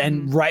 And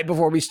then right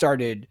before we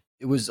started,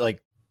 it was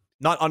like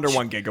Not under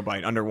 1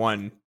 gigabyte, under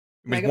one.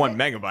 It was 1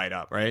 megabyte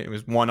up, right? It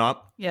was 1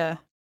 up. Yeah.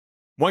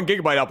 1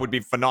 gigabyte up would be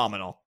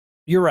phenomenal.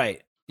 you're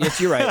right. Yes,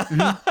 you're right.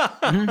 Mhm.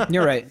 Mhm.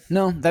 You're right.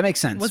 No, that makes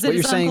sense. Was what it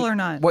you're his saying, uncle or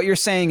not? what you're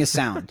saying is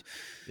sound.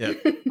 Yeah.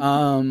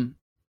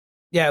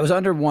 Yeah, it was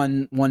under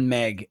one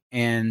meg,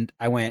 and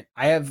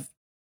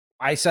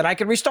I said I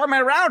could restart my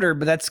router,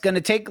 but that's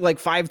gonna take like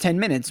 5-10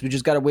 minutes. We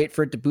just gotta wait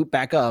for it to boot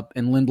back up.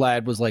 And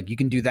Lindblad was like, you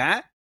can do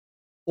that,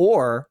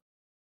 or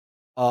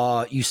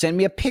you send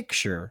me a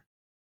picture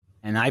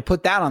and I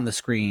put that on the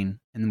screen,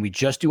 and then we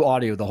just do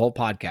audio the whole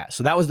podcast.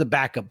 So that was the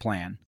backup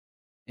plan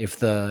if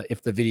the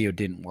video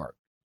didn't work.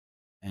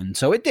 And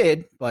so it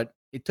did, but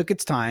it took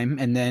its time.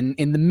 And then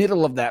in the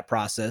middle of that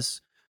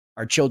process,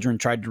 our children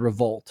tried to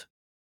revolt.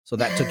 So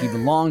that took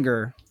even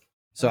longer.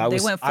 So I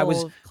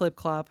was clip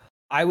clop.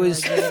 I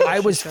was Yeah, I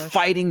was shush.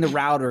 fighting the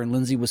router, and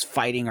Lindsay was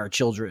fighting our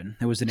children.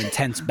 There was an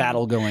intense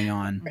battle going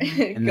on,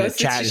 and the Ghost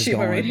of chat is Tsushima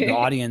going. right The here.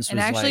 audience was And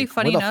actually, like,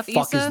 funny "What enough, the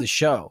fuck is Issa- the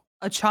show?"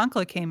 A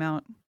chancla came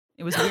out.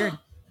 It was weird.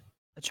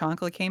 A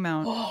chancla came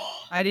out.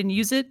 I didn't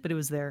use it, but it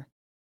was there.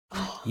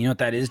 You know what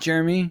that is,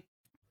 Jeremy?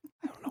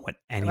 I don't know what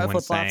My anyone's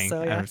flip-flops, saying.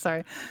 so yeah,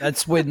 sorry.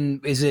 That's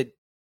when is it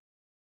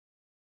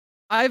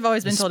I've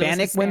always been told it was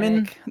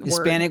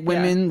Hispanic word,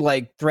 women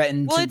like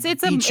threaten Well, to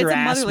it's a beat your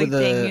ass motherly with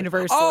thing a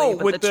universally. Oh,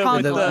 but with the the-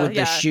 chancla, with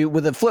the shoe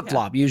with a flip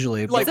flop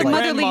usually. Like It's the a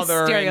motherly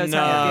grandmother in stereotype,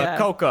 yeah.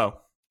 Coco.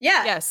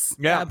 Yeah. Yes.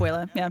 Yeah.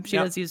 Abuela. Yeah, she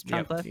Yeah. does use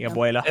Yeah, chancla. yeah,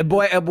 abuela.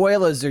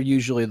 Abuelas are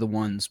usually the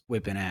ones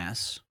whipping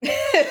ass.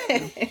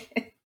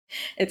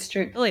 It's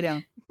true. Lay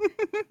down.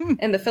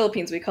 In the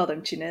Philippines, we call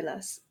them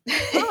chinelas.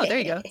 Oh, there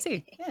you go.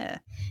 See, yeah.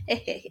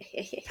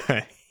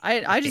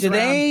 I just Do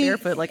ran they-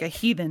 barefoot like a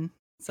heathen.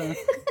 So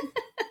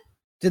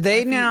Do they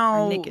my feet are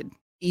now, naked.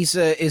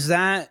 Issa, is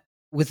that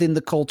within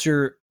the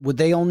culture? Would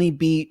they only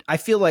beat? I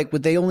feel like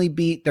would they only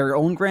beat their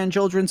own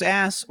grandchildren's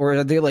ass, or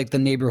are they like the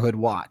neighborhood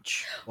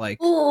watch?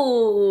 Like,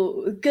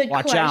 Ooh, good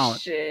Watch out.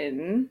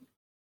 question.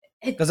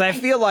 Because I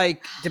feel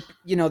like,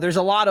 there's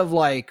a lot of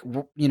like,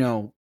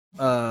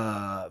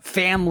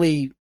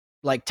 family,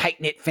 like tight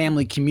knit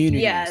family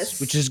communities,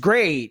 Yes. which is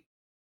great,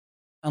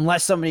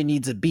 unless somebody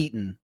needs a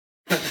beating.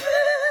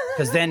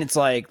 Because then it's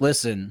like,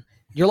 listen,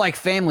 you're like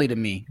family to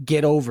me.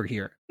 Get over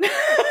here.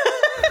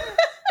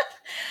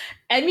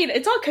 I mean,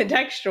 it's all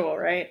contextual,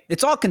 right?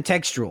 It's all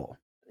contextual.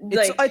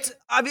 Like,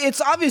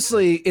 It's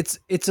obviously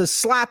it's a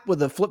slap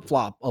with a flip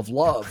flop of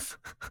love.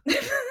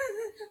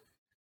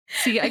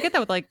 See, I get that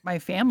with like my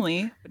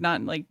family, but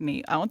not like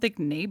I don't think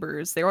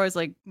neighbors. They're always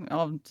like,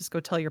 "Oh, just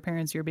go tell your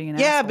parents you're being an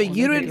Yeah, asshole," but and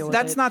you they didn't. deal with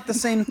That's it. not the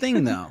same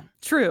thing, though.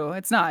 True.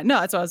 It's not. No,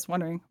 that's what I was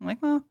wondering. I'm like,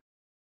 well,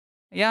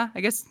 yeah, I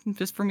guess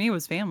just for me it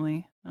was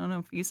family. I don't know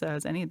if Issa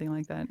has anything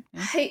like that.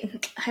 Yeah.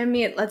 I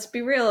mean, let's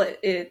be real.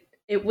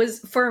 It was,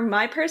 for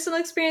my personal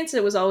experience,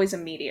 it was always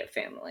immediate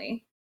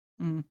family.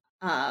 Mm.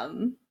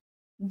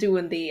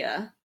 Doing the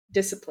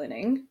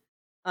disciplining,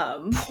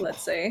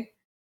 let's say.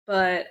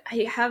 But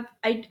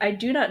I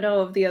do not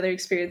know of the other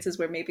experiences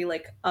where maybe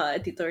like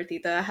Tito or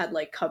Tita had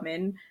like come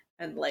in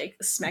and like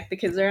smack the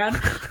kids around.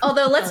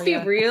 Although let's be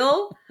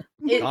real,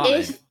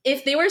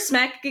 if they were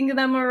smacking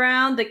them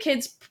around, the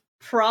kids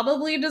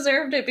probably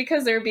deserved it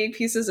because they were being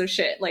pieces of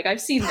shit. Like, I've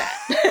seen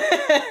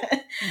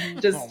that.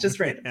 just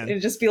random.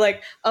 It'd just be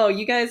like, oh,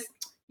 you guys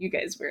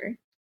were.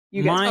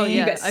 You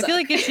guys I feel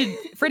like suck. it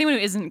should, for anyone who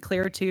isn't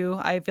clear too,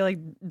 I feel like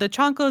the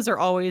Chonkos are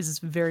always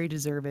very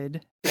deserved.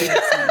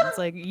 It's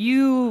like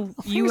you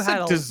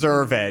had a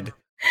deserved.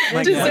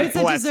 Like, it's a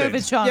blessed. deserved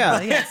Chonka.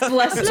 Yeah. Yes.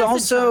 Blessed. It's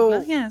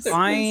also Yes.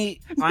 I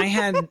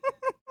had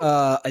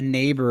a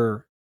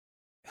neighbor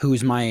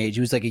who's my age.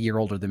 He was like a year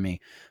older than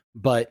me,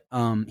 but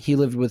he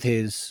lived with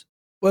his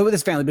family.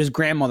 But his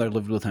grandmother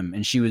lived with him,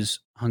 and she was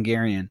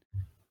Hungarian,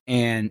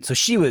 and so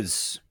she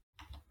was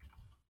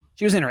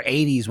in her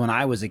 80s when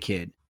I was a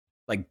kid,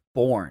 like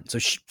born.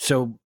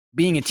 So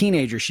being a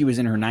teenager, she was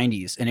in her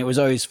 90s, and it was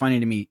always funny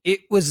to me.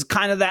 It was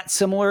kind of that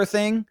similar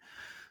thing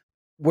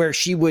where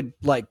she would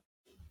like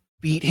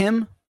beat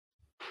him,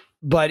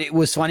 but it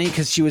was funny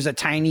because she was a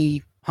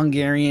tiny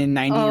Hungarian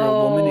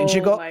 90-year-old woman, and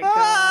she'd go, Oh my God.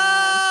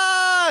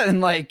 "Ah!"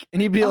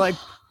 and he'd be like,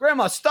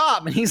 "Grandma,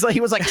 stop!" And he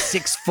was like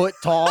 6 foot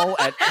tall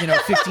at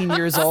 15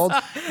 years old,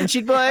 and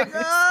she'd be like,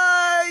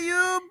 "Ah,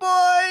 you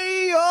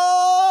boy,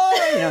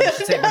 oh!"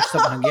 She'd say a bunch of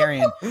stuff in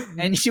Hungarian,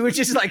 and she would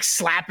just like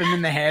slap him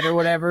in the head or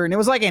whatever, and it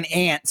was like an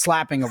ant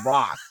slapping a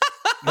rock,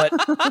 but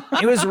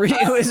it was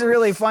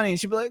really funny.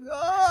 She'd be like,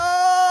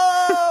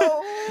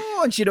 "Oh!"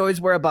 And she'd always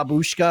wear a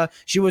babushka.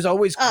 She was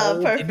always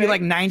cold. It'd be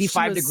like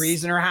 95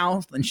 degrees in her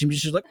house, and she'd be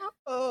just like,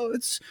 "Oh,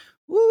 it's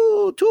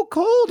too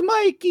cold,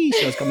 Mikey."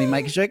 She was calling me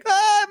Mikey. She's like,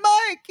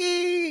 "Hi,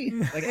 Mikey."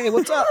 Like, "Hey,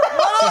 what's up?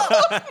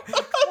 What up?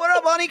 What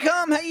up,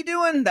 honeycomb? How you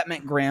doing?" That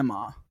meant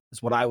grandma,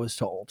 is what I was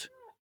told.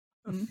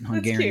 In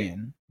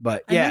Hungarian.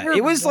 But I met yeah, her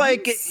it was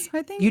like once,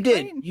 I think, you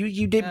did. right?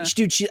 You did. Yeah.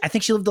 Dude, I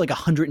think she lived like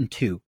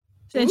 102.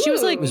 And she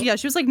was like, Ooh.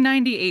 she was like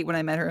 98 when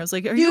I met her. I was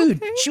like, are you Dude,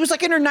 okay? she was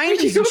like in her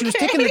 90s, and she was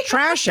taking the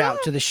trash out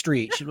to the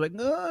street. She was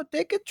like, "Oh,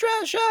 take the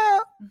trash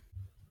out."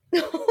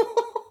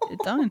 Get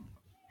done.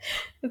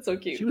 That's so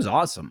cute. She was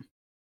awesome.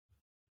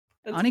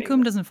 That's Anikum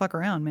amazing. doesn't fuck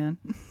around, man.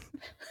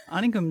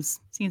 Anikum's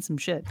seen some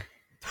shit.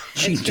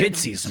 She did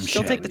see some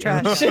She'll shit. take the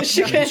trash.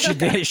 She did. She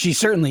did. She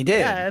certainly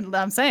did. Yeah,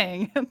 I'm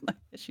saying.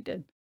 She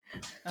did.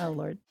 Oh,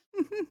 Lord.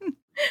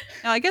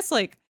 Now, I guess,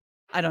 like,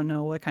 I don't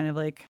know what kind of,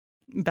 like,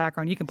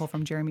 background you can pull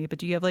from Jeremy, but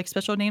do you have, like,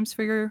 special names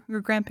for your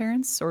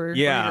grandparents or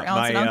your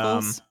aunts and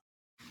uncles?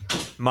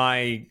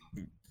 My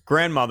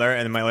grandmother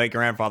and my late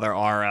grandfather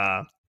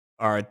are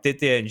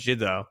Tite and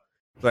Jido,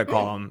 so I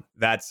call them.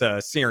 That's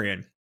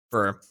Syrian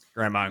for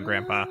grandma and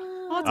grandpa.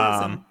 Oh, that's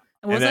awesome.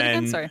 And what was and that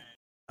again? then- Sorry.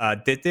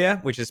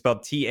 Tite, which is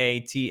spelled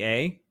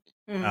Tata,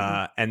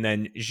 Mhm. and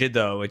then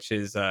Jido, which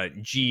is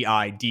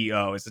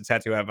Gido. It's a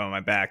tattoo I have on my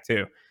back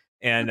too.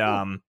 And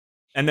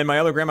and then my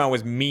other grandma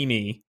was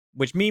Mimi,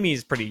 which Mimi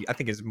is I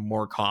think is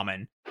more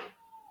common.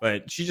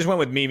 But she just went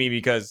with Mimi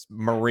because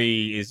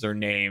Marie is her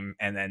name,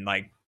 and then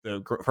like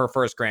her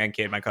first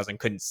grandkid, my cousin,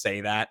 couldn't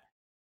say that,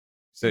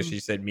 so she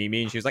said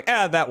Mimi, and she was like,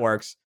 "Ah, that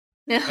works."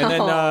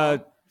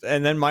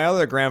 And then my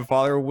other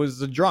grandfather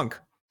was a drunk.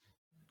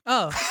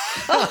 Oh,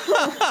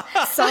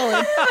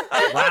 solid.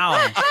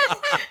 Wow.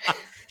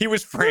 He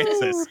was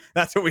Francis.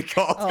 That's what we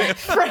called Oh. him.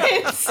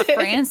 Francis.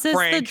 Francis the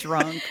Frank.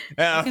 drunk.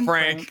 Yeah, Fucking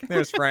Frank. Frank.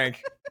 There's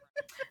Frank.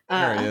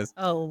 There it is.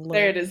 Oh, Lord.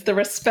 There it is. The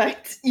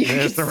respect. You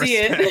There's can the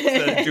see respect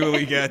that it.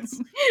 Julie gets.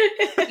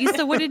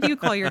 Issa, what did you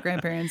call your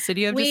grandparents? Did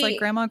you have just like We-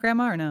 grandma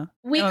or no?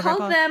 We Grandma, called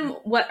grandpa? them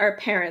what our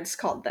parents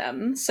called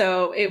them.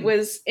 So it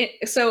was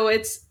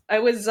I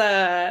was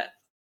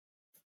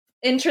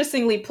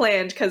interestingly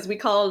planned because we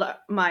called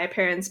my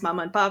parents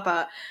mama and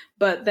papa,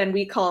 but then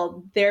we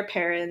called their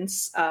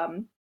parents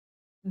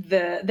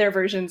their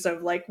versions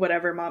of like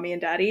whatever mommy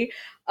and daddy.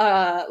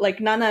 Like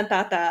nana and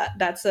tata,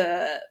 that's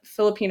a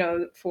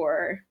Filipino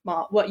for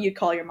mom, what you'd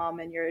call your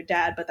mom and your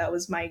dad, but that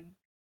was my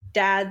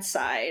dad's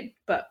side.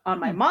 But on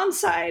my mom's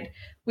side,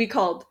 we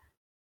called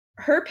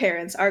her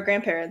parents, our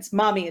grandparents,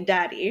 mommy and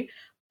daddy.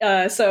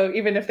 So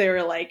even if they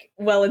were like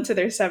well into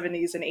their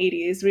 70s and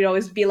 80s, we'd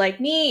always be like,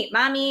 me,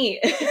 mommy.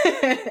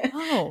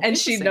 Oh, and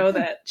she'd interesting. know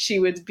that she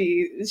was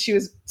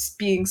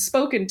being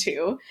spoken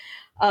to.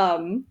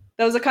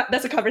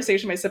 That's a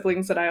conversation my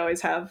siblings and I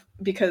always have,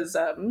 because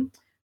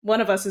one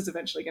of us is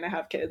eventually going to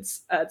have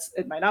kids.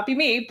 It might not be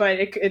me, but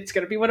it's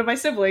going to be one of my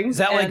siblings. Is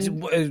that like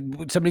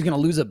somebody's gonna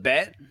lose a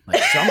bet?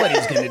 Like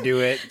somebody's gonna do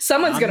it.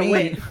 Someone's Not going to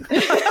me.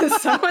 win.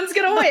 Someone's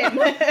going to win.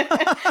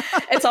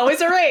 It's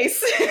always a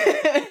race.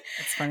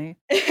 That's funny.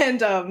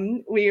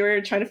 And we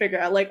were trying to figure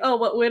out like, oh,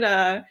 what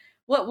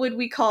would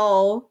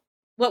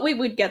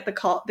we get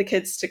the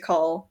kids to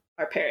call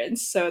our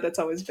parents. So that's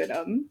always been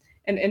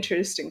an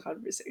interesting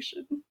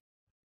conversation.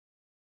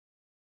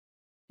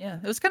 Yeah,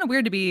 it was kind of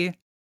weird to be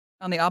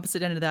on the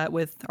opposite end of that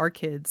with our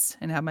kids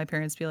and have my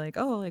parents be like,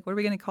 "Oh, like what are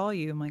we going to call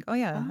you?" I'm like, "Oh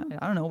yeah, Oh.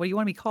 I don't know. What do you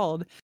want to be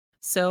called?"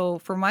 So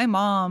for my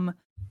mom,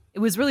 it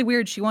was really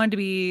weird. She wanted to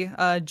be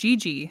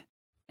Gigi,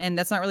 and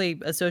that's not really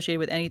associated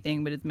with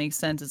anything, but it makes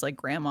sense. It's like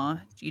grandma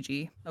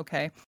Gigi,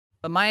 okay.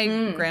 But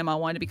my grandma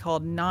wanted to be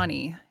called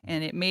Nani,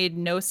 and it made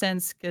no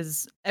sense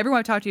because everyone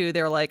I talked to,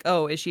 they were like,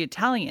 "Oh, is she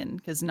Italian?"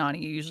 Because Nani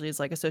usually is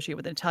like associated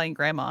with an Italian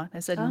grandma. I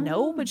said,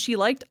 "No, Oh. but she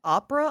liked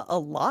opera a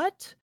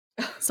lot."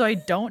 So I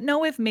don't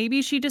know if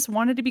maybe she just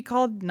wanted to be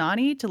called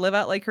Nani to live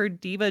out like her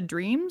diva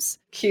dreams.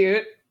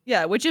 Cute.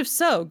 Yeah, which if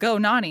so, go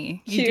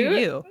Nani. You do Cute.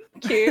 you.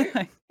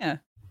 Cute. Yeah.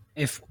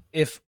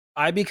 If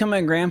I become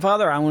a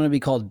grandfather, I want to be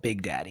called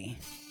Big Daddy.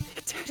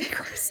 Daddy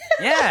Gross.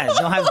 Yeah,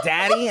 they'll have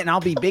Daddy, and I'll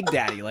be Big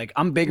Daddy. Like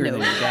I'm bigger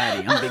than your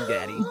daddy. I'm Big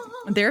Daddy.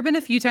 There have been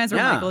a few times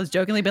where Yeah. Michael has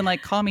jokingly been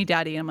like, "Call me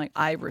Daddy," and I'm like,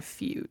 "I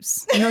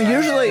refuse." You know,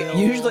 usually,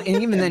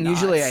 and even then, cannot.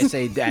 usually I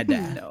say Dad.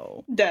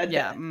 No. Dad.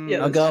 Yeah,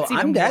 Yeah. I'll go, That's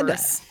even I'm Dada.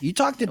 worse. You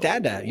talk to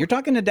Dada. You're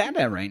talking to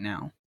Dada right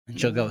now. And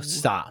she'll go,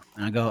 stop.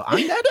 And I go,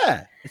 I'm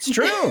Dada. It's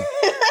true.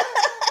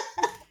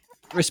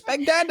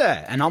 Respect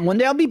Dada. And one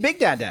day I'll be Big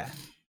Dada.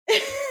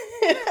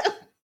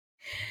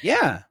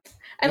 Yeah.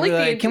 I They'll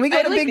like be the. Can we go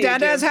I to like Big the idea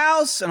Dada's of-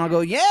 house? And I'll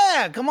go,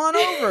 yeah, come on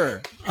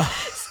over.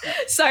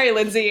 Sorry,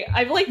 Lindsay.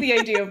 I like the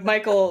idea of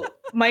Michael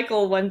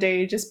one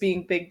day just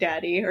being Big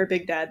Daddy or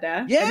Big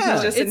Dada. Yeah. And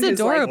he's just It's in his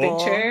like, adorable.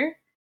 big chair.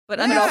 But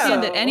Yeah.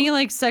 understand that Also- any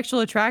like sexual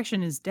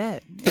attraction is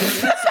dead.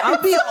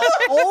 I'll be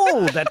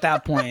old at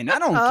that point. I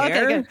don't Oh, okay,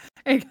 care. good.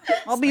 Hey,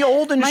 I'll be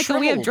old and Michael,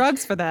 we have shriveled.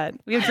 drugs for that.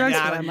 We have drugs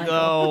for that,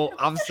 Michael. go.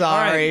 I'm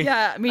sorry.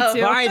 Yeah, me Oh,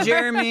 too. Bye,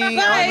 Jeremy. Bye.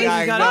 Oh, you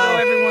gotta go.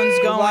 Bye. Everyone's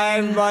going. Bye,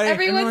 everybody.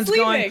 Everyone's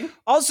going. leaving.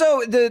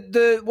 Also,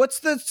 the what's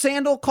the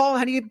sandal called?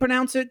 How do you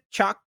pronounce it?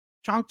 Chancla?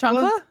 Chancla?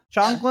 Chancla?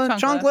 Chancla.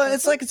 Chancla.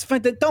 It's like it's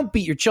fine. Don't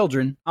beat your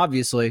children,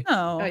 obviously.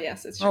 No. Oh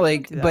yes, it's Oh, true.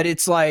 like, do that. but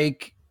it's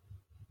like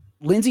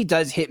Lindsay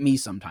does hit me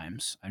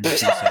sometimes. I'm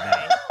just gonna say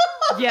that.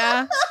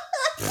 Yeah.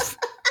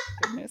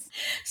 Goodness.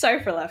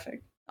 Sorry for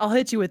laughing. I'll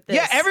hit you with this.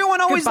 Yeah,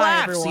 everyone always Goodbye,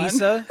 laughs, everyone.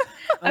 Issa.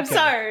 I'm Okay.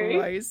 sorry.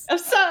 Christ. I'm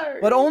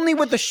sorry. But only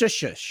with the shush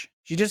shush.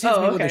 She just hits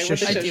Oh, me with okay, the with shush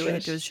the I shush. do shush.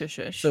 hit you with shush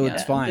shush. So yeah.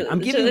 it's fine. I'm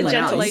The- giving the you an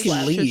out. gentle You can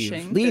slap. leave.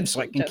 Shushing. Leave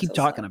so I can keep Gentle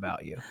talking slap.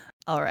 about you.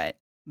 All right.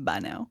 Bye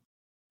now.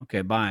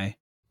 Okay, bye.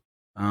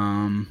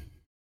 Well,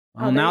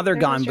 Oh, now they're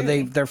there gone, goes but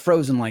Jeremy. they're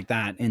frozen like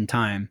that in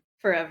time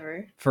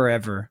Forever.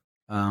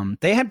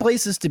 They had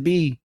places to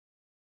be,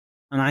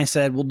 and I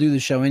said we'll do the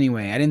show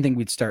anyway. I didn't think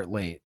we'd start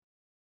late.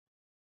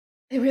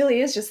 It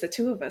really is just the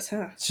two of us,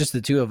 huh? It's just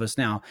the two of us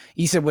now.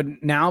 Issa, would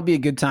now be a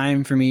good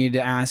time for me to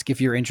ask if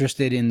you're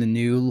interested in the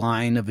new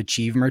line of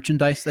Achieve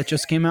merchandise that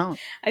just came out?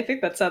 I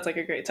think that sounds like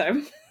a great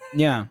time.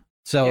 Yeah.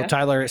 So Yeah.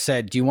 Tyler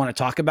said, "Do you want to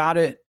talk about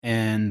it?"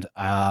 And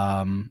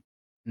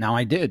now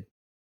I did.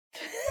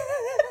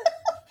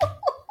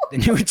 The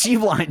new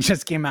Achieve line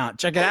just came out.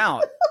 Check it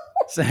out.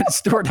 It's at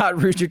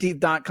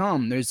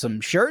store.roosterteeth.com. There's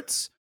some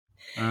shirts.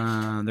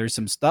 There's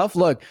some stuff.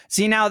 Look,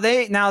 see now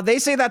they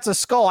say that's a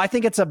skull. I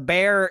think it's a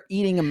bear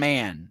eating a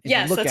man. If you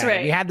Yes, look that's at it.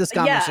 right. We had this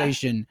Yeah.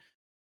 conversation.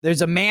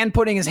 There's a man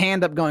putting his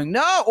hand up going,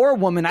 no, or a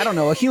woman, I don't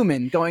know, a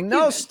human going, no,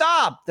 Human.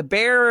 stop. The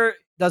bear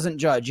doesn't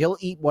judge. He'll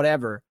eat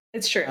whatever.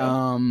 It's true.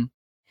 And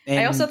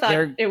I also thought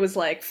they're- it was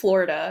like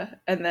Florida,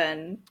 and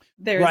then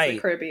there's Right. the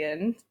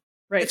Caribbean.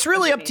 Right. it's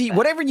really up to underneath you. that.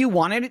 Whatever you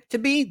wanted it to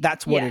be,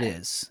 that's what it Yeah.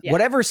 is. Yeah.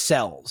 Whatever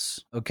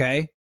sells,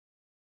 okay?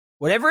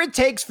 Whatever it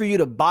takes for you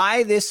to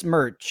buy this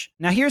merch.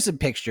 Now, here's a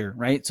picture,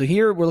 right? So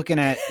here we're looking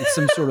at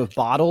some sort of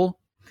bottle,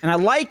 and I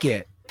like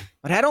it,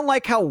 but I don't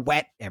like how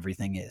wet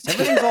everything is.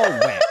 Everything's all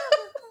wet.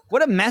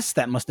 What a mess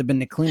that must have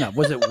been to clean up.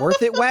 Was it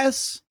worth it,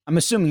 Wes? I'm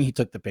assuming he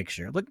took the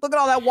picture. Look at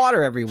all that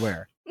water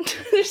everywhere.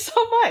 There's so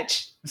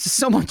much. This is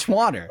so much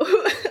water.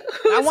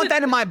 I want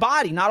that in my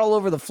body, not all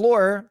over the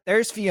floor.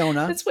 There's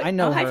Fiona. That's what, I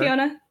know oh, her. hi,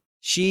 Fiona.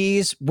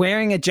 She's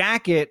wearing a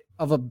jacket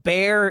of a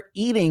bear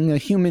eating a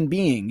human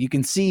being. You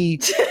can see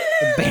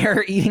the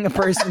bear eating a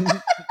person.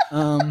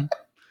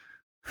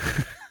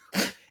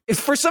 It's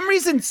for some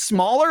reason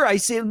smaller. I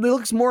see it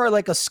looks more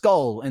like a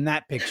skull in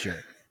that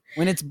picture.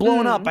 When it's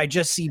blown up, I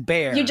just see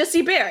bear. You just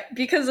see bear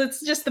because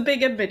it's just the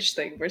big image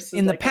thing versus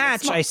in the like, when it's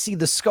patch, small. I see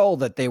the skull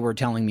that they were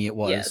telling me it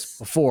was Yes.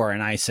 before,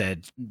 and I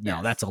said, no,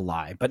 Yes. that's a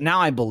lie. But now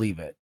I believe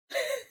it.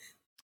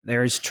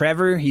 There's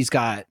Trevor. He's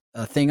got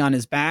a thing on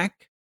his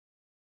back.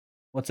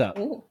 What's up?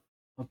 Ooh.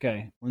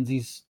 Okay,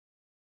 Lindsay's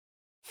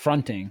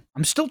fronting.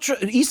 I'm still.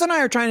 Issa and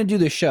I are trying to do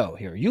the show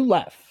here. You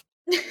left.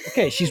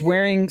 Okay, she's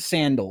wearing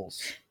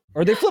sandals.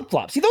 Or are they flip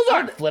flops? See, those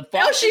aren't flip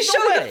flops. Oh, she's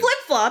showing the flip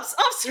flops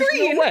off There's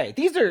screen. no way.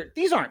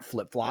 These aren't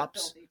flip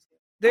flops.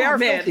 They Oh, are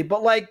man. filthy,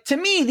 but like to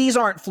me, these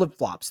aren't flip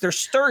flops. They're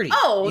sturdy.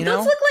 Oh, you those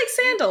know? look like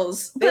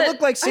sandals. They but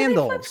look like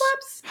sandals. flip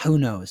flops? Who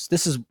knows?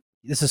 This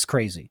is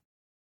crazy.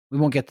 We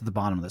won't get to the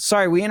bottom of this.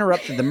 Sorry, we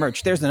interrupted the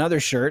merch. There's another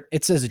shirt.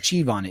 It says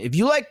Achieve on it. If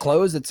you like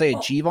clothes that say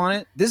Achieve on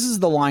it, this is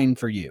the line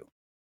for you.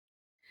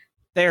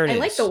 There it is. I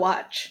like the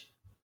watch.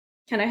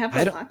 Can I have I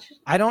the don't- watch?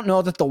 I don't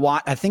know that the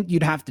watch. I think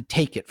you'd have to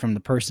take it from the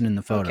person in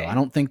the photo. Okay. I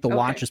don't think the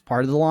watch Okay. is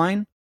part of the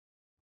line,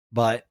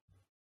 but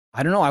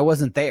I don't know. I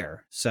wasn't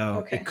there, so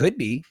Okay. it could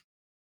be.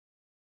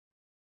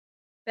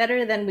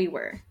 Better than we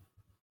were.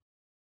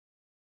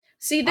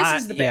 See,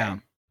 this is the bear.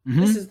 Yeah. Mhm.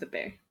 This is the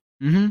bear.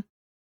 Mm-hmm.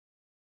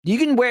 You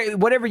can wear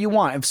whatever you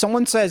want. If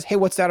someone says, "Hey,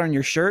 what's that on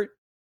your shirt?"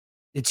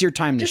 It's your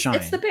time to shine.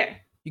 It's the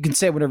bear. You can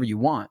say whatever you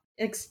want.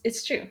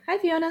 It's true. Hi,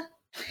 Fiona.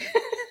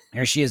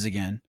 There she is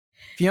again.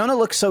 Fiona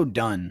looks so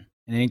done,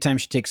 and anytime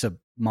she takes a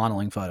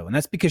modeling photo, and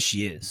that's because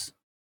she is.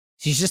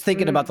 She's just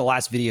thinking about the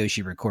last video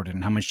she recorded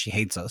and how much she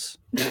hates us.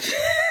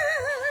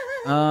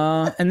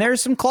 And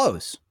there's some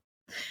clothes.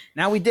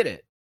 Now we did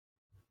it.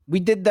 We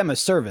did them a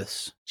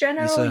service.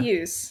 General Lisa.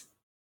 use.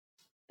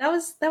 That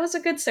was a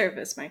good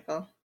service,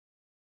 Michael.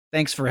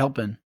 Thanks for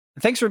helping.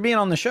 Thanks for being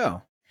on the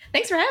show.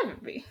 Thanks for having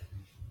me.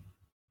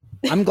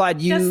 I'm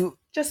glad you.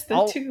 Just the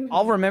I'll, two.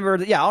 I'll remember.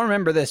 Yeah, I'll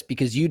remember this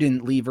because you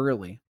didn't leave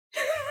early.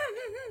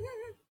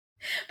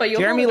 But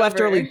you'll Jeremy hold it left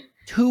over. early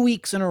 2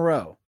 weeks in a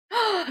row.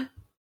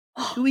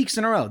 2 weeks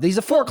in a row. He's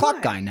a 4 o'clock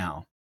why? guy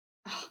now.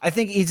 I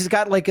think he's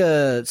got like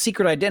a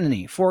secret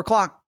identity. 4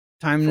 o'clock.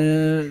 Time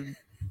to,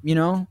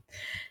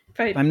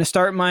 Right. time to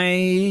start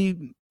my.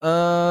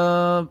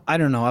 I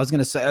don't know. I was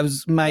gonna say I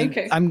was my.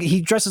 Okay.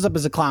 He dresses up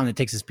as a clown that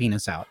takes his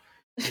penis out.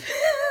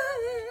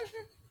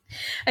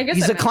 I guess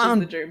He's that a clown.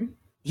 matches the dream.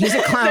 He's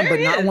a clown, There but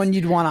he not is. one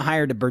you'd want to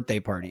hire to birthday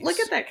parties. Look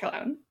at that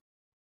clown.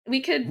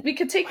 We could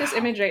take this Wow.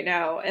 image right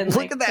now and Look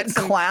like, at that put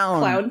some clown.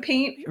 clown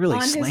paint You really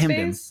on his slammed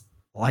him. face.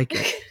 I like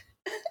it.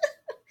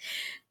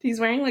 He's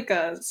wearing like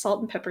a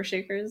salt and pepper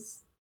shakers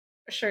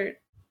shirt.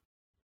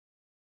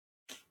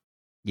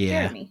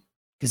 Yeah, Jeremy.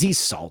 because he's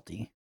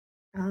salty.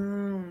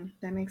 Oh,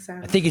 that makes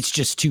sense. I think it's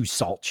just 2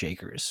 salt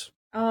shakers.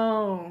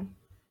 Oh.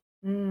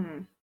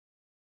 Mm.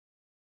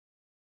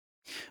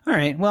 All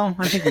right. Well,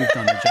 I think we've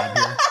done the job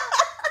here.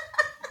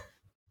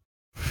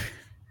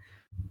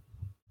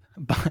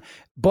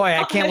 Boy,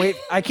 I can't wait.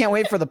 I can't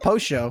wait for the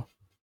post show.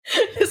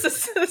 This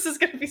is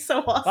gonna be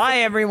so awesome. Bye,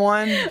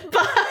 everyone.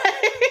 Bye.